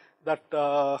one that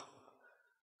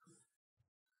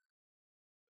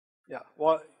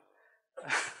well,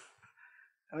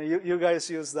 I mean, you guys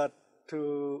use that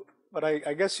to, but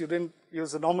I guess you didn't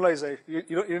use the normalization.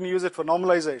 You didn't use it for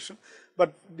normalization,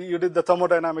 but you did the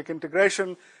thermodynamic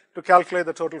integration to calculate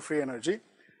the total free energy.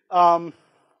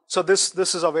 So this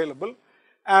is available,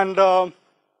 and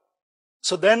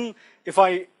so then if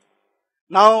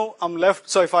now I'm left.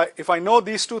 So if I know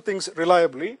these two things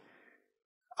reliably,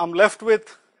 I'm left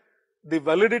with the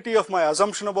validity of my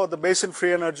assumption about the basin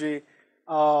free energy.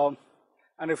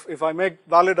 And if I make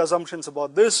valid assumptions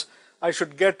about this, I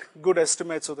should get good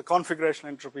estimates of the configuration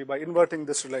entropy by inverting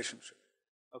this relationship.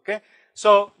 Okay.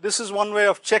 So this is one way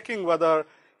of checking whether,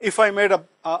 if I made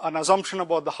an assumption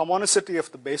about the harmonicity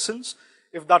of the basins,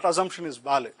 if that assumption is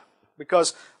valid,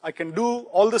 because I can do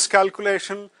all this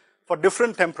calculation for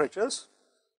different temperatures,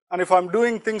 and if I'm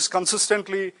doing things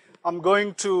consistently, I'm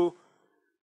going to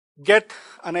get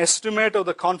an estimate of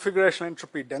the configuration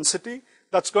entropy density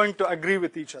that's going to agree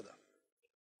with each other.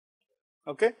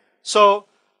 Okay. So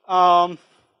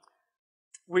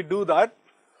we do that,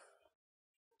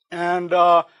 and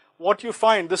what you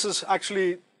find, this is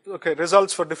actually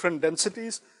results for different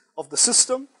densities of the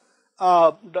system.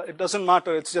 It doesn't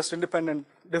matter, it's just independent,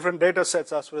 different data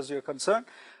sets as far as you're concerned.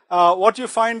 What you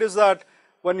find is that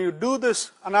when you do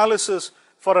this analysis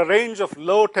for a range of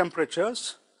low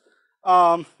temperatures,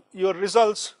 your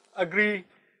results agree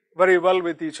very well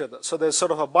with each other. So there's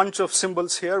sort of a bunch of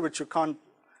symbols here which you can't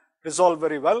resolve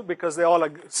very well because they all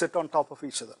sit on top of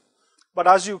each other. But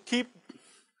as you keep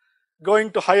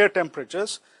going to higher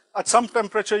temperatures, at some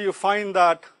temperature you find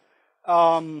that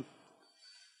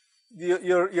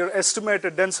your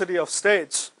estimated density of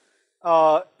states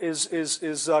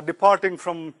is departing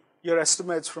from your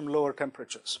estimates from lower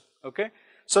temperatures. Okay.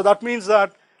 So that means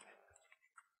that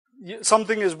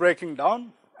something is breaking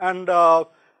down, and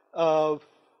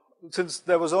since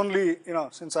there was only,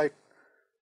 since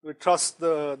we trust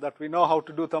that we know how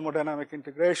to do thermodynamic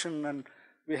integration, and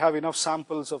we have enough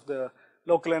samples of the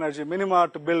local energy minima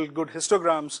to build good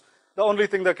histograms, the only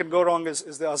thing that can go wrong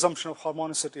is the assumption of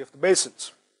harmonicity of the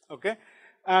basins. Okay.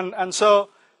 And so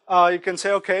you can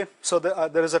say, okay, so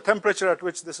there is a temperature at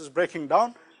which this is breaking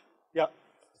down. Yeah.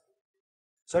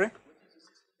 Sorry?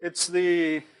 It's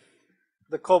the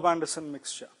Cobb-Anderson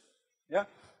mixture. Yeah.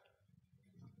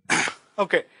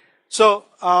 Okay. So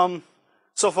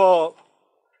so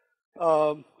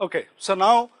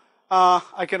now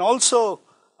I can also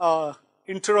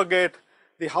interrogate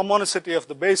the harmonicity of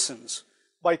the basins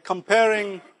by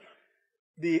comparing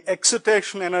the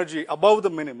excitation energy above the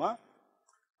minima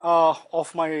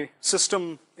of my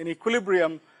system in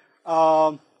equilibrium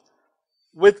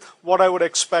with what I would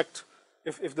expect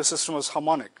if the system was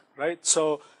harmonic, right?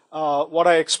 So what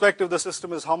I expect if the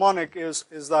system is harmonic is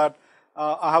that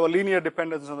I have a linear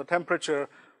dependence on the temperature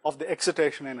of the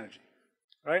excitation energy,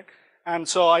 right? And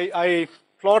so I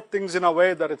plot things in a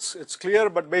way that it's clear,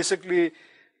 but basically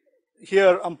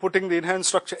here I'm putting the inherent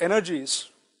structure energies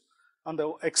on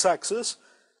the x-axis,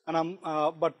 and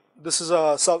but this is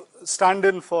a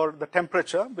stand-in for the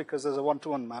temperature because there's a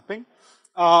one-to-one mapping,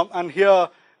 and here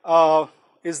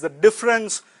is the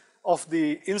difference of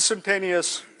the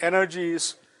instantaneous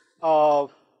energies and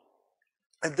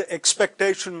the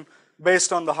expectation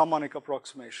based on the harmonic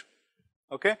approximation.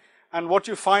 Okay, and what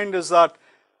you find is that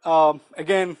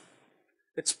again,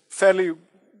 it's fairly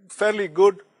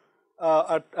good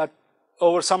at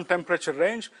over some temperature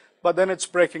range, but then it's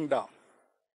breaking down.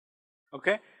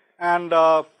 Okay, and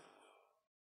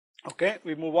okay,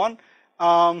 we move on.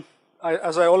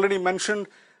 As I already mentioned,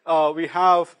 we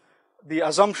have the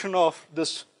assumption of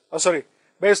this.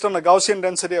 Based on the Gaussian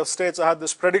density of states, I had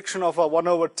this prediction of a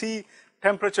 1/T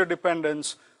temperature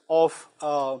dependence of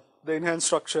the inherent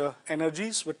structure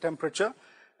energies with temperature,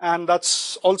 and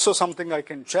that's also something I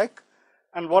can check.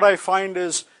 And what I find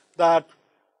is that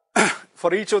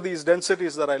for each of these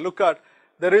densities that I look at,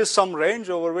 there is some range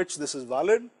over which this is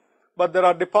valid, but there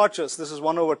are departures. This is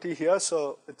 1/T here,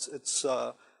 so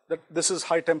this is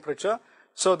high temperature.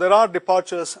 So there are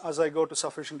departures as I go to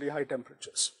sufficiently high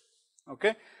temperatures.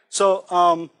 Okay,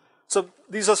 so so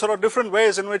these are sort of different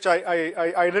ways in which I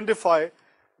identify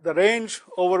the range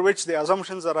over which the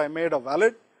assumptions that I made are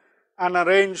valid, and a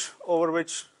range over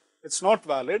which it's not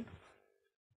valid.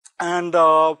 And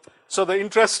so the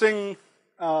interesting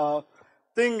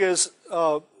thing is,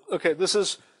 okay, this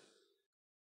is,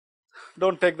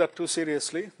 don't take that too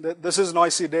seriously. This is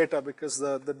noisy data because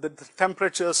the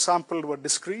temperatures sampled were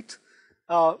discrete.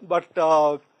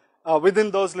 But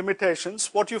within those limitations,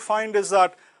 what you find is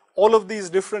that all of these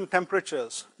different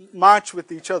temperatures match with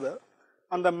each other,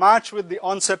 and they match with the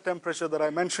onset temperature that I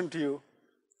mentioned to you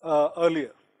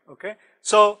earlier. Okay,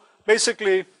 so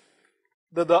basically,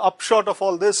 the upshot of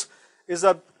all this is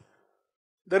that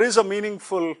there is a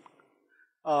meaningful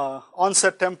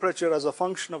onset temperature as a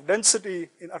function of density,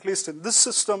 at least in this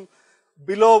system,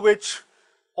 below which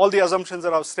all the assumptions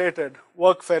that I've stated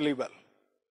work fairly well.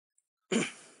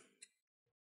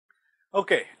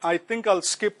 Okay, I think I'll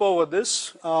skip over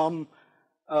this.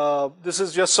 This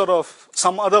is just sort of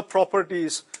some other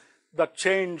properties that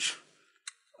change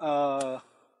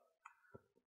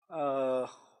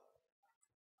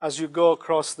as you go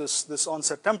across this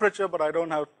onset temperature, but I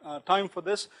don't have time for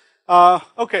this.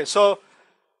 Okay, so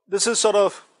this is sort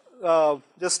of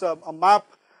just a map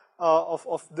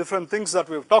of different things that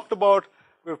we've talked about.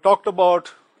 We've talked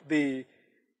about the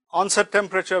onset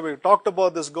temperature, we've talked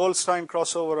about this Goldstein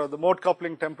crossover or the mode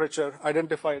coupling temperature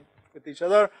identified with each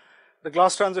other, the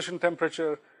glass transition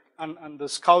temperature, and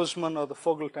this Kauzmann or the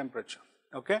Fogel temperature.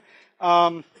 Okay,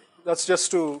 that's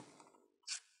just to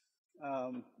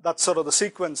that's sort of the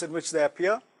sequence in which they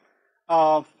appear.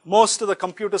 Most of the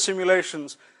computer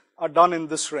simulations are done in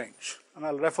this range, and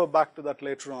I'll refer back to that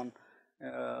later on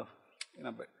in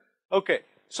a bit. Okay,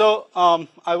 so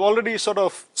I've already sort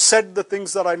of said the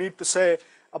things that I need to say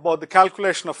about the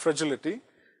calculation of fragility.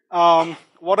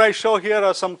 What I show here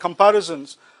are some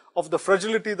comparisons of the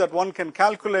fragility that one can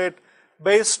calculate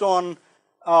based on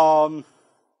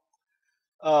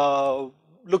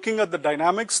looking at the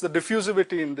dynamics, the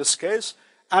diffusivity in this case,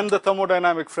 and the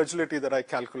thermodynamic fragility that I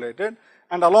calculated.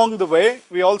 And along the way,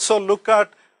 we also look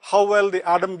at how well the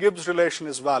Adam-Gibbs relation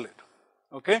is valid.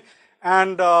 Okay,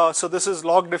 and so this is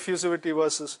log diffusivity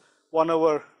versus 1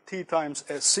 over T times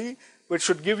SC, which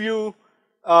should give you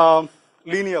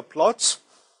linear plots.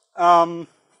 And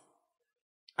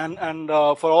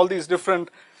for all these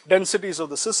different densities of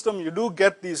the system, you do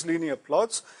get these linear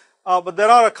plots. But there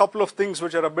are a couple of things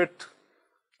which are a bit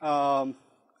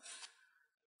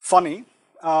funny,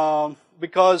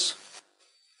 because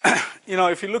you know,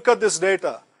 if you look at this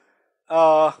data,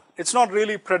 it's not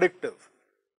really predictive.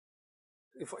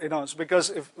 If, you know, it's because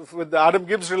if with the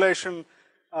Adam-Gibbs relation,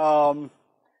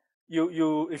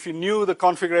 if you knew the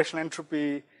configuration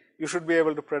entropy, you should be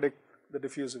able to predict the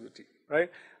diffusivity,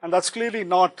 right? And that's clearly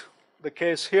not the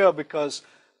case here, because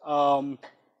for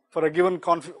a given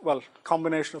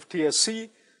combination of TSC,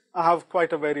 I have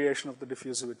quite a variation of the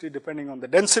diffusivity depending on the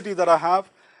density that I have.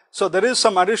 So there is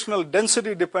some additional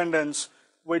density dependence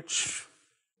which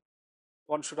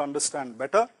one should understand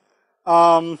better.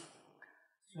 But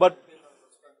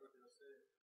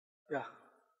yeah.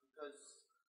 Because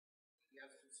you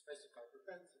have to specify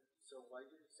propensity. So why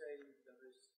do you say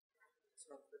it's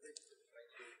not predictive?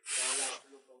 Right? You're allowed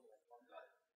to look only at one guy.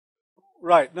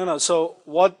 Right. No.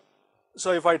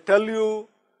 So if I tell you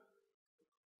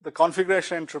the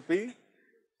configuration entropy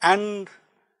and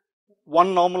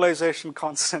one normalization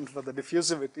constant for the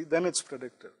diffusivity, then it's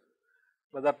predictive.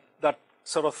 But that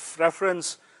sort of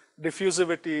reference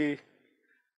diffusivity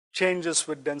changes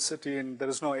with density, and there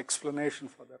is no explanation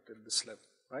for that at this level,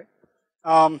 right?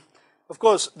 Of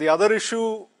course, the other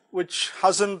issue which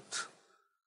hasn't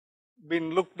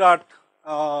been looked at,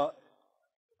 I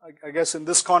guess in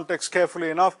this context carefully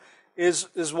enough,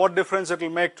 is what difference it will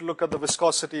make to look at the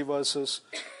viscosity versus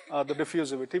the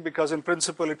diffusivity, because in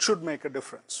principle it should make a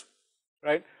difference,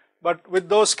 right? But with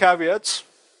those caveats,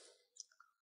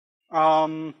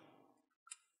 okay,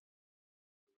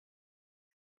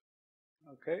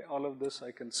 all of this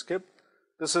I can skip.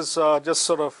 This is just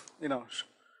sort of, you know,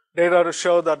 data to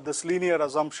show that this linear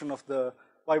assumption of the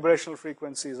vibrational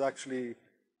frequency is actually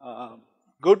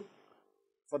good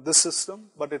for this system,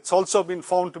 but it's also been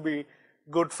found to be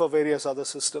good for various other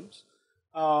systems.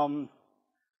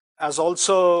 As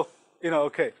also, you know,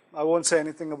 okay, I won't say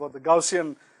anything about the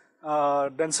Gaussian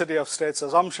density of states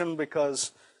assumption,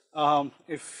 because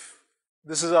if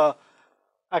this is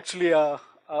actually a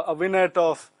vignette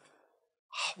of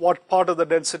what part of the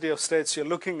density of states you're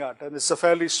looking at, and it's a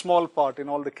fairly small part in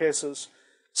all the cases.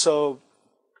 So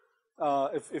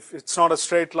if it's not a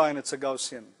straight line, it's a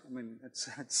Gaussian. I mean,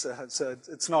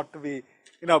 it's not to be,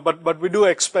 you know, but we do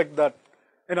expect that,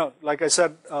 like I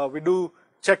said, we do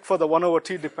check for the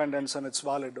 1/T dependence, and it's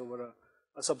valid over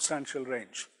a substantial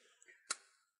range.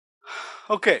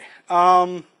 Okay,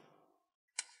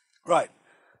 right.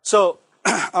 So,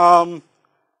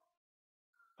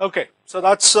 okay, so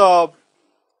that's a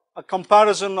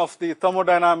comparison of the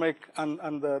thermodynamic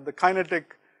and the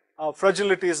kinetic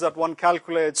fragilities that one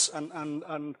calculates,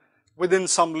 and within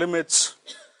some limits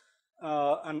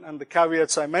and the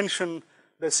caveats I mentioned,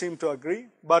 they seem to agree.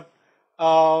 But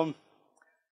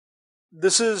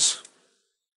this is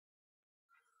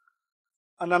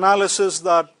an analysis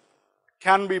that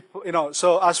can be,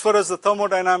 so as far as the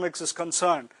thermodynamics is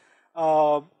concerned,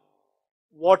 what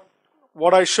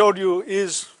I showed you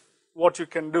is what you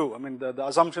can do. I mean, the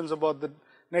assumptions about the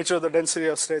nature of the density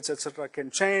of states, etc., can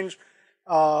change,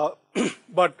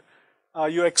 but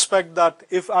you expect that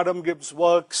if Adam-Gibbs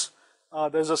works,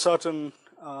 there's a certain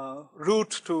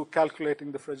route to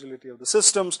calculating the fragility of the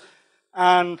systems.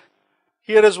 And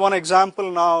here is one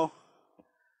example now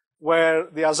where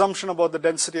the assumption about the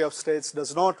density of states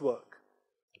does not work,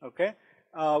 okay,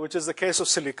 which is the case of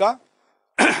silica.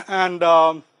 And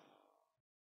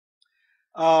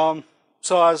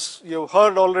so as you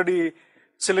heard already,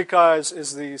 silica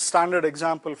is the standard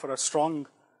example for a strong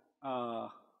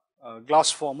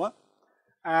glass former.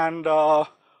 And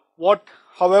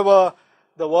however,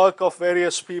 the work of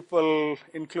various people,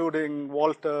 including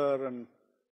Walter and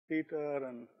Peter,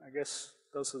 and I guess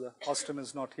Austin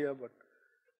is not here, but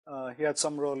he had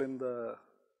some role in the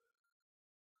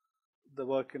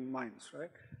work in mines,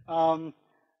 right?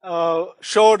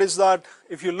 Showed is that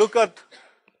if you look at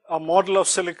a model of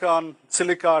silica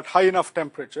at high enough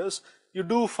temperatures, you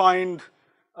do find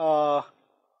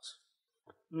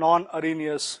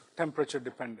non-Arrhenius temperature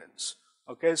dependence.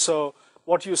 Okay, so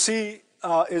what you see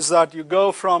is that you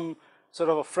go from sort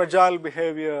of a fragile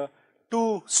behavior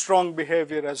to strong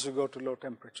behavior as you go to low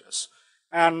temperatures.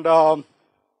 And on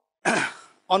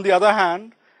the other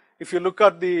hand, if you look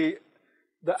at the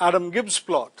Adam-Gibbs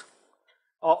plot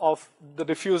of the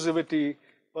diffusivity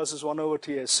versus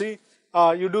 1/TSC,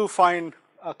 you do find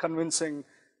a convincing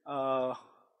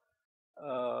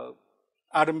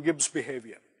Adam-Gibbs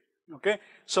behavior. Okay,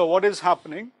 so what is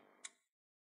happening?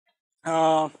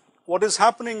 What is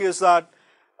happening is that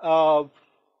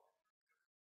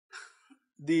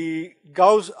the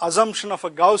assumption of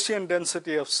a Gaussian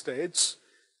density of states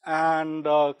and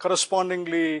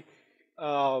correspondingly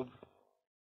a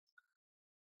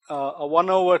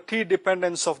 1/T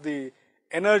dependence of the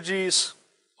energies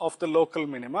of the local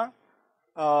minima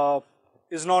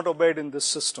is not obeyed in this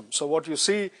system. So what you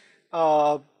see,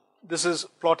 this is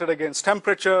plotted against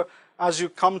temperature. As you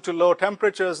come to low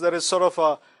temperatures, there is sort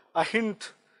of a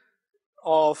hint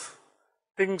of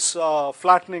things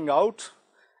flattening out,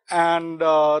 and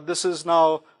this is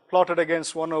now plotted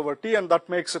against 1/T, and that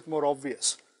makes it more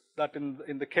obvious that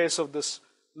in the case of this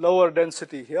lower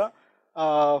density here,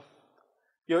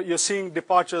 you're seeing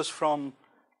departures from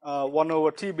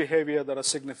 1/T behavior that are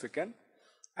significant.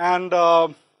 And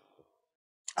I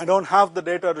don't have the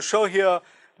data to show here,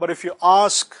 but if you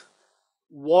ask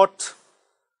what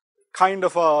kind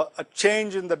of a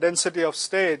change in the density of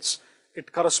states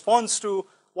it corresponds to,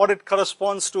 what it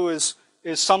corresponds to is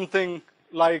something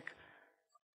like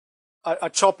a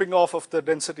chopping off of the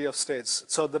density of states.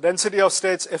 So the density of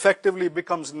states effectively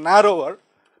becomes narrower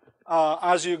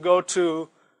as you go to,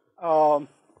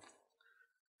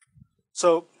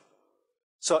 so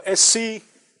SC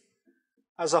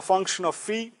as a function of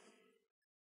phi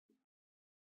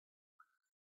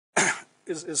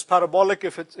is parabolic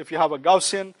if you have a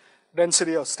Gaussian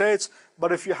density of states,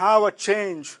 but if you have a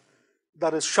change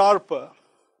that is sharper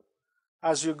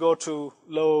as you go to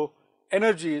low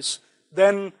energies,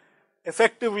 then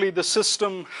effectively the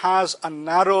system has a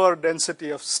narrower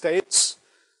density of states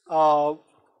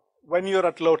when you're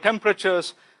at low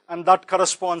temperatures, and that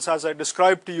corresponds, as I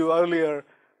described to you earlier,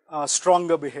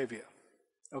 stronger behavior.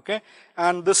 Okay,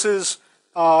 and this is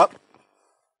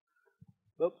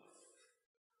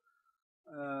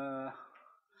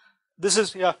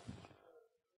yeah.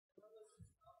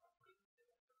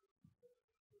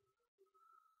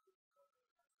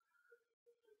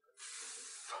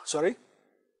 Sorry?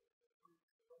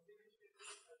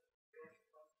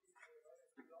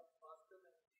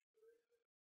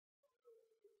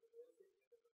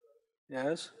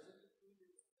 Yes.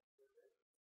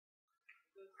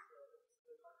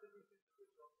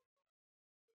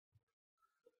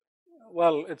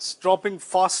 Well, it's dropping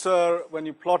faster when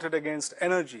you plot it against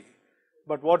energy.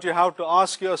 But what you have to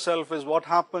ask yourself is what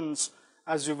happens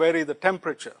as you vary the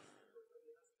temperature.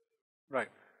 Right.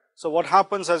 So what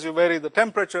happens as you vary the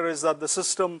temperature is that the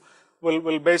system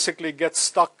will basically get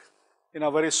stuck in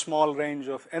a very small range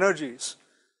of energies,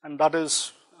 and that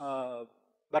is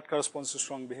that corresponds to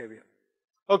strong behavior.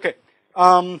 Okay,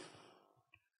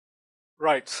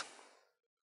 right.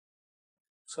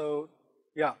 So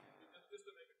yeah.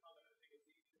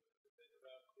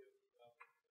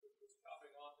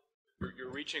 You're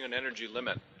reaching an energy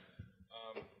limit.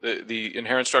 The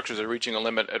inherent structures are reaching a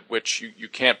limit at which you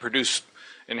can't produce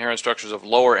inherent structures of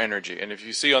lower energy. And if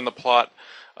you see on the plot,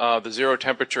 the zero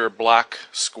temperature black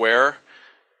square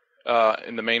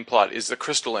in the main plot is the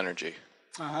crystal energy.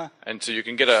 And so you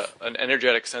can get an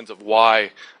energetic sense of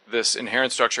why this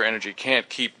inherent structure energy can't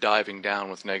keep diving down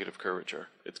with negative curvature.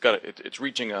 It's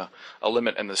reaching a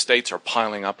limit, and the states are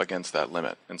piling up against that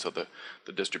limit, and so the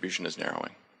distribution is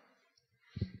narrowing.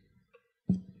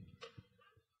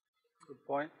 Good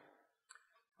point.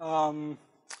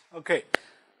 Okay,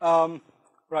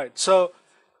 right. So,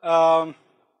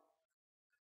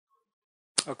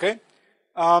 okay.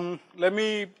 Let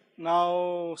me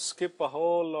now skip a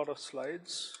whole lot of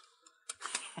slides.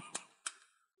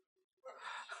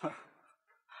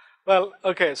 Well,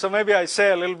 okay, so maybe I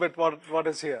say a little bit what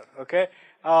is here, okay?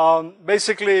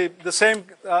 Basically, the same,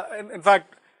 in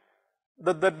fact,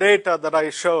 the data that I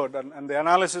showed and the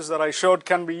analysis that I showed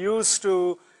can be used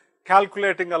to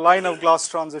calculating a line of glass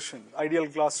transition, ideal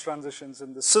glass transitions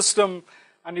in the system,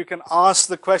 and you can ask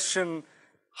the question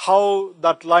how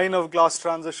that line of glass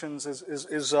transitions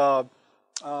is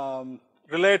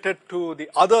related to the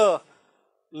other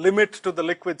limit to the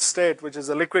liquid state, which is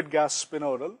the liquid gas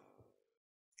spinodal.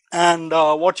 And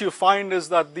what you find is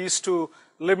that these two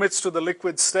limits to the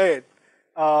liquid state,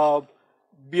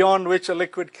 beyond which a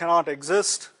liquid cannot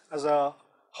exist as a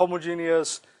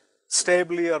homogeneous,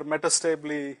 stably or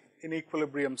metastably in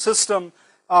equilibrium system,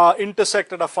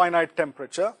 intersect at a finite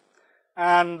temperature.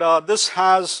 And this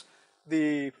has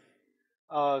the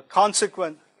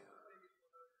consequence.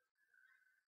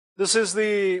 This is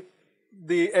the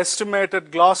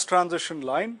estimated glass transition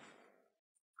line,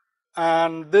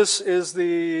 and this is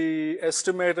the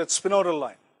estimated spinodal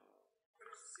line,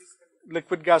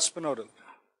 liquid gas spinodal.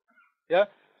 Yeah,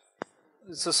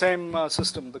 it's the same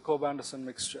system, the Cobb-Anderson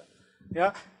mixture.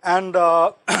 Yeah, and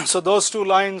so those two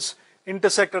lines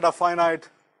intersect at a finite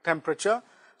temperature.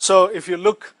 So if you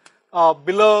look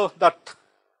below that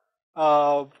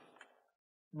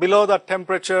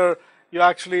temperature, you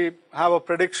actually have a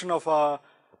prediction of a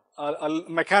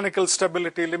mechanical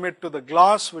stability limit to the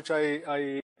glass, which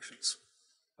I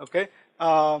okay,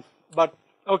 but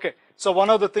okay. So one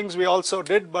of the things we also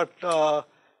did, but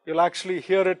you'll actually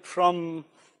hear it from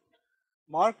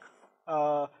Mark,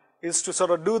 is to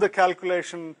sort of do the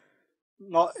calculation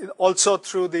also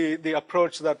through the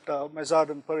approach that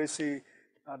Mazard and Parisi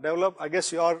developed. I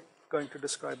guess you are going to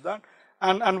describe that,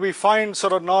 and we find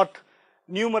sort of not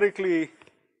numerically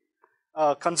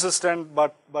consistent,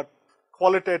 but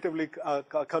qualitatively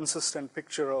consistent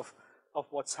picture of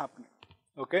what's happening.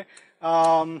 Okay,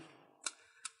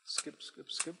 skip.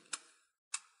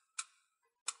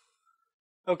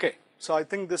 Okay, so I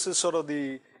think this is sort of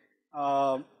the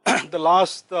the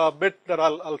last bit that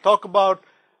I'll talk about,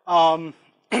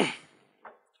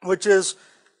 which is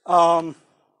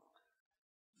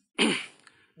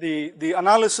the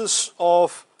analysis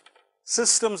of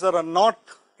systems that are not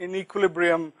in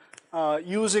equilibrium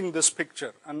using this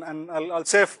picture, and I'll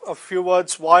say a few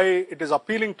words why it is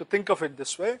appealing to think of it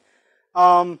this way,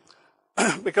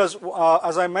 because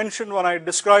as I mentioned when I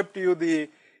described to you the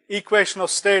equation of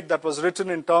state that was written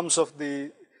in terms of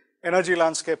the energy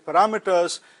landscape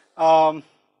parameters,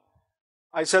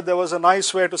 I said there was a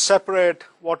nice way to separate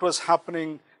what was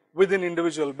happening within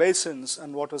individual basins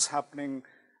and what was happening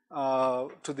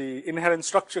to the inherent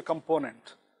structure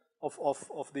component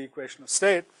of the equation of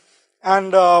state.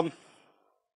 And I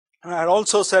had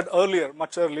also said earlier,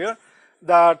 much earlier,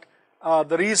 that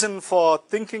the reason for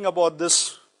thinking about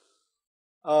this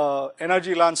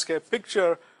energy landscape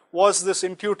picture was this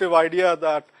intuitive idea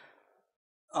that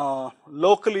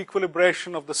local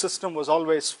equilibration of the system was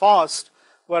always fast,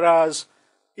 whereas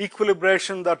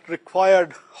equilibration that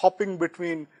required hopping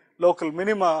between local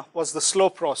minima was the slow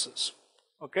process.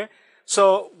 Okay,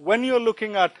 so when you're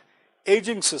looking at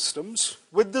aging systems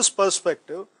with this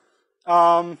perspective,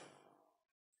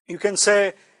 you can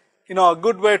say, you know, a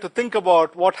good way to think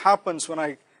about what happens when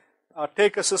I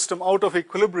take a system out of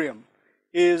equilibrium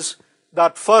is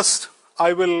that first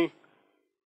I will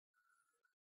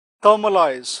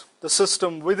thermalize the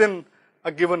system within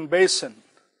a given basin,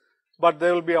 but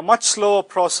there will be a much slower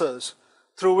process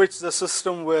through which the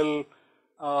system will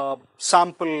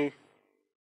sample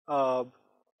or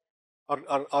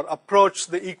approach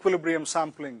the equilibrium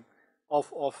sampling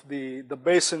of the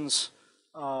basin's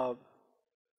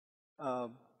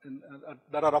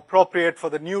that are appropriate for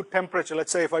the new temperature.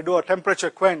 Let's say if I do a temperature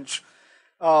quench,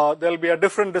 there'll be a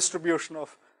different distribution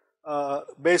of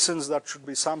basins that should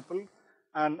be sampled,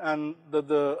 and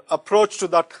the approach to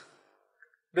that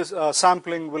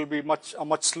sampling will be a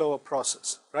much slower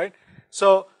process, right?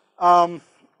 So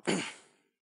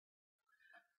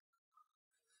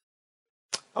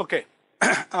okay,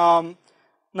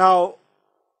 now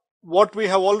what we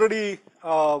have already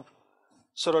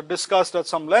sort of discussed at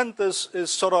some length is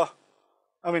sort of,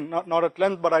 I mean, not at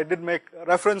length, but I did make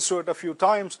reference to it a few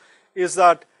times, is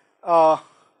that I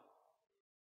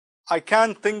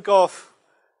can think of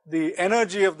the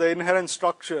energy of the inherent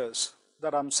structures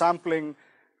that I'm sampling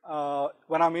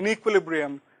when I'm in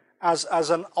equilibrium as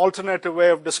an alternative way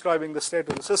of describing the state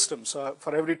of the system. So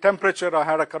for every temperature, I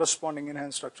had a corresponding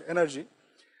inherent structure energy.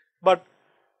 But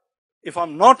if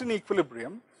I'm not in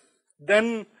equilibrium,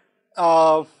 then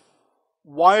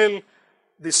while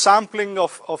the sampling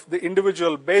of the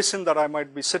individual basin that I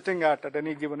might be sitting at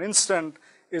any given instant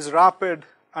is rapid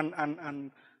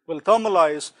and will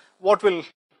thermalize, what will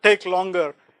take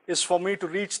longer is for me to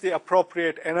reach the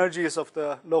appropriate energies of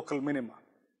the local minima,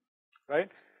 right?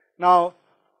 Now,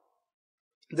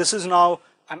 this is now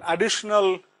an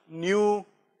additional new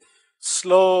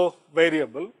slow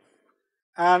variable,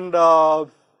 and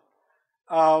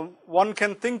one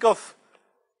can think of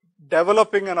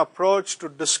developing an approach to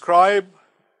describe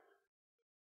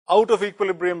out of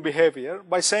equilibrium behavior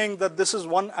by saying that this is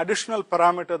one additional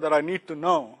parameter that I need to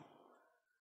know,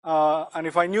 and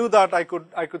if I knew that, I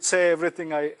could say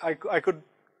everything. I could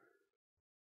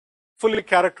fully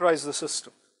characterize the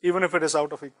system, even if it is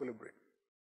out of equilibrium.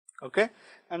 Okay,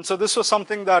 and so this was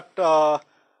something that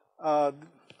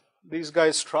these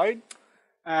guys tried,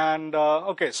 and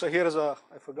okay, so here is I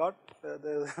forgot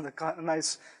the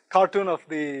nice cartoon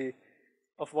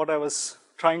of what I was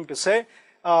trying to say.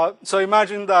 So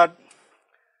imagine that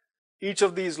each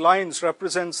of these lines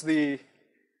represents the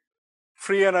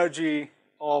free energy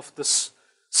of this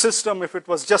system if it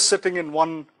was just sitting in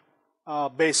one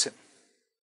basin,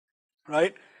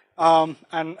 right?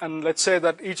 And let's say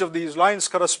that each of these lines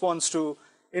corresponds to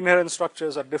inherent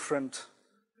structures at different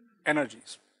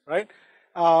energies, right?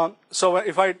 So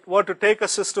if I were to take a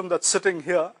system that's sitting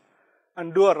here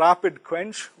and do a rapid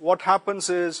quench, what happens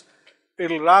is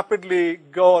it'll rapidly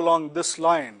go along this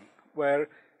line where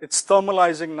it's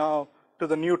thermalizing now to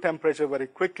the new temperature very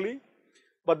quickly,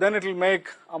 but then it'll make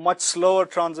a much slower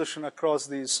transition across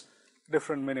these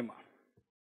different minima.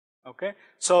 Okay,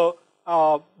 so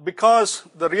because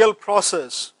the real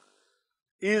process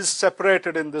is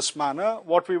separated in this manner,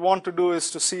 what we want to do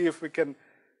is to see if we can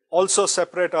also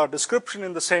separate our description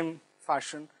in the same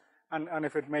fashion, and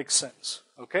if it makes sense.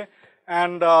 Okay,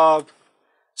 and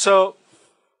so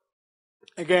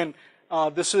again,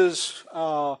 this is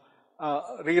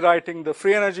rewriting the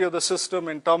free energy of the system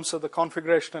in terms of the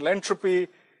configurational entropy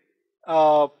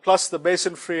plus the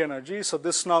basin free energy. So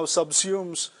this now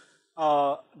subsumes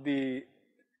the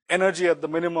energy at the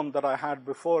minimum that I had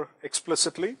before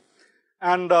explicitly.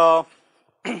 And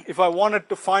if I wanted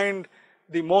to find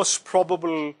the most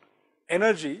probable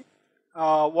energy,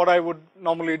 what I would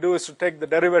normally do is to take the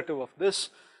derivative of this,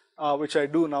 which I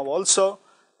do now also,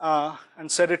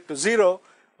 and set it to 0.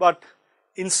 But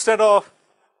instead of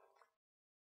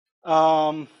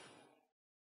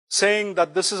saying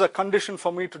that this is a condition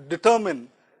for me to determine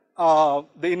the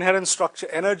inherent structure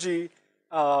energy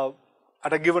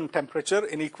at a given temperature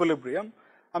in equilibrium,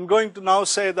 I'm going to now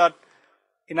say that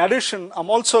in addition, I'm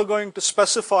also going to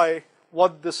specify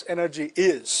what this energy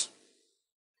is.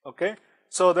 Okay,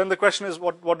 so then the question is,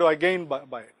 what do I gain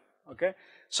by it? Okay,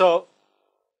 so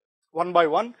one by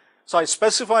one, so I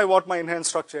specify what my inherent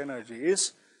structure energy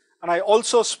is, and I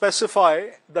also specify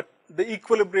that the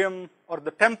equilibrium or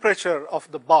the temperature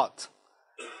of the bath,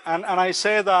 and I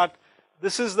say that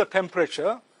this is the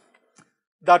temperature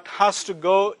that has to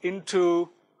go into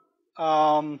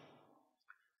the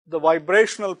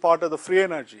vibrational part of the free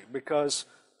energy, because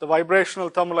the vibrational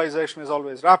thermalization is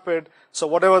always rapid. So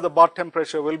whatever the bath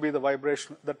temperature will be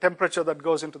the temperature that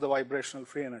goes into the vibrational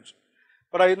free energy.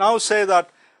 But I now say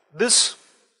that this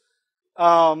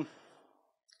the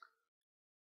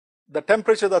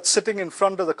temperature that's sitting in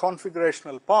front of the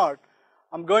configurational part,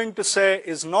 I'm going to say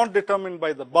is not determined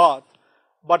by the bath,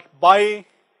 but by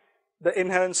the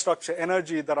inherent structure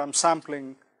energy that I'm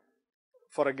sampling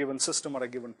for a given system at a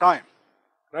given time,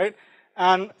 right?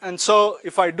 And so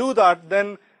if I do that,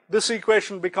 then this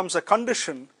equation becomes a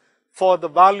condition for the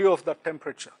value of that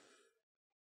temperature.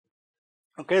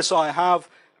 Okay, so I have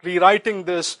rewriting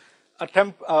this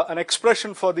an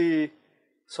expression for the,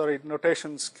 sorry,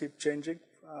 notations keep changing,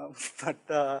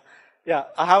 but yeah,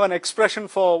 I have an expression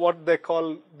for what they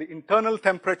call the internal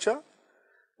temperature,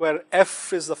 where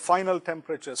F is the final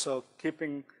temperature. So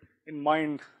keeping in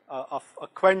mind a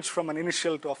quench from an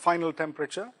initial to a final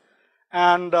temperature.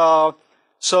 And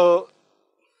so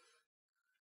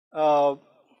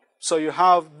you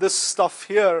have this stuff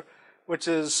here, which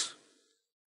is,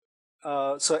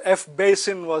 so F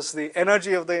basin was the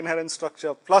energy of the inherent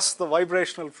structure plus the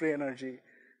vibrational free energy.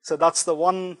 So that's the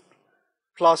one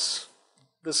plus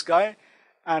this guy,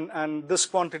 and this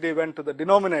quantity went to the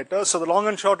denominator. So the long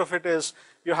and short of it is,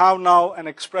 you have now an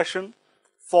expression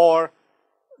for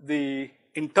the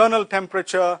internal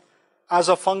temperature as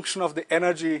a function of the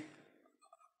energy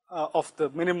of the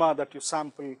minima that you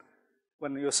sample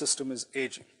when your system is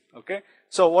aging. Okay,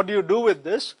 so what do you do with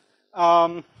this?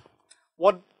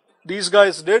 What these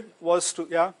guys did was to,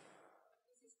 yeah.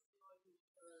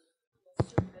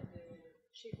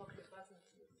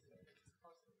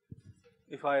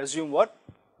 If I assume what?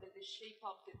 That the shape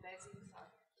of the basins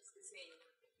is the same.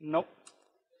 No.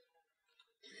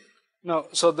 No,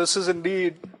 so this is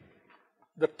indeed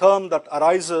the term that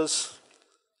arises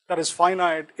that is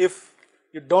finite if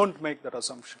you don't make that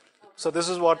assumption. So this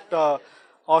is what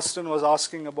Austin was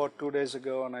asking about 2 days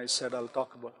ago, and I said I'll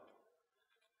talk about.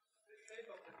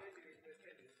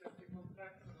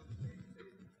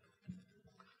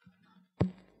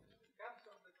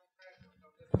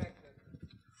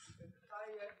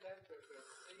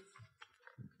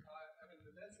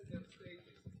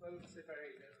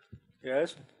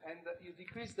 Yes. And you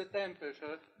decrease the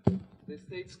temperature, the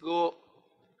states go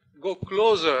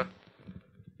closer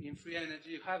in free energy.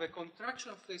 You have a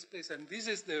contraction of free space, and this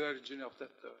is the origin of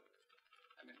that term.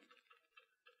 I mean,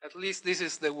 at least this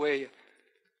is the way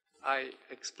I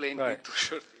explained it to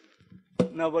Shorty.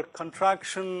 No, but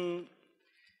contraction.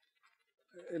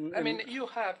 I mean, you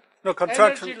have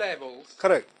contraction, energy levels.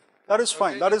 Correct. That is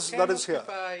fine. Okay, that is here.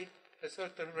 Occupy a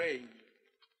certain range.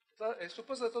 So,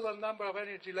 suppose the total number of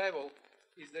energy level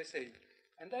is the same.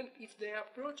 And then if they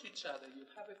approach each other, you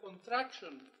have a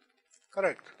contraction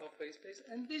Correct. of phase space,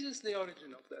 and this is the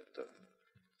origin of that term.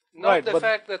 Not the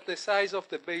fact that the size of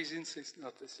the basins is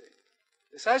not the same.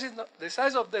 The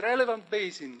size of the relevant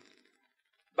basin,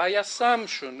 by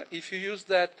assumption, if you use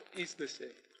that, is the same.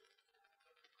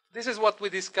 This is what we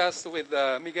discussed with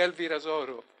Miguel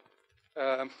Virasoro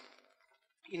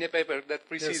in a paper that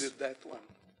preceded that one.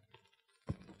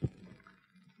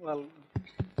 Well,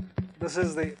 this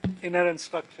is the inherent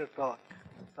structure talk.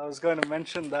 I was going to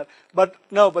mention that. But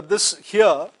no, but this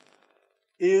here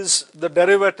is the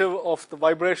derivative of the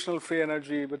vibrational free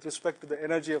energy with respect to the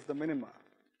energy of the minima.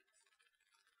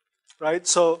 Right?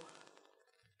 So,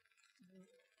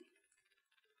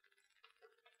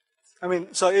 I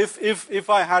mean, so if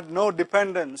I had no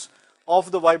dependence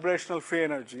of the vibrational free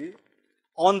energy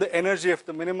on the energy of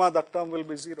the minima, that term will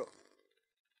be 0.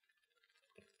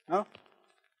 Huh?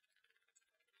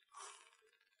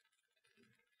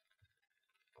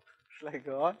 Shall I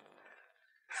go on?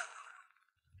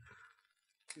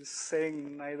 He's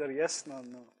saying neither yes nor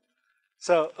no.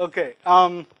 So, okay.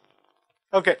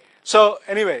 Okay. So,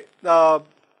 anyway,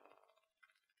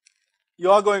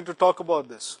 you are going to talk about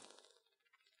this.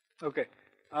 Okay.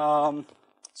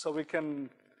 So, we can,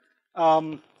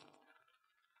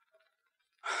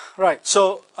 right.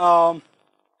 So,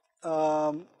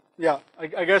 yeah,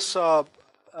 I guess I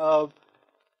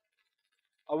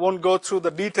won't go through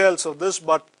the details of this,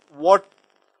 but what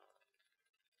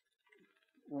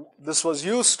this was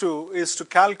used to is to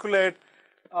calculate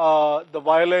the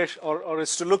violation, or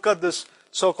is to look at this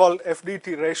so-called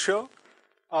FDT ratio,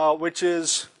 which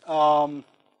is, so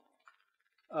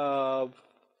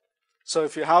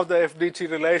if you have the FDT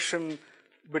relation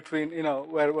between,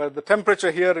 where the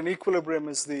temperature here in equilibrium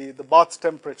is the bath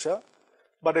temperature,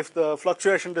 but if the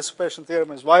fluctuation dissipation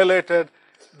theorem is violated,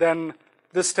 then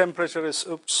this temperature is,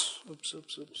 oops.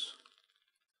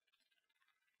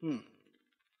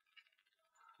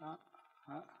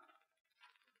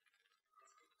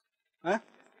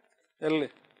 Early.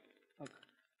 Okay.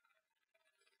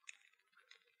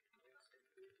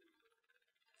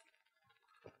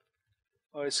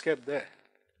 Oh, escape there.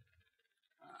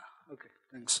 Okay,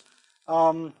 thanks.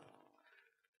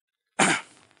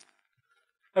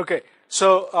 Okay,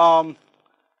 so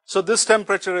so this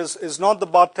temperature is not the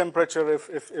bath temperature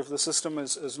if the system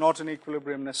is not in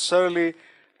equilibrium necessarily,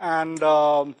 and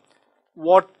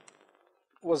what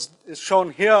is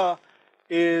shown here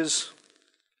is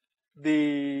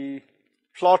the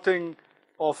plotting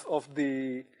of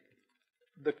the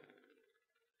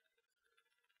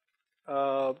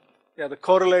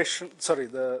correlation. Sorry,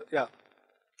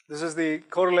 this is the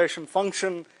correlation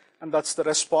function, and that's the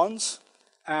response.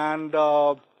 And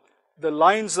the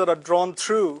lines that are drawn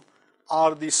through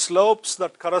are the slopes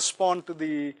that correspond to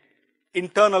the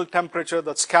internal temperature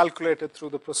that's calculated through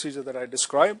the procedure that I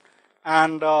described.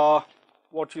 And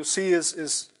what you see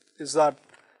is that,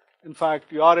 in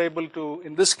fact, you are able to,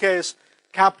 in this case,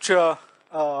 capture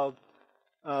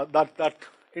that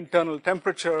internal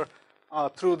temperature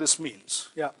through this means.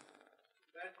 Yeah.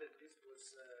 That this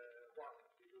was wrong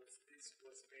because this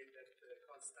was made at the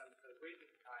constant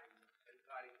waiting time and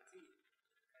varying t,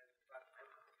 and but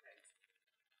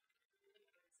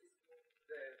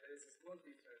there is a small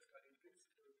difference, but in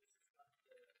principle this is not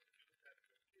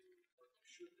what you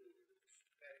should do. You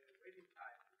should vary the waiting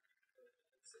time, the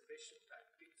observation time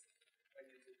fixed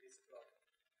when you do this plot.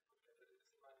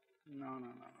 No.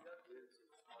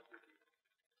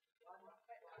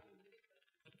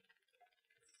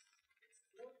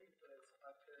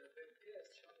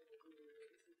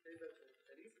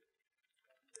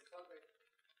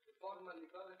 The formally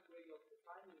correct way of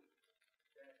defining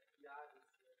the PR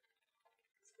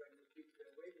is when you keep the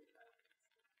waiting time.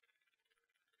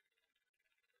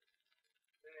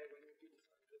 When you keep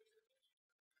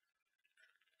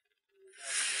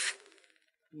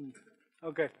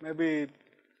Okay, maybe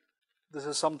this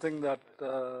is something that,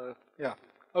 yeah.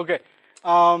 Okay.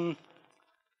 I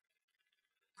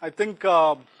think,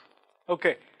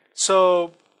 okay,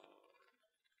 so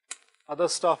other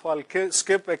stuff I'll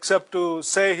skip except to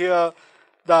say here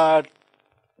that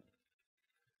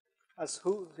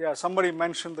somebody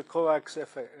mentioned the coax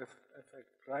effect,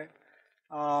 right?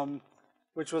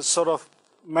 Which was sort of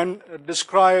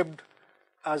described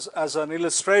as an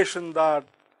illustration that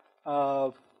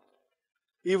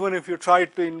even if you try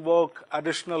to invoke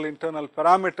additional internal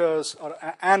parameters or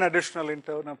an additional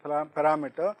internal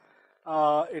parameter,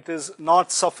 it is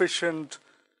not sufficient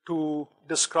to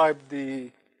describe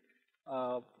the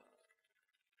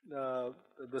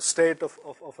state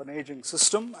of an aging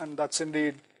system, and that's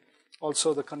indeed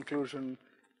also the conclusion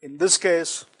in this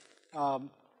case.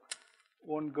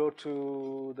 Won't go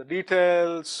to the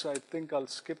details. I think I'll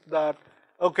skip that.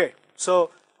 Okay, so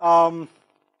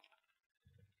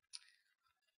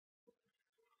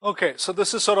so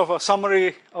this is sort of a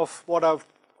summary of what I've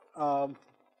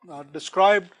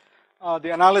described.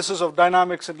 The analysis of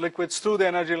dynamics in liquids through the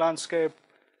energy landscape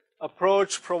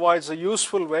approach provides a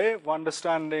useful way of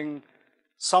understanding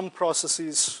some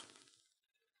processes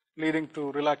leading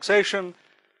to relaxation,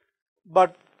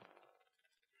 but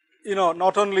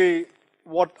not only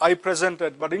what I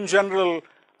presented, but in general,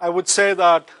 I would say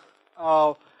that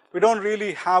we don't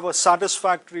really have a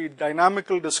satisfactory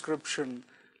dynamical description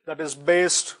that is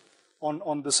based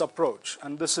on this approach,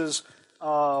 and this is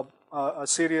a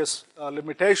serious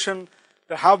limitation.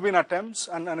 There have been attempts,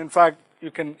 and in fact,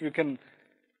 you can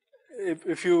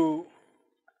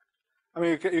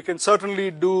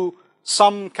certainly do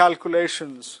some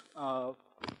calculations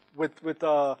with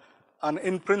an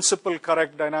in principle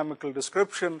correct dynamical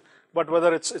description, but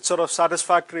whether it's sort of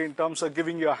satisfactory in terms of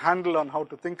giving you a handle on how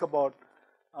to think about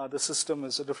the system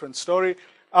is a different story.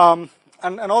 And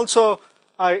also,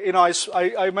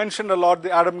 I mentioned a lot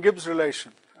the Adam-Gibbs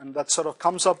relation, and that sort of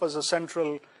comes up as a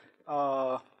central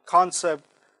concept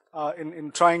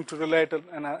in trying to relate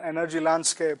an energy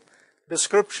landscape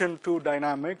description to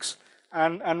dynamics,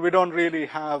 and we don't really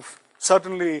have,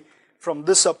 certainly from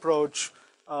this approach,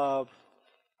 a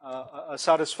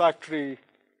satisfactory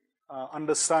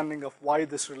understanding of why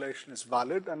this relation is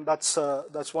valid, and that's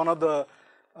one of the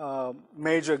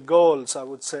major goals, I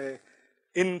would say,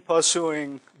 in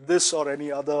pursuing this or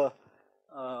any other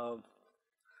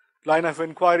line of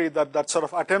inquiry that sort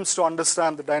of attempts to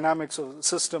understand the dynamics of the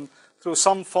system through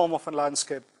some form of a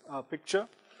landscape picture.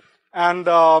 And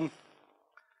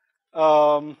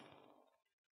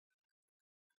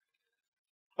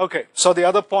okay, so the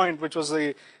other point, which was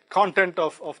the content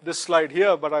of this slide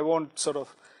here, but I won't sort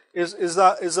of, is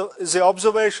the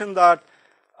observation that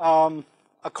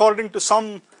according to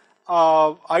some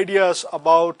ideas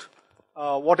about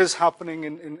what is happening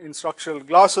in structural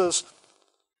glasses,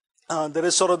 there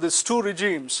is sort of these two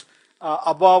regimes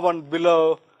above and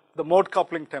below the mode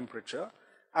coupling temperature,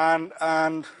 and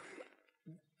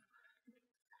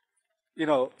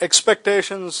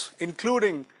expectations,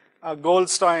 including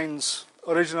Goldstein's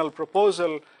original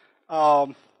proposal,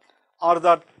 are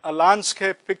that a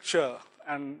landscape picture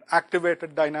and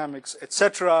activated dynamics,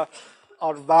 etc.,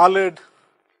 are valid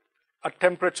at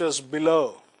temperatures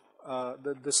below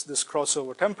this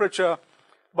crossover temperature.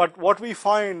 But what we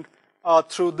find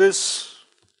through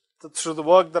the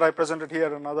work that I presented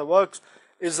here and other works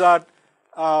is that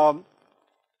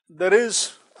there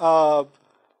is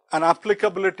an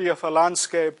applicability of a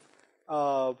landscape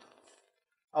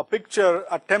a picture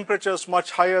at temperatures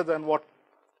much higher than what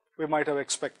we might have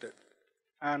expected.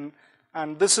 And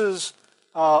this is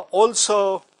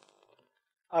also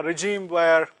a regime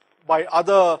where by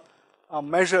other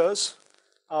measures,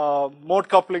 mode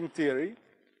coupling theory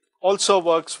also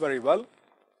works very well.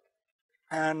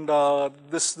 And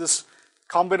this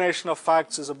combination of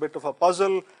facts is a bit of a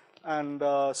puzzle, and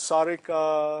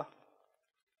Sarika,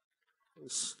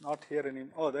 who's not here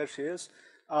anymore, oh, there she is,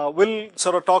 will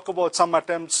sort of talk about some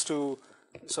attempts to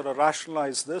sort of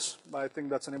rationalize this, but I think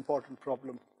that's an important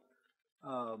problem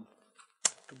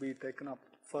to be taken up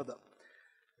further.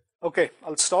 Okay,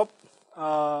 I'll stop.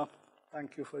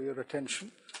 Thank you for your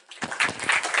attention.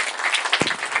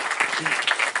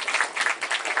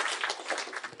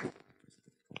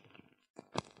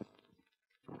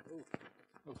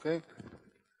 Okay.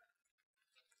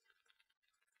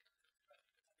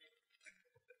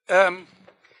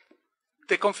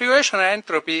 The configuration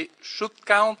entropy should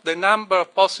count the number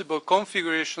of possible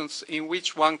configurations in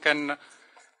which one can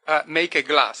make a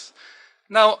glass.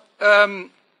 Now, the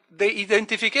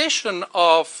identification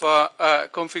of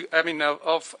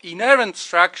of inherent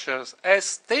structures as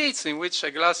states in which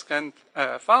a glass can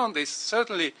found is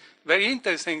certainly very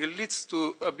interesting. It leads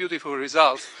to beautiful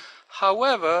results.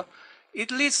 However, it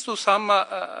leads to some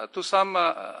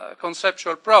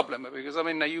conceptual problem, because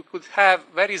you could have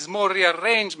very small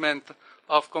rearrangement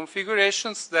of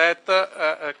configurations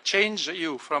that change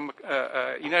you from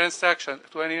inherent structure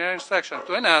to an inherent structure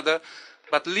to another,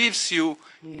 but leaves you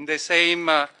in the same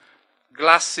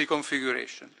glassy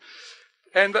configuration.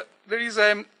 And there is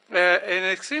an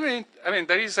extremely,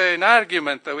 there is an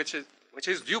argument which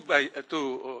is due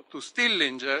to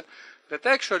Stillinger, that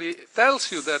actually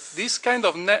tells you that this kind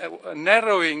of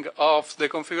narrowing of the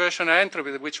configuration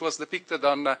entropy, which was depicted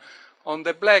on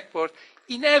the blackboard,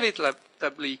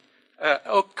 inevitably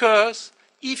occurs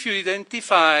if you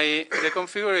identify the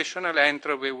configurational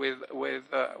entropy with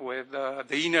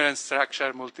the inherent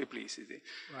structure multiplicity.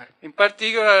 Right. In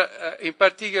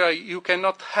particular, you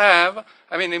cannot have,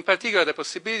 in particular, the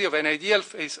possibility of an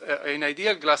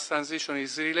ideal glass transition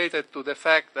is related to the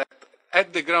fact that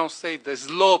at the ground state, the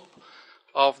slope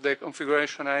of the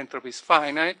configuration entropy is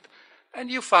finite, and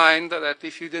you find that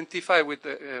if you identify with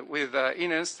the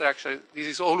inherent structure, this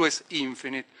is always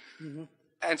infinite,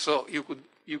 and so you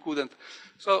couldn't.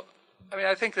 So,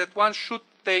 I think that one should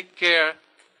take care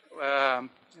to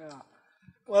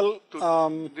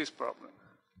this problem.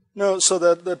 No, so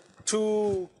the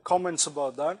two comments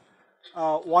about that.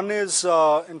 One is,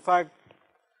 in fact,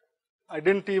 I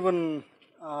didn't even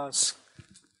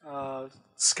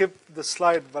skip the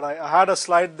slide, but I had a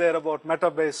slide there about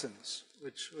metabasins,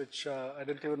 which I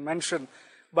didn't even mention,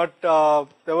 but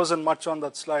there wasn't much on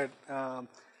that slide. I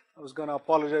was going to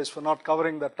apologize for not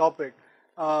covering that topic.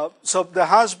 So there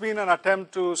has been an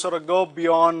attempt to sort of go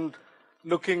beyond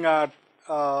looking at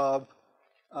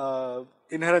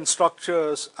inherent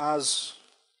structures as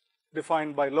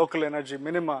defined by local energy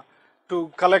minima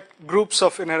to collect groups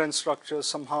of inherent structures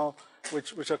somehow,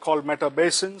 which are called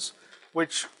metabasins,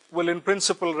 which will in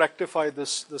principle rectify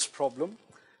this problem.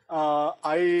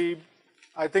 I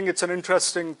think it's an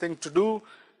interesting thing to do.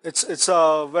 It's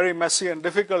a very messy and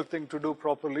difficult thing to do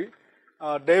properly.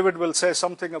 David will say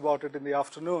something about it in the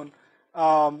afternoon.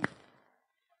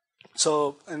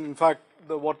 So in fact,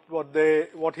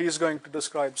 what he's going to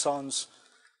describe sounds.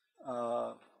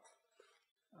 One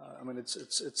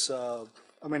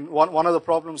of the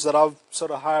problems that I've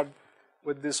sort of had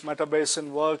with this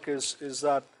metabasin work is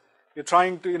that you're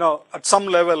trying to, at some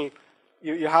level,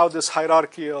 you have this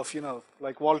hierarchy of,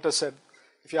 like Walter said,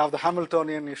 if you have the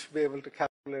Hamiltonian, you should be able to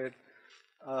calculate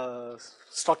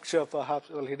structure, perhaps.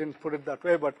 Well, he didn't put it that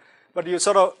way, but you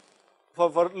sort of,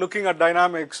 for looking at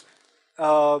dynamics,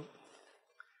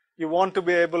 you want to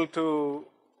be able to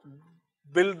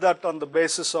build that on the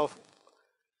basis of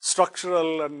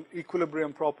structural and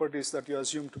equilibrium properties that you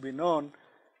assume to be known.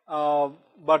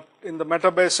 But in the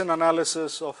metabasin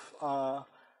analysis of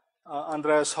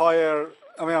Andreas Heuer,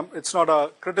 it's not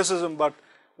a criticism, but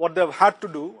what they've had to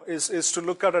do is to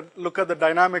look at the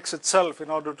dynamics itself in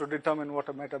order to determine what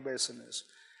a metabasin is,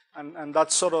 and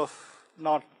that's sort of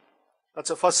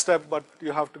that's a first step, but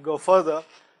you have to go further,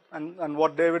 and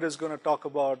what David is going to talk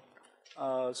about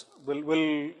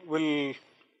will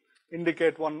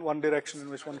indicate one direction in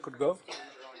which one could go.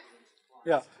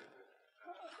 Yeah.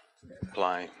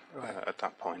 Apply at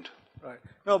that point. Right.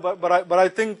 No, but I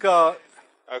think.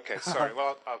 Okay. Sorry.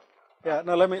 Well. Yeah.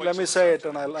 No. Let me say it,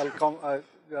 and I'll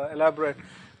elaborate.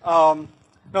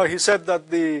 No, he said that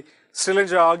the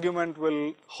Stillinger argument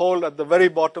will hold at the very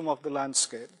bottom of the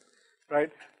landscape,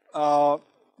 right?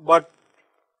 But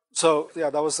So yeah,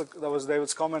 that was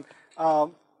David's comment.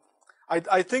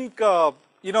 I think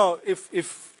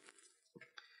if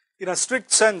in a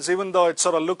strict sense, even though it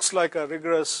sort of looks like a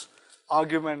rigorous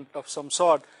argument of some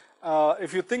sort,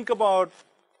 if you think about,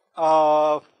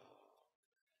 I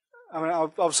mean,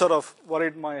 I've sort of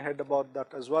worried my head about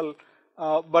that as well.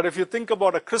 But if you think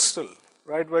about a crystal,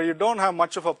 right, where you don't have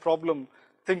much of a problem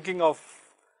thinking of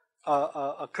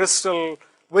a crystal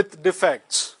with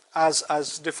defects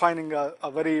as defining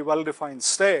a very well-defined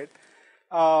state.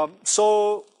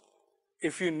 So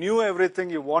if you knew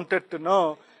everything you wanted to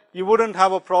know, you wouldn't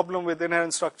have a problem with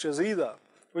inherent structures either.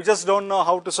 We just don't know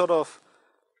how to sort of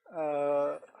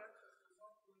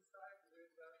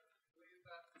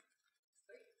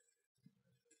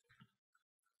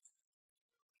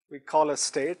we call a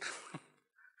state,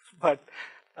 but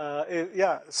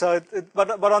yeah. So,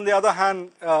 but on the other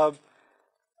hand,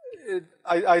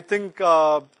 I think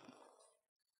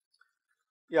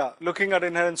yeah, looking at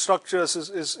inherent structures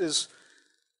is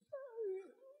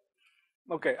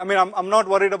okay. I mean, I'm not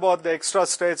worried about the extra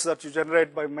states that you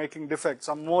generate by making defects.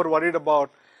 I'm more worried about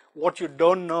what you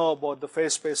don't know about the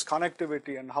phase space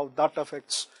connectivity and how that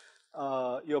affects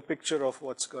your picture of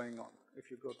what's going on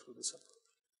if you go through this approach.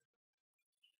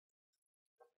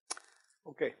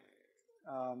 Okay,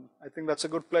 I think that's a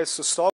good place to stop.